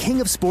bets with the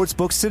king of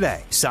sportsbooks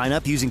today. Sign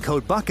up using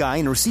code Buckeye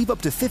and receive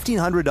up to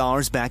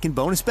 $1,500 back in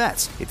bonus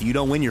bets if you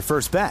don't win your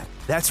first bet.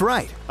 That's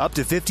right, up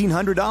to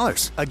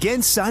 $1,500.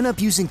 Again, sign up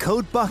using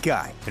code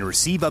Buckeye and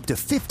receive up to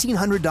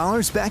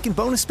 $1,500 back in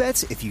bonus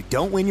bets if you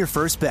don't win your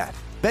first bet.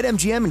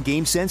 BetMGM and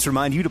GameSense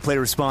remind you to play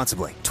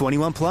responsibly.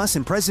 21 plus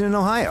and present in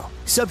Ohio.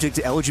 Subject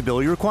to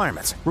eligibility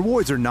requirements.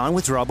 Rewards are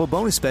non-withdrawable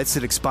bonus bets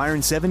that expire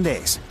in 7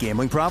 days.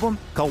 Gambling problem?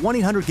 Call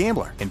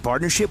 1-800-GAMBLER in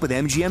partnership with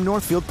MGM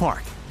Northfield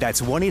Park.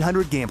 That's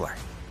 1-800-GAMBLER.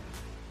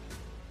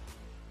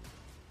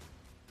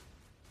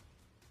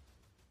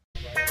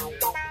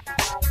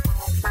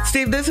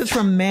 Steve, this is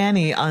from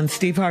Manny on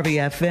Steve Harvey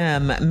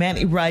FM.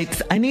 Manny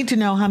writes, I need to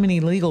know how many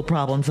legal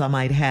problems I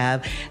might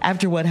have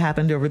after what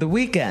happened over the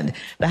weekend.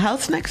 The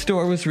house next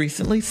door was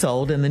recently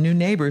sold and the new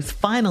neighbors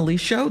finally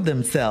showed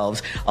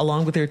themselves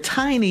along with their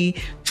tiny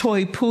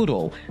toy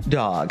poodle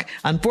dog.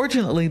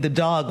 Unfortunately, the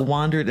dog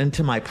wandered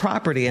into my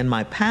property and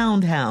my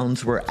pound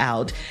hounds were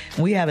out.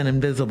 We have an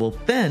invisible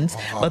fence,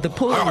 but the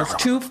poodle was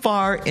too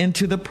far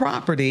into the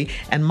property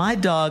and my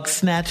dog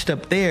snatched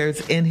up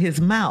theirs in his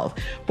mouth.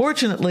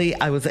 Fortunately,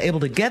 I was able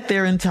to get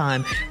there in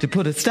time to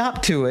put a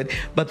stop to it,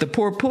 but the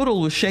poor poodle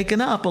was shaken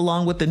up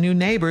along with the new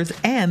neighbors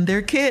and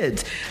their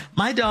kids.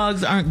 My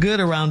dogs aren't good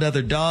around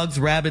other dogs,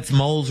 rabbits,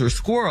 moles, or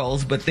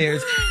squirrels, but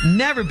there's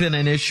never been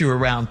an issue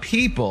around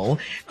people.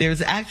 They're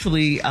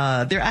actually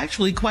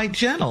quite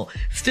gentle.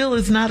 Still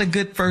is not a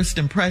good first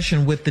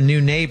impression with the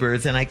new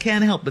neighbors, and I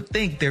can't help but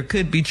think there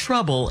could be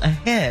trouble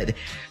ahead.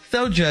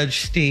 So,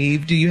 Judge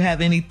Steve, do you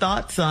have any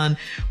thoughts on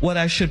what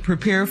I should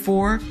prepare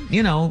for?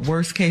 You know,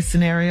 worst case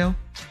scenario?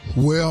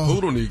 Well,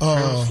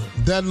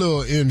 that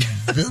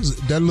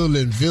little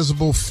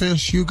invisible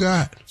fence you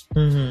got,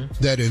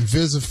 that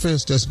invisible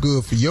fence, that's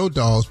good for your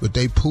dogs, but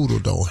they poodle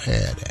don't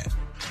have that.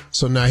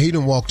 So now he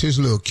done walked his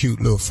little cute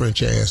little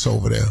French ass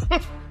over there.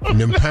 And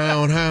them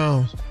pound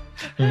hounds.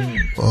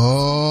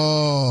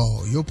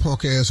 Oh, your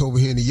punk ass over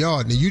here in the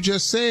yard. Now you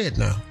just said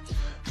now,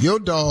 your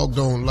dog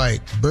don't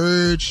like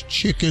birds,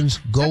 chickens,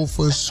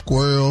 gophers,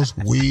 squirrels,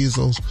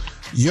 weasels.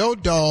 Your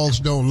dogs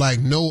don't like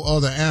no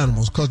other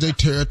animals because they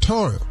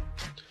territorial.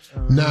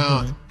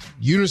 Now,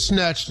 you done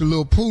snatched the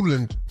little poodle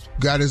and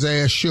got his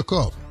ass shook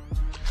up.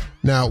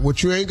 Now,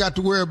 what you ain't got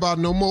to worry about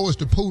no more is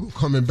the poodle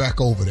coming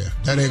back over there.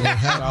 That ain't gonna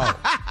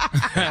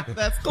happen.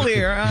 That's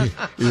clear, huh?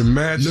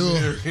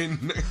 Imaginary.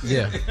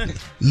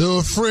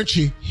 Little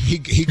Frenchie,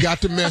 he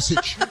got the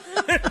message.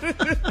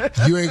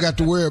 You ain't got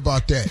to worry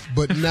about that.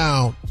 But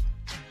now,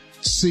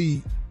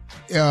 see,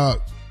 now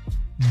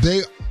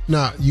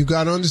you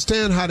got to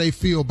understand how they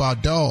feel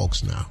about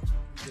dogs now.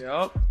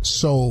 Yep.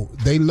 So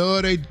they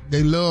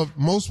love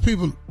most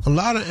people. A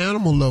lot of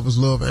animal lovers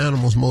love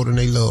animals more than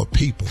they love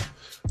people.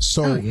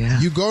 So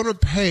you're going to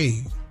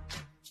pay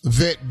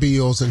vet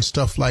bills and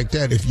stuff like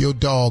that if your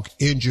dog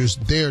injures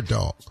their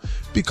dog,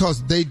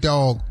 because they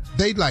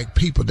like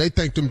people. They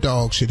think them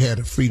dogs should have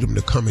the freedom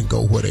to come and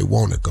go where they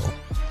want to go.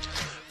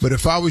 But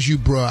if I was you,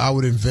 bruh, I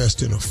would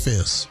invest in a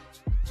fence,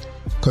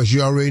 because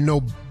you already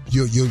know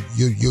your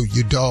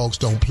dogs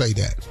don't play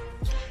that.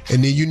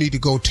 And then you need to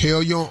go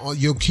tell your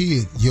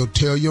kid,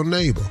 tell your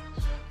neighbor,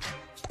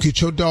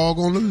 get your dog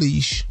on a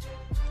leash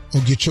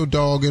or get your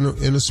dog in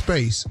a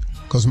space,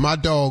 because my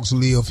dogs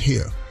live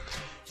here.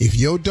 If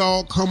your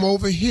dog come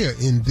over here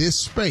in this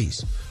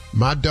space,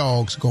 my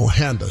dog's gonna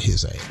handle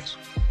his ass.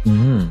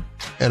 And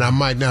I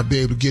might not be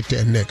able to get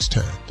there next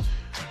time.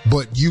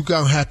 But you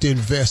gonna have to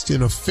invest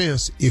in a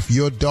fence if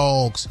you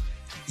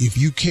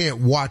can't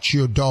watch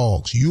your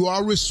dogs. You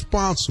are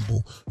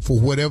responsible for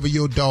whatever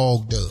your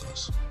dog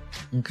does.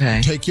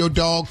 Okay. Take your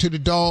dog to the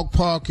dog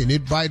park and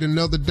it bite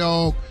another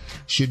dog,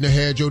 shouldn't have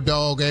had your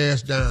dog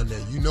ass down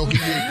there. You know he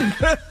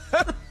ignorant.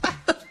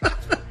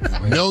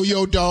 Know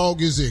your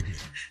dog is ignorant.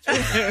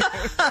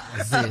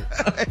 That's it.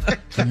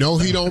 You know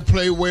he don't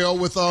play well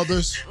with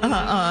others.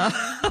 Not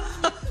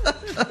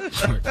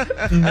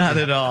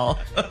at all.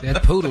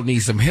 That poodle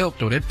needs some help,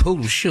 though. That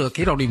poodle shook.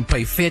 He don't even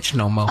play fetch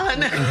no more.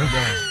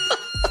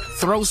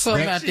 Throw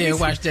something out there and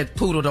watch that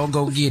poodle don't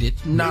go get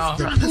it. No.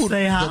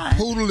 The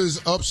poodle is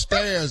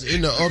upstairs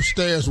in the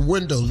upstairs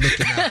window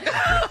looking out.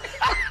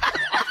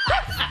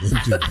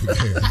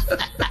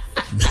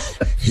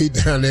 He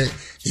down there.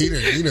 He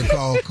done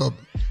called a couple.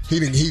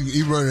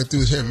 He running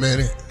through his head, man,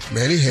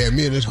 he had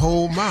me in his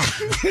whole mouth.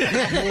 His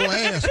whole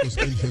ass was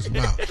in his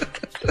mouth.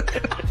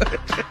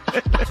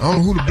 I don't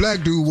know who the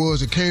black dude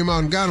was that came out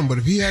and got him, but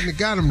if he hadn't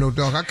got him, no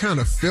dog, I kind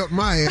of felt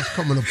my ass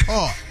coming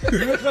apart.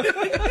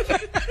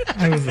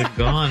 I was a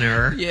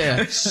goner.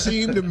 Yeah.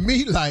 Seemed to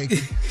me like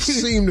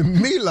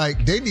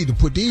they need to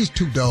put these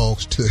two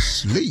dogs to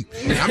sleep.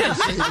 I'm just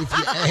saying, if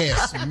you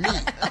ask me.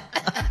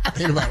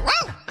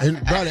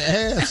 Anybody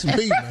ask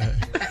me, man.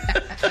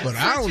 But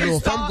I don't know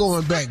if I'm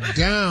going back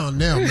down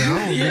now, man. I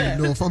don't really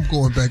know if I'm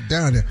going back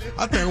down there.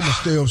 I think I'm going to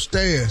stay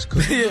upstairs,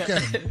 because look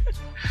at him.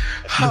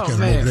 Look at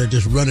him over there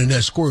just running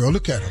that squirrel.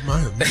 Look at him.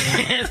 I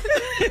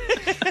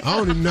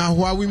don't even know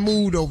why we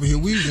moved over here.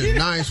 We was in a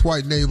nice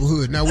white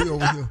neighborhood. Now we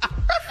over here.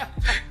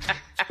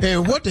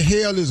 And what the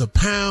hell is a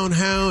pound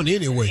hound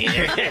anyway? What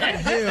the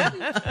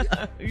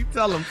hell? You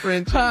tell them,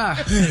 French.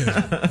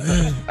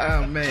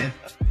 Oh, man.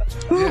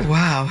 Oh,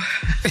 wow.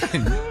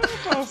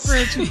 Oh,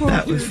 French.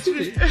 That was,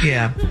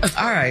 yeah.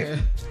 All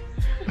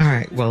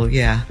right. Well,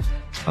 yeah.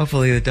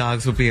 Hopefully the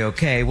dogs will be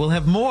okay. We'll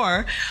have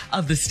more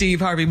of the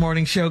Steve Harvey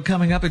Morning Show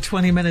coming up at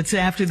 20 minutes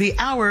after the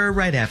hour,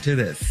 right after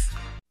this.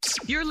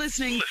 You're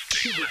listening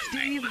to the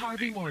Steve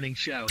Harvey Morning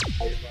Show.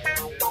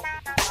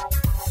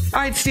 All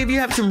right, Steve, you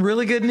have some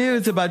really good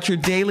news about your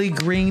daily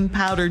green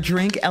powder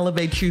drink.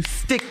 Elevate You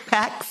stick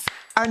packs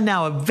are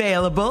now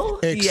available.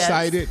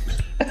 Excited.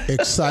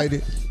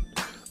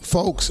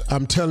 folks,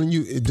 I'm telling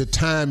you, the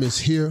time is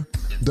here.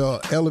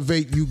 The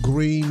Elevate You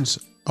greens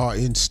are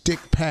in stick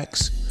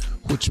packs,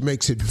 which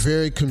makes it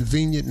very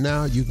convenient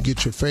now. You can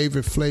get your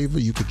favorite flavor.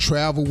 You can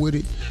travel with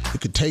it. You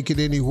can take it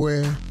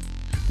anywhere.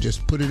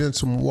 Just put it in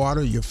some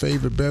water, your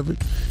favorite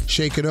beverage,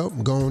 shake it up,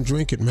 and go and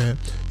drink it, man.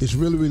 It's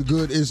really, really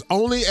good. It's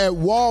only at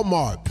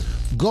Walmart.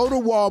 Go to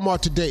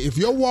Walmart today. If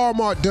your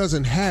Walmart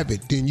doesn't have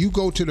it, then you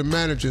go to the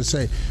manager and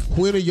say,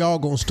 when are y'all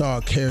going to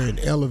start carrying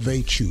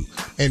Elevate You?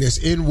 And it's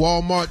in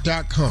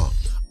Walmart.com.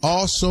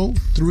 Also,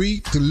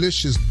 3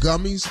 delicious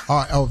gummies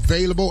are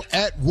available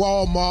at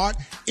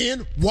Walmart,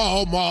 in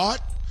Walmart.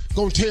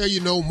 Gonna tell you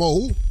no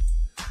more.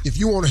 If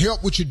you want to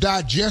help with your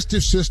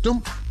digestive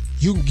system,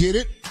 you can get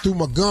it through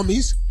my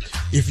gummies.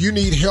 If you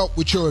need help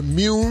with your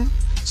immune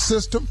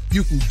system,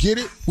 you can get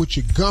it with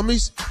your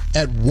gummies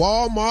at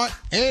Walmart.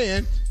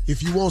 And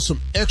if you want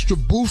some extra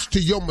boost to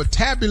your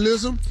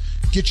metabolism,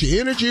 get your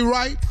energy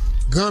right,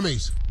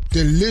 gummies.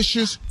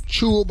 Delicious,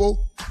 chewable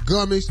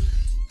gummies.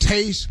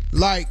 Taste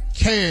like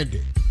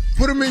candy.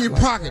 Put them in your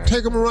pocket.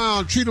 Take them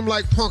around. Treat them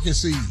like pumpkin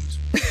seeds.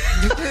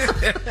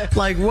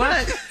 Like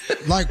what?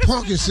 Like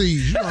pumpkin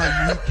seeds. You know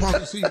how you eat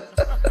pumpkin seeds?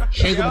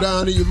 Shake them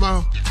down in your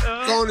mouth.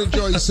 Go and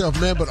enjoy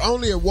yourself, man. But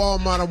only at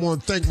Walmart. I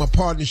want to thank my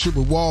partnership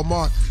with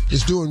Walmart.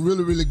 It's doing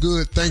really, really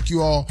good. Thank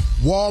you all.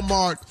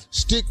 Walmart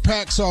stick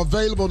packs are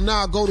available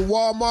now. Go to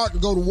Walmart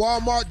and go to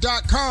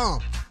Walmart.com.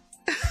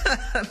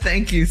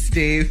 Thank you,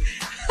 Steve.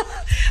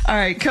 All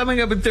right,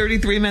 coming up in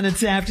 33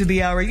 minutes after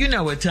the hour, you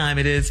know what time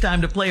it is.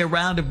 Time to play a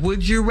round of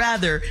Would You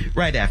Rather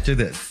right after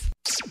this.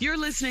 You're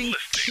listening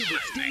to the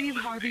Steve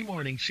Harvey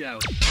Morning Show.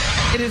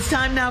 It is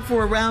time now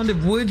for a round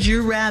of Would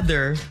You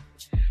Rather.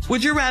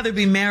 Would you rather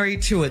be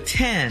married to a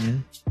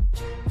 10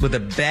 with a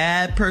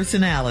bad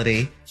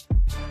personality,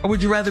 or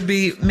would you rather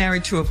be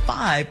married to a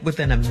 5 with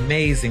an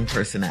amazing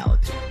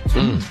personality?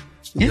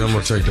 Yeah, I'm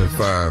going to take that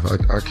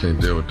 5. I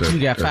can't deal with that. You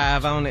got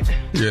 5 on it?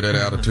 Yeah, that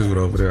attitude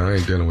over there. I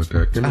ain't dealing with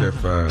that. Give me that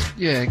 5.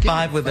 Yeah,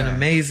 5 with an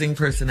amazing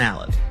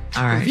personality.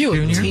 All right, if you a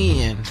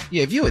Junior? 10,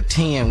 if you a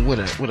 10 with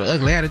an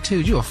ugly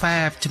attitude, you a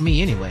 5 to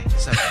me anyway.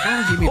 So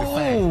don't give me the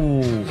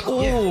 5.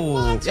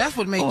 Oh, that's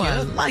what makes you I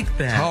ugly. like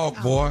that.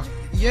 Hog boy.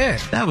 Yeah,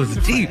 that was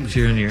deep,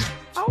 Junior.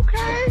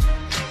 Okay.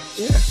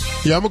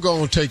 Yeah, I'm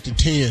going to take the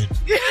 10.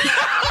 Yeah,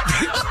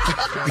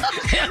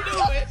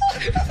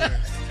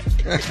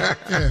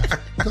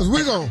 because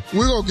we're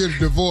gonna get a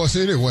divorce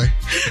anyway.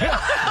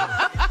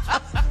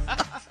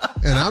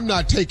 And I'm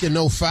not taking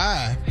no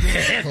 5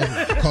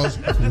 because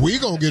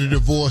we're going to get a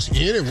divorce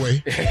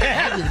anyway.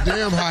 I don't give a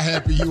damn how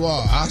happy you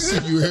are. I'll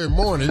see you here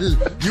morning.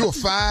 You a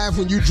 5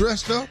 when you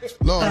dressed up?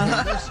 Lord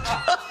have mercy.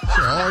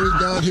 So all this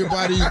down here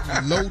by these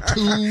low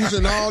 2s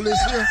and all this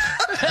here?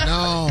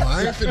 No,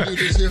 I ain't finna do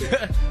this here.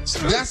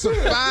 That's a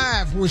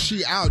 5 when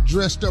she out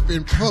dressed up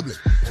in public.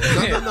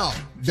 No.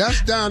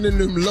 That's down in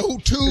them low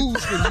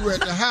 2s when you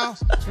at the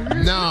house.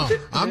 No,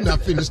 I'm not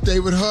finna stay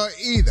with her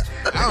either.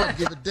 I don't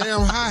give a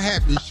damn how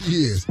happy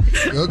she is.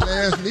 Your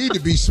ass need to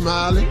be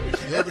smiling.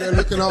 You over there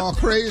looking all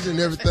crazy and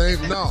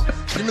everything. No,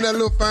 give me that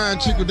little fine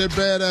chick with that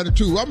bad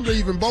attitude. I'm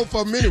leaving both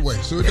of them anyway,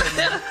 so it don't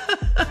matter.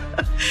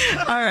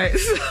 All right,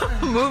 so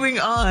moving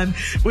on.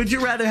 Would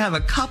you rather have a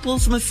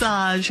couples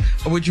massage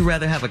or would you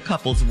rather have a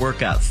couples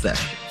workout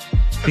session?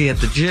 Be at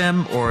the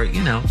gym or, be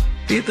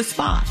at the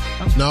spa.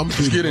 No, I'm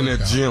Let's get in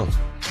that gym.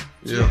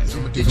 Yeah. I'm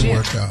gonna do the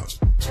workout.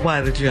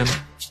 Why the gym?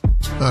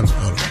 I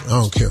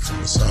don't care for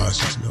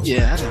massages. No.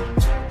 Yeah, I don't.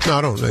 No,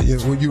 I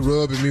don't. When you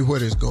rubbing me,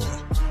 where it's going?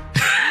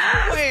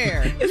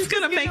 Where? It's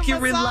going to make you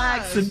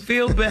relax and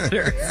feel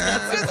better.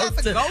 It's not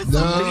supposed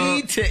to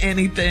lead to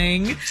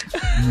anything.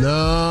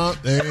 No,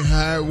 that ain't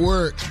how it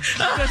works.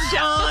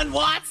 Deshaun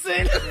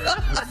Watson.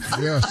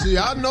 Yeah, see,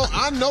 I know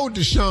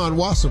Deshaun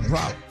Watson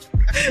problem.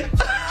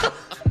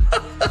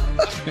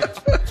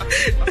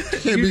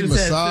 Can't You be just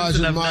had massaging sense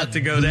enough my not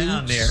to go glutes.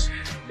 down there.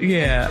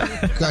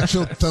 Yeah. Got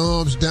your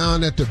thumbs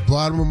down at the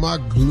bottom of my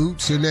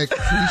glutes in that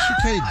crease. You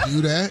can't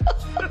do that.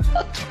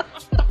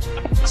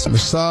 It's a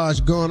massage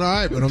going all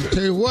right, but I'm going to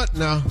tell you what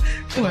now.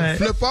 What?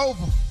 Flip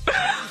over.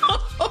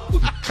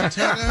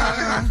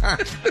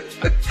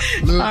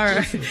 All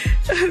right.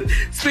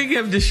 Speaking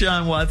of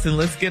Deshaun Watson,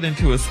 let's get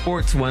into a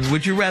sports one.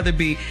 Would you rather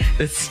be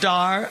the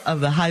star of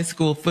the high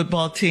school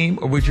football team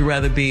or would you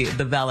rather be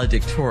the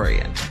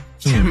valedictorian?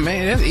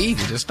 Man, that's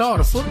easy. The star of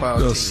the football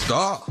team. The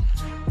star?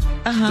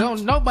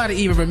 Don't nobody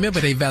even remember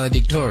they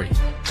valedictorian.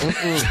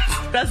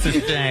 That's a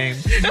shame.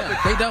 No,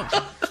 they don't.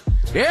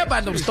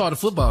 Everybody know the star of the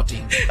football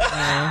team.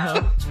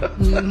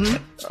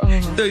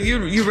 So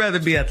you rather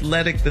be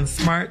athletic than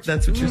smart?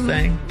 That's what you're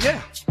saying? Yeah.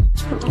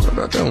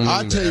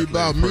 I'll tell you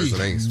about me.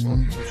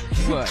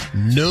 What?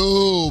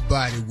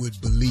 Nobody would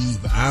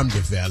believe I'm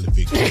the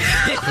valedictorian.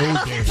 No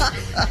damn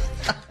way.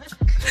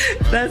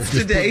 That's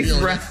today's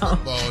round.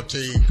 Football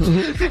team.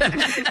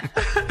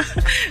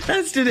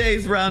 That's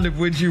today's round of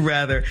Would You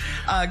Rather.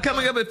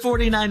 Coming up at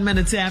 49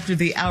 minutes after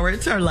the hour,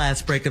 it's our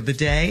last break of the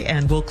day,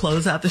 and we'll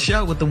close out the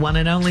show with the one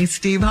and only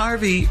Steve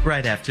Harvey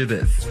right after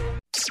this.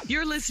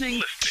 You're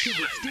listening to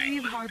the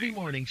Steve Harvey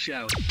Morning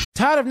Show.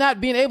 Tired of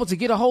not being able to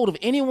get a hold of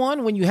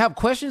anyone when you have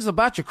questions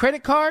about your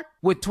credit card?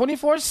 With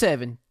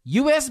 24/7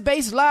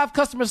 U.S.-based live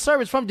customer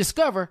service from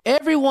Discover,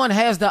 everyone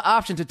has the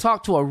option to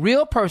talk to a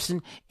real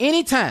person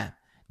anytime,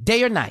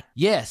 day or night.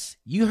 Yes,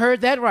 you heard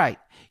that right.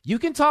 You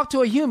can talk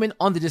to a human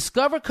on the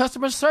Discover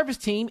customer service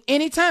team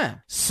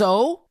anytime.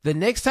 So, the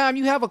next time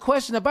you have a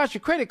question about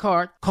your credit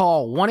card,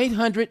 call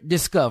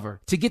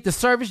 1-800-DISCOVER to get the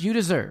service you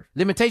deserve.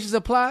 Limitations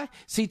apply.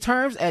 See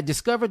terms at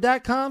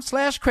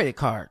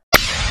discover.com/creditcard.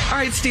 All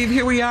right, Steve,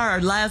 here we are,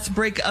 our last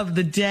break of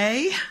the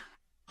day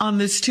on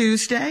this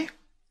Tuesday.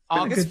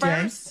 August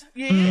 1st.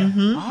 Yeah.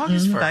 Mm-hmm.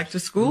 August 1st. Back to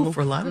school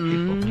for a lot of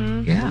people.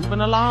 Mm-hmm. Yeah.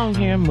 Moving along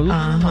here. Moving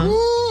along.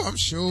 Ooh, I'm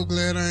sure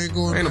glad I ain't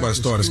going. Ain't nobody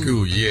started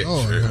school yet.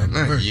 Oh,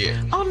 not yet.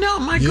 Oh, no,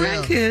 my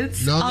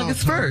grandkids,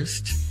 August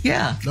 1st.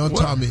 Yeah. No,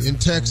 Tommy, in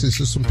Texas,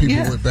 there's some people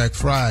went back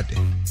Friday.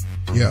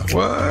 Yeah.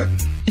 What?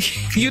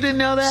 You didn't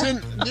know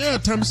that?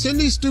 Tommy, send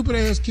these stupid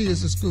ass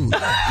kids to school.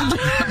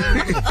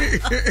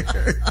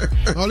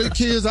 All these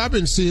kids I've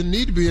been seeing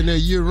need to be in there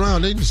year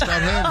round. They need to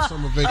stop having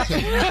summer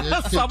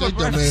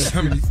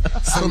vacation.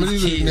 Some of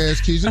these little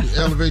ass kids need to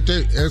elevate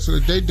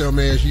their dumb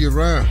ass year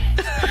round.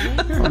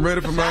 I'm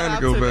ready for mine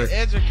to go back.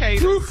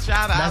 Educators,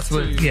 shout out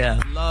to you. Yeah.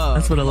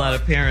 That's what a lot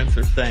of parents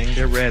are saying.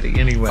 They're ready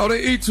anyway. Oh,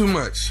 they eat too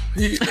much.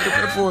 They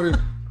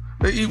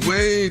eat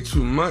way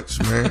too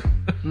much, man.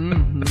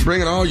 Mm-hmm.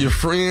 Bringing all your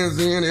friends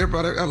in.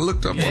 Everybody, I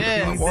looked up,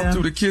 I walked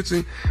through the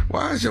kitchen.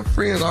 Why is your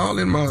friends all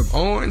in my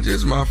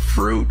oranges, my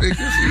fruit? They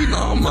just eating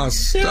all my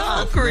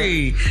stuff.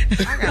 I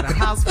got a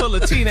house full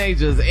of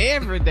teenagers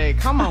every day.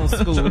 Come on,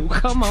 school.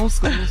 Come on,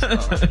 school. All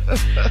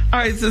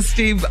right, so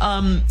Steve,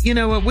 you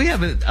know what? We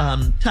have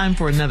time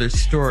for another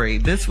story.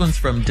 This one's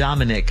from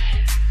Dominic.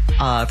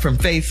 From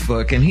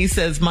Facebook, and he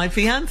says, my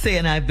fiance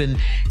and I have been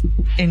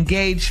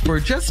engaged for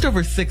just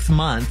over 6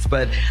 months,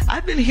 but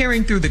I've been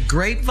hearing through the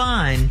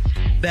grapevine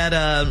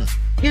that,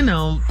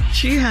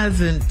 she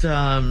hasn't,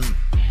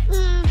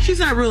 she's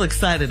not real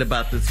excited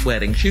about this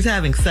wedding. She's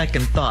having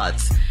second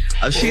thoughts.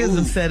 She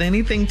hasn't said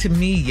anything to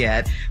me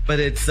yet, but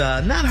it's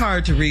not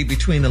hard to read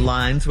between the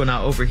lines when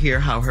I overhear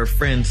how her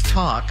friends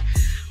talk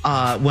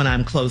when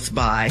I'm close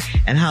by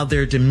and how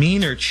their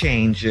demeanor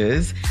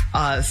changes.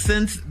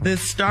 Since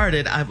this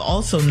started, I've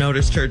also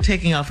noticed her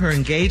taking off her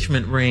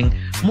engagement ring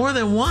more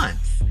than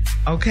once.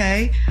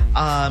 Okay?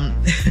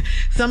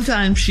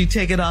 Sometimes she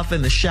take it off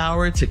in the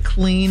shower to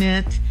clean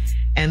it.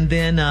 And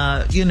then,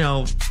 I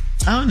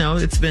don't know,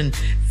 it's been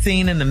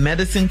seen in the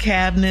medicine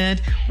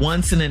cabinet,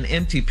 once in an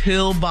empty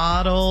pill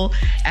bottle,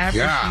 after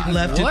she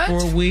left it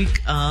for a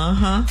week.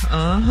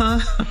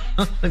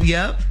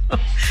 Yep.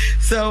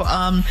 So,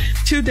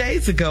 2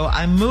 days ago,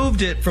 I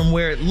moved it from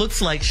where it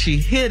looks like she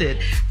hid it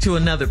to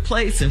another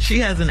place, and she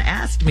hasn't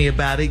asked me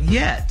about it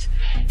yet.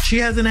 She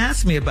hasn't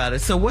asked me about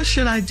it. So what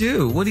should I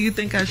do? What do you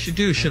think I should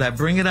do? Should I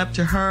bring it up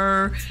to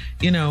her?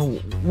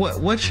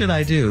 What should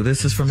I do?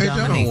 This is from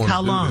Dominique.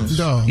 How long?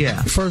 No.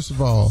 Yeah. First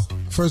of all,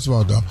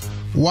 dog,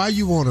 why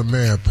you want to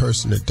marry a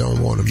person that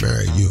don't want to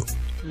marry you?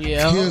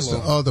 Yeah. Here's the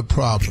other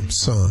problem,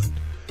 son.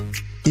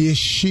 Is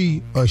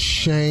she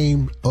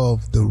ashamed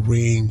of the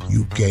ring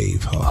you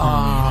gave her?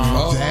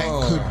 That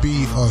could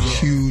be a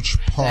huge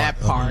part. That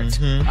part.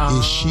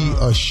 Is she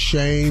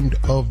ashamed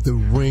of the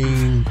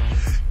ring?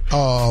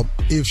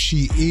 If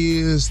she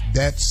is,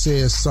 that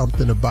says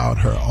something about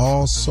her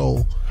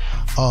also.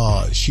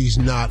 She's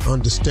not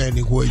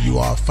understanding where you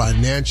are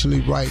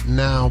financially right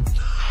now.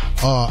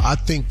 I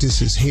think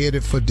this is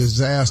headed for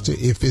disaster.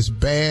 If it's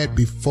bad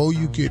before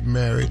you get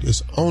married,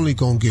 it's only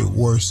going to get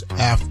worse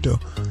after.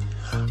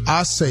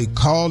 I say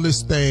call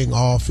this thing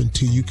off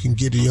until you can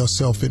get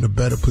yourself in a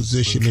better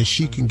position and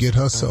she can get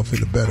herself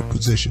in a better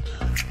position.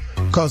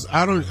 Cause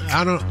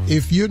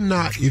if you're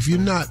not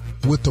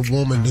with a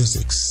woman that's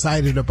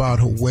excited about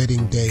her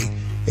wedding day,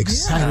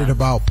 excited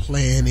about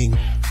planning,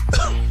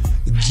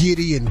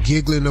 giddy and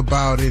giggling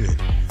about it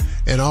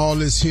and all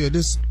this here,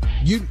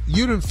 you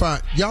done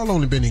find, y'all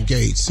only been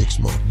engaged 6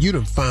 months. You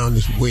done found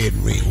this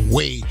wedding ring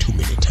way too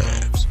many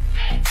times.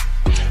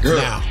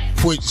 Now,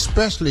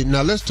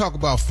 now let's talk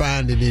about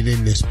finding it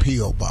in this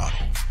pill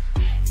bottle.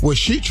 Was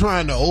she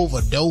trying to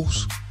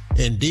overdose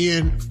and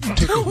then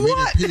took as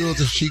many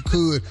pills as she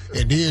could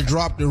and then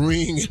dropped the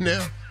ring in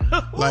there?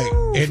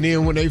 And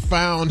then when they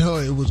found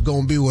her, it was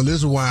going to be, well, this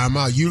is why I'm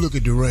out. You look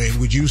at the ring.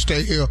 Would you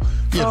stay here?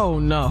 Oh,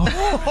 no.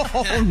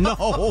 Oh,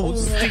 no,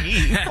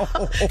 Steve.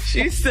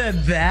 She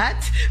said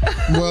that?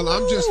 Well,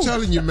 I'm just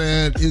telling you,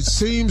 man, it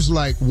seems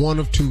like one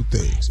of two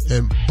things,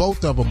 and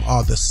both of them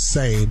are the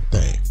same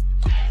thing.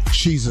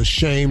 She's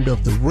ashamed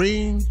of the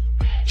ring.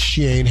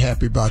 She ain't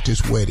happy about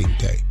this wedding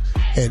day.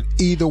 And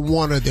either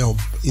one of them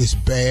is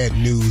bad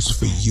news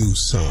for you,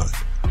 son.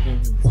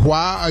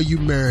 Why are you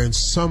marrying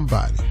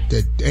somebody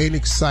that ain't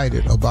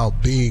excited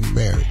about being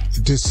married?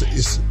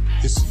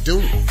 It's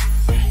doomed.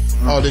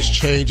 All this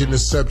changing the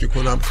subject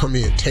when I'm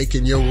coming in,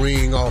 taking your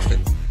ring off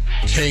and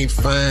can't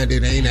find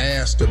it, ain't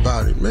asked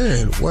about it.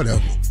 Man,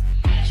 whatever.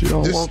 She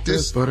don't want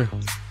this, buddy.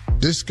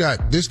 This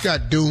got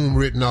doom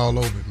written all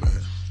over it, man.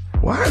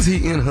 Why is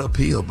he in her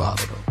pill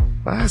bottle, though?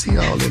 Why is he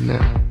all in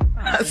there?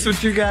 That's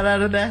what you got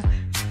out of that?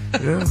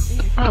 Yeah.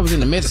 I was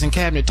in the medicine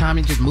cabinet,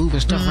 Tommy, just moving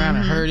stuff around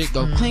and heard it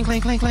go clink,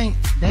 clink, clink, clink.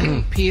 That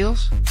ain't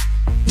pills.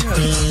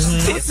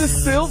 It's a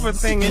silver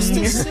thing in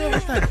here. It's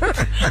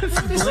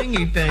a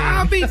blingy thing.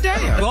 I'll be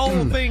damned.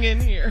 Gold thing in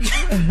here.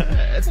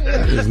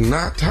 That is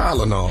not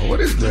Tylenol. What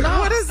is that?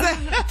 What is that?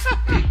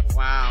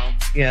 Wow.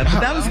 Yeah, but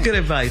that was good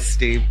advice,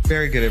 Steve.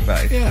 Very good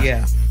advice.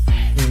 Yeah.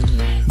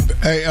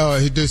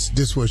 Hey,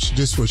 this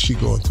what she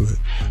going through.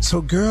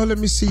 So, girl, let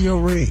me see your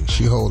ring.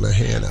 She hold her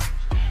hand out.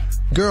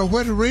 Girl,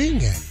 where the ring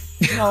at?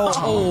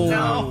 Oh,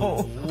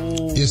 no.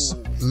 It's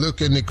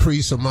look in the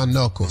crease of my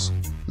knuckles.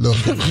 Look.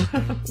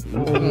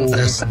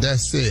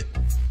 That's it.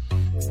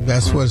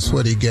 That's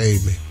what he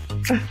gave me.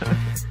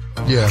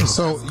 Yeah,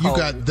 so you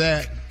got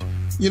that.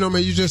 You know,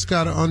 man, you just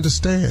got to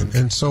understand.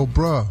 And so,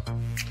 bruh,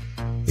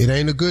 it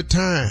ain't a good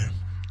time.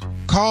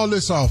 Call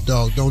this off,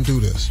 dog. Don't do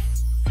this.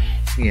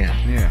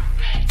 Yeah.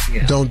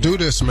 Don't do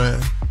this,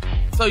 man.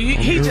 So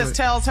he just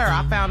tells her,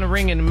 I found a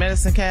ring in the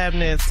medicine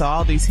cabinet, so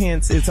all these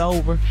hints, it's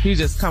over. He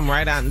just come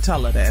right out and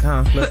tell her that,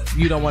 huh? Look,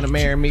 you don't want to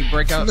marry me,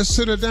 break up? Let's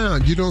sit her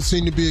down. You don't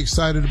seem to be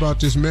excited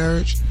about this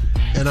marriage,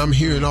 and I'm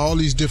hearing all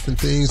these different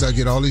things. I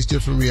get all these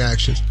different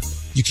reactions.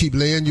 You keep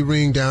laying your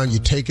ring down,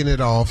 you're taking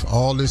it off,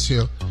 all this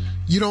here.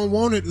 You don't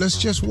want it, let's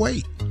just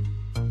wait.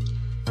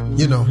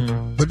 You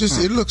know, but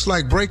it looks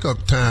like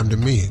breakup time to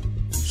me.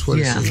 That's what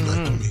it seems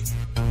like to me.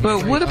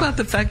 But what about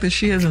the fact that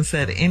she hasn't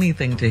said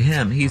anything to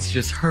him? He's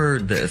just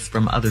heard this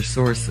from other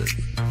sources.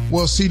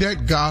 Well, see,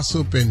 that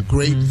gossip and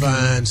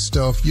grapevine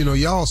stuff, you know,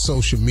 y'all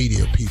social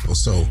media people,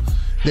 so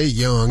they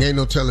young, ain't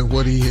no telling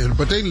what he heard,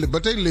 but they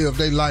live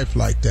their life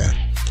like that.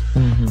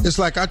 It's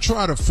like I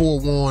try to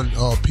forewarn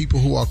people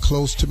who are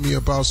close to me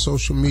about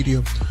social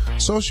media.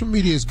 Social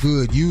media is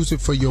good. Use it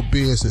for your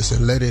business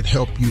and let it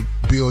help you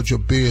build your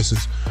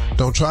business.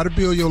 Don't try to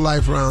build your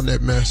life around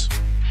that mess.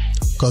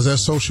 Because that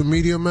social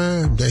media,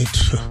 man,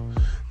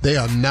 they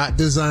are not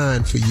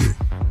designed for you.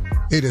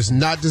 It is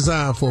not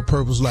designed for a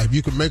purpose life.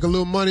 You can make a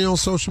little money on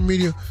social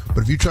media, but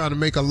if you're trying to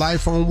make a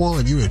life on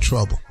one, you're in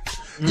trouble.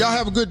 Y'all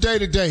have a good day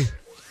today.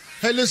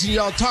 Hey, listen,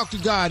 y'all, talk to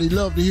God. He'd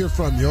love to hear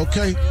from you,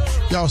 okay?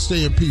 Y'all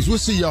stay in peace. We'll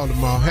see y'all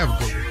tomorrow. Have a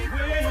good one.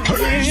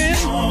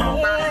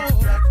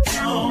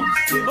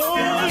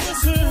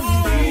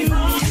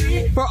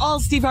 For all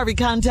Steve Harvey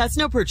contests,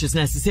 no purchase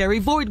necessary,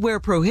 void where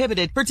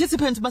prohibited.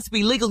 Participants must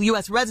be legal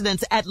U.S.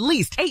 residents at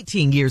least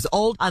 18 years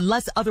old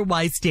unless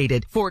otherwise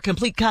stated. For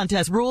complete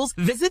contest rules,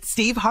 visit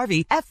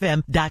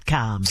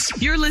SteveHarveyFM.com.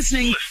 You're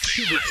listening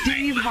to the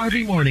Steve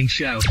Harvey Morning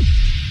Show.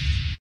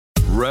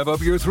 Rev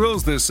up your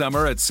thrills this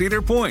summer at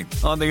Cedar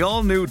Point on the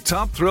all-new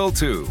Top Thrill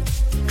 2.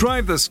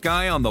 Drive the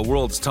sky on the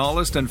world's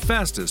tallest and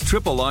fastest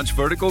triple-launch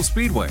vertical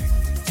speedway.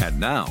 And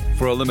now,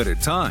 for a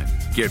limited time,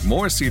 get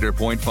more Cedar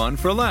Point fun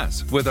for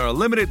less with our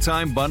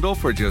limited-time bundle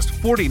for just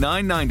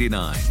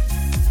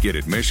 $49.99. Get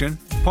admission,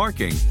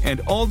 parking, and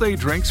all-day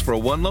drinks for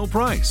one low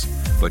price.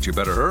 But you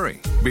better hurry,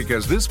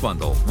 because this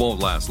bundle won't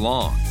last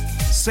long.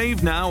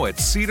 Save now at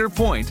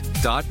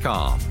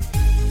cedarpoint.com.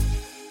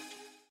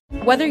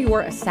 Whether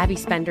you're a savvy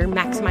spender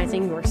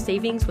maximizing your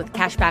savings with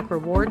cashback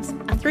rewards,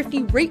 a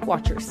thrifty rate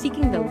watcher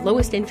seeking the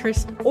lowest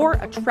interest, or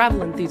a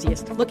travel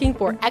enthusiast looking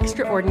for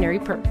extraordinary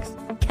perks,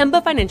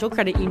 Kemba Financial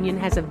Credit Union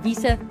has a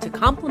visa to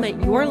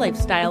complement your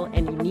lifestyle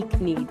and unique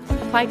needs.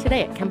 Apply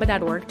today at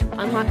Kemba.org to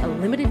unlock a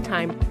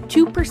limited-time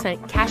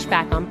 2% cash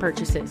back on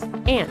purchases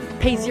and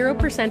pay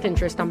 0%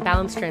 interest on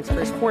balance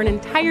transfers for an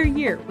entire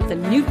year with a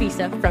new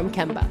visa from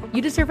Kemba.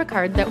 You deserve a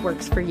card that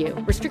works for you.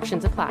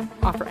 Restrictions apply.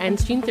 Offer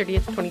ends June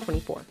 30th,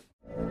 2024.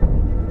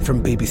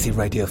 From BBC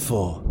Radio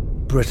 4,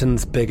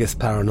 Britain's biggest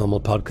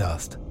paranormal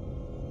podcast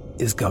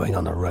is going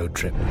on a road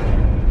trip.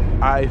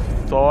 I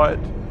thought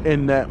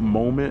in that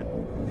moment,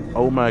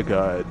 oh my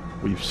God,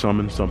 we've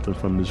summoned something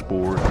from this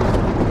board.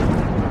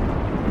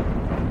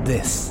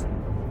 This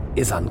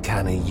is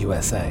Uncanny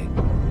USA.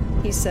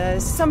 He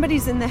says,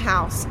 somebody's in the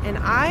house, and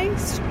I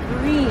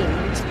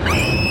screamed.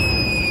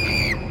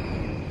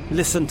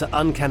 Listen to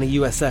Uncanny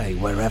USA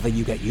wherever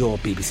you get your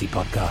BBC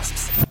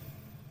podcasts,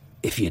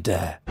 if you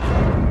dare.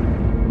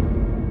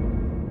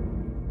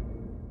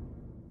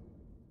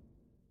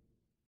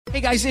 Hey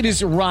guys, it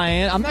is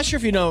Ryan. I'm not sure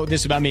if you know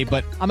this about me,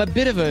 but I'm a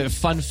bit of a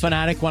fun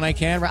fanatic when I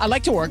can. I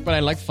like to work, but I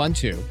like fun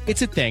too.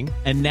 It's a thing.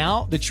 And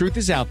now the truth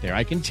is out there.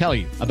 I can tell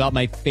you about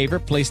my favorite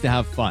place to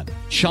have fun.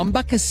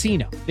 Chumba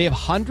Casino. They have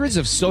hundreds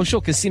of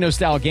social casino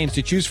style games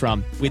to choose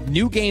from with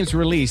new games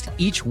released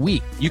each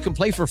week. You can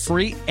play for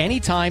free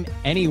anytime,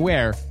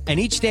 anywhere. And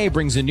each day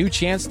brings a new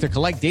chance to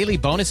collect daily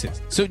bonuses.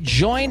 So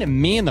join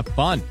me in the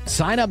fun.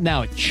 Sign up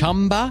now at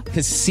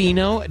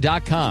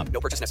ChumbaCasino.com. No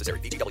purchase necessary.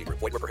 VGW Group.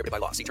 Void where prohibited by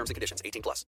law. See terms and conditions. 18+.